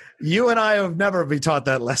get there. You and I have never been taught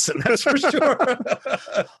that lesson, that's for sure.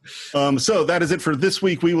 So that is it for this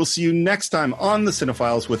week. We will see you next time on The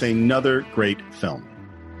Cinephiles with another great film.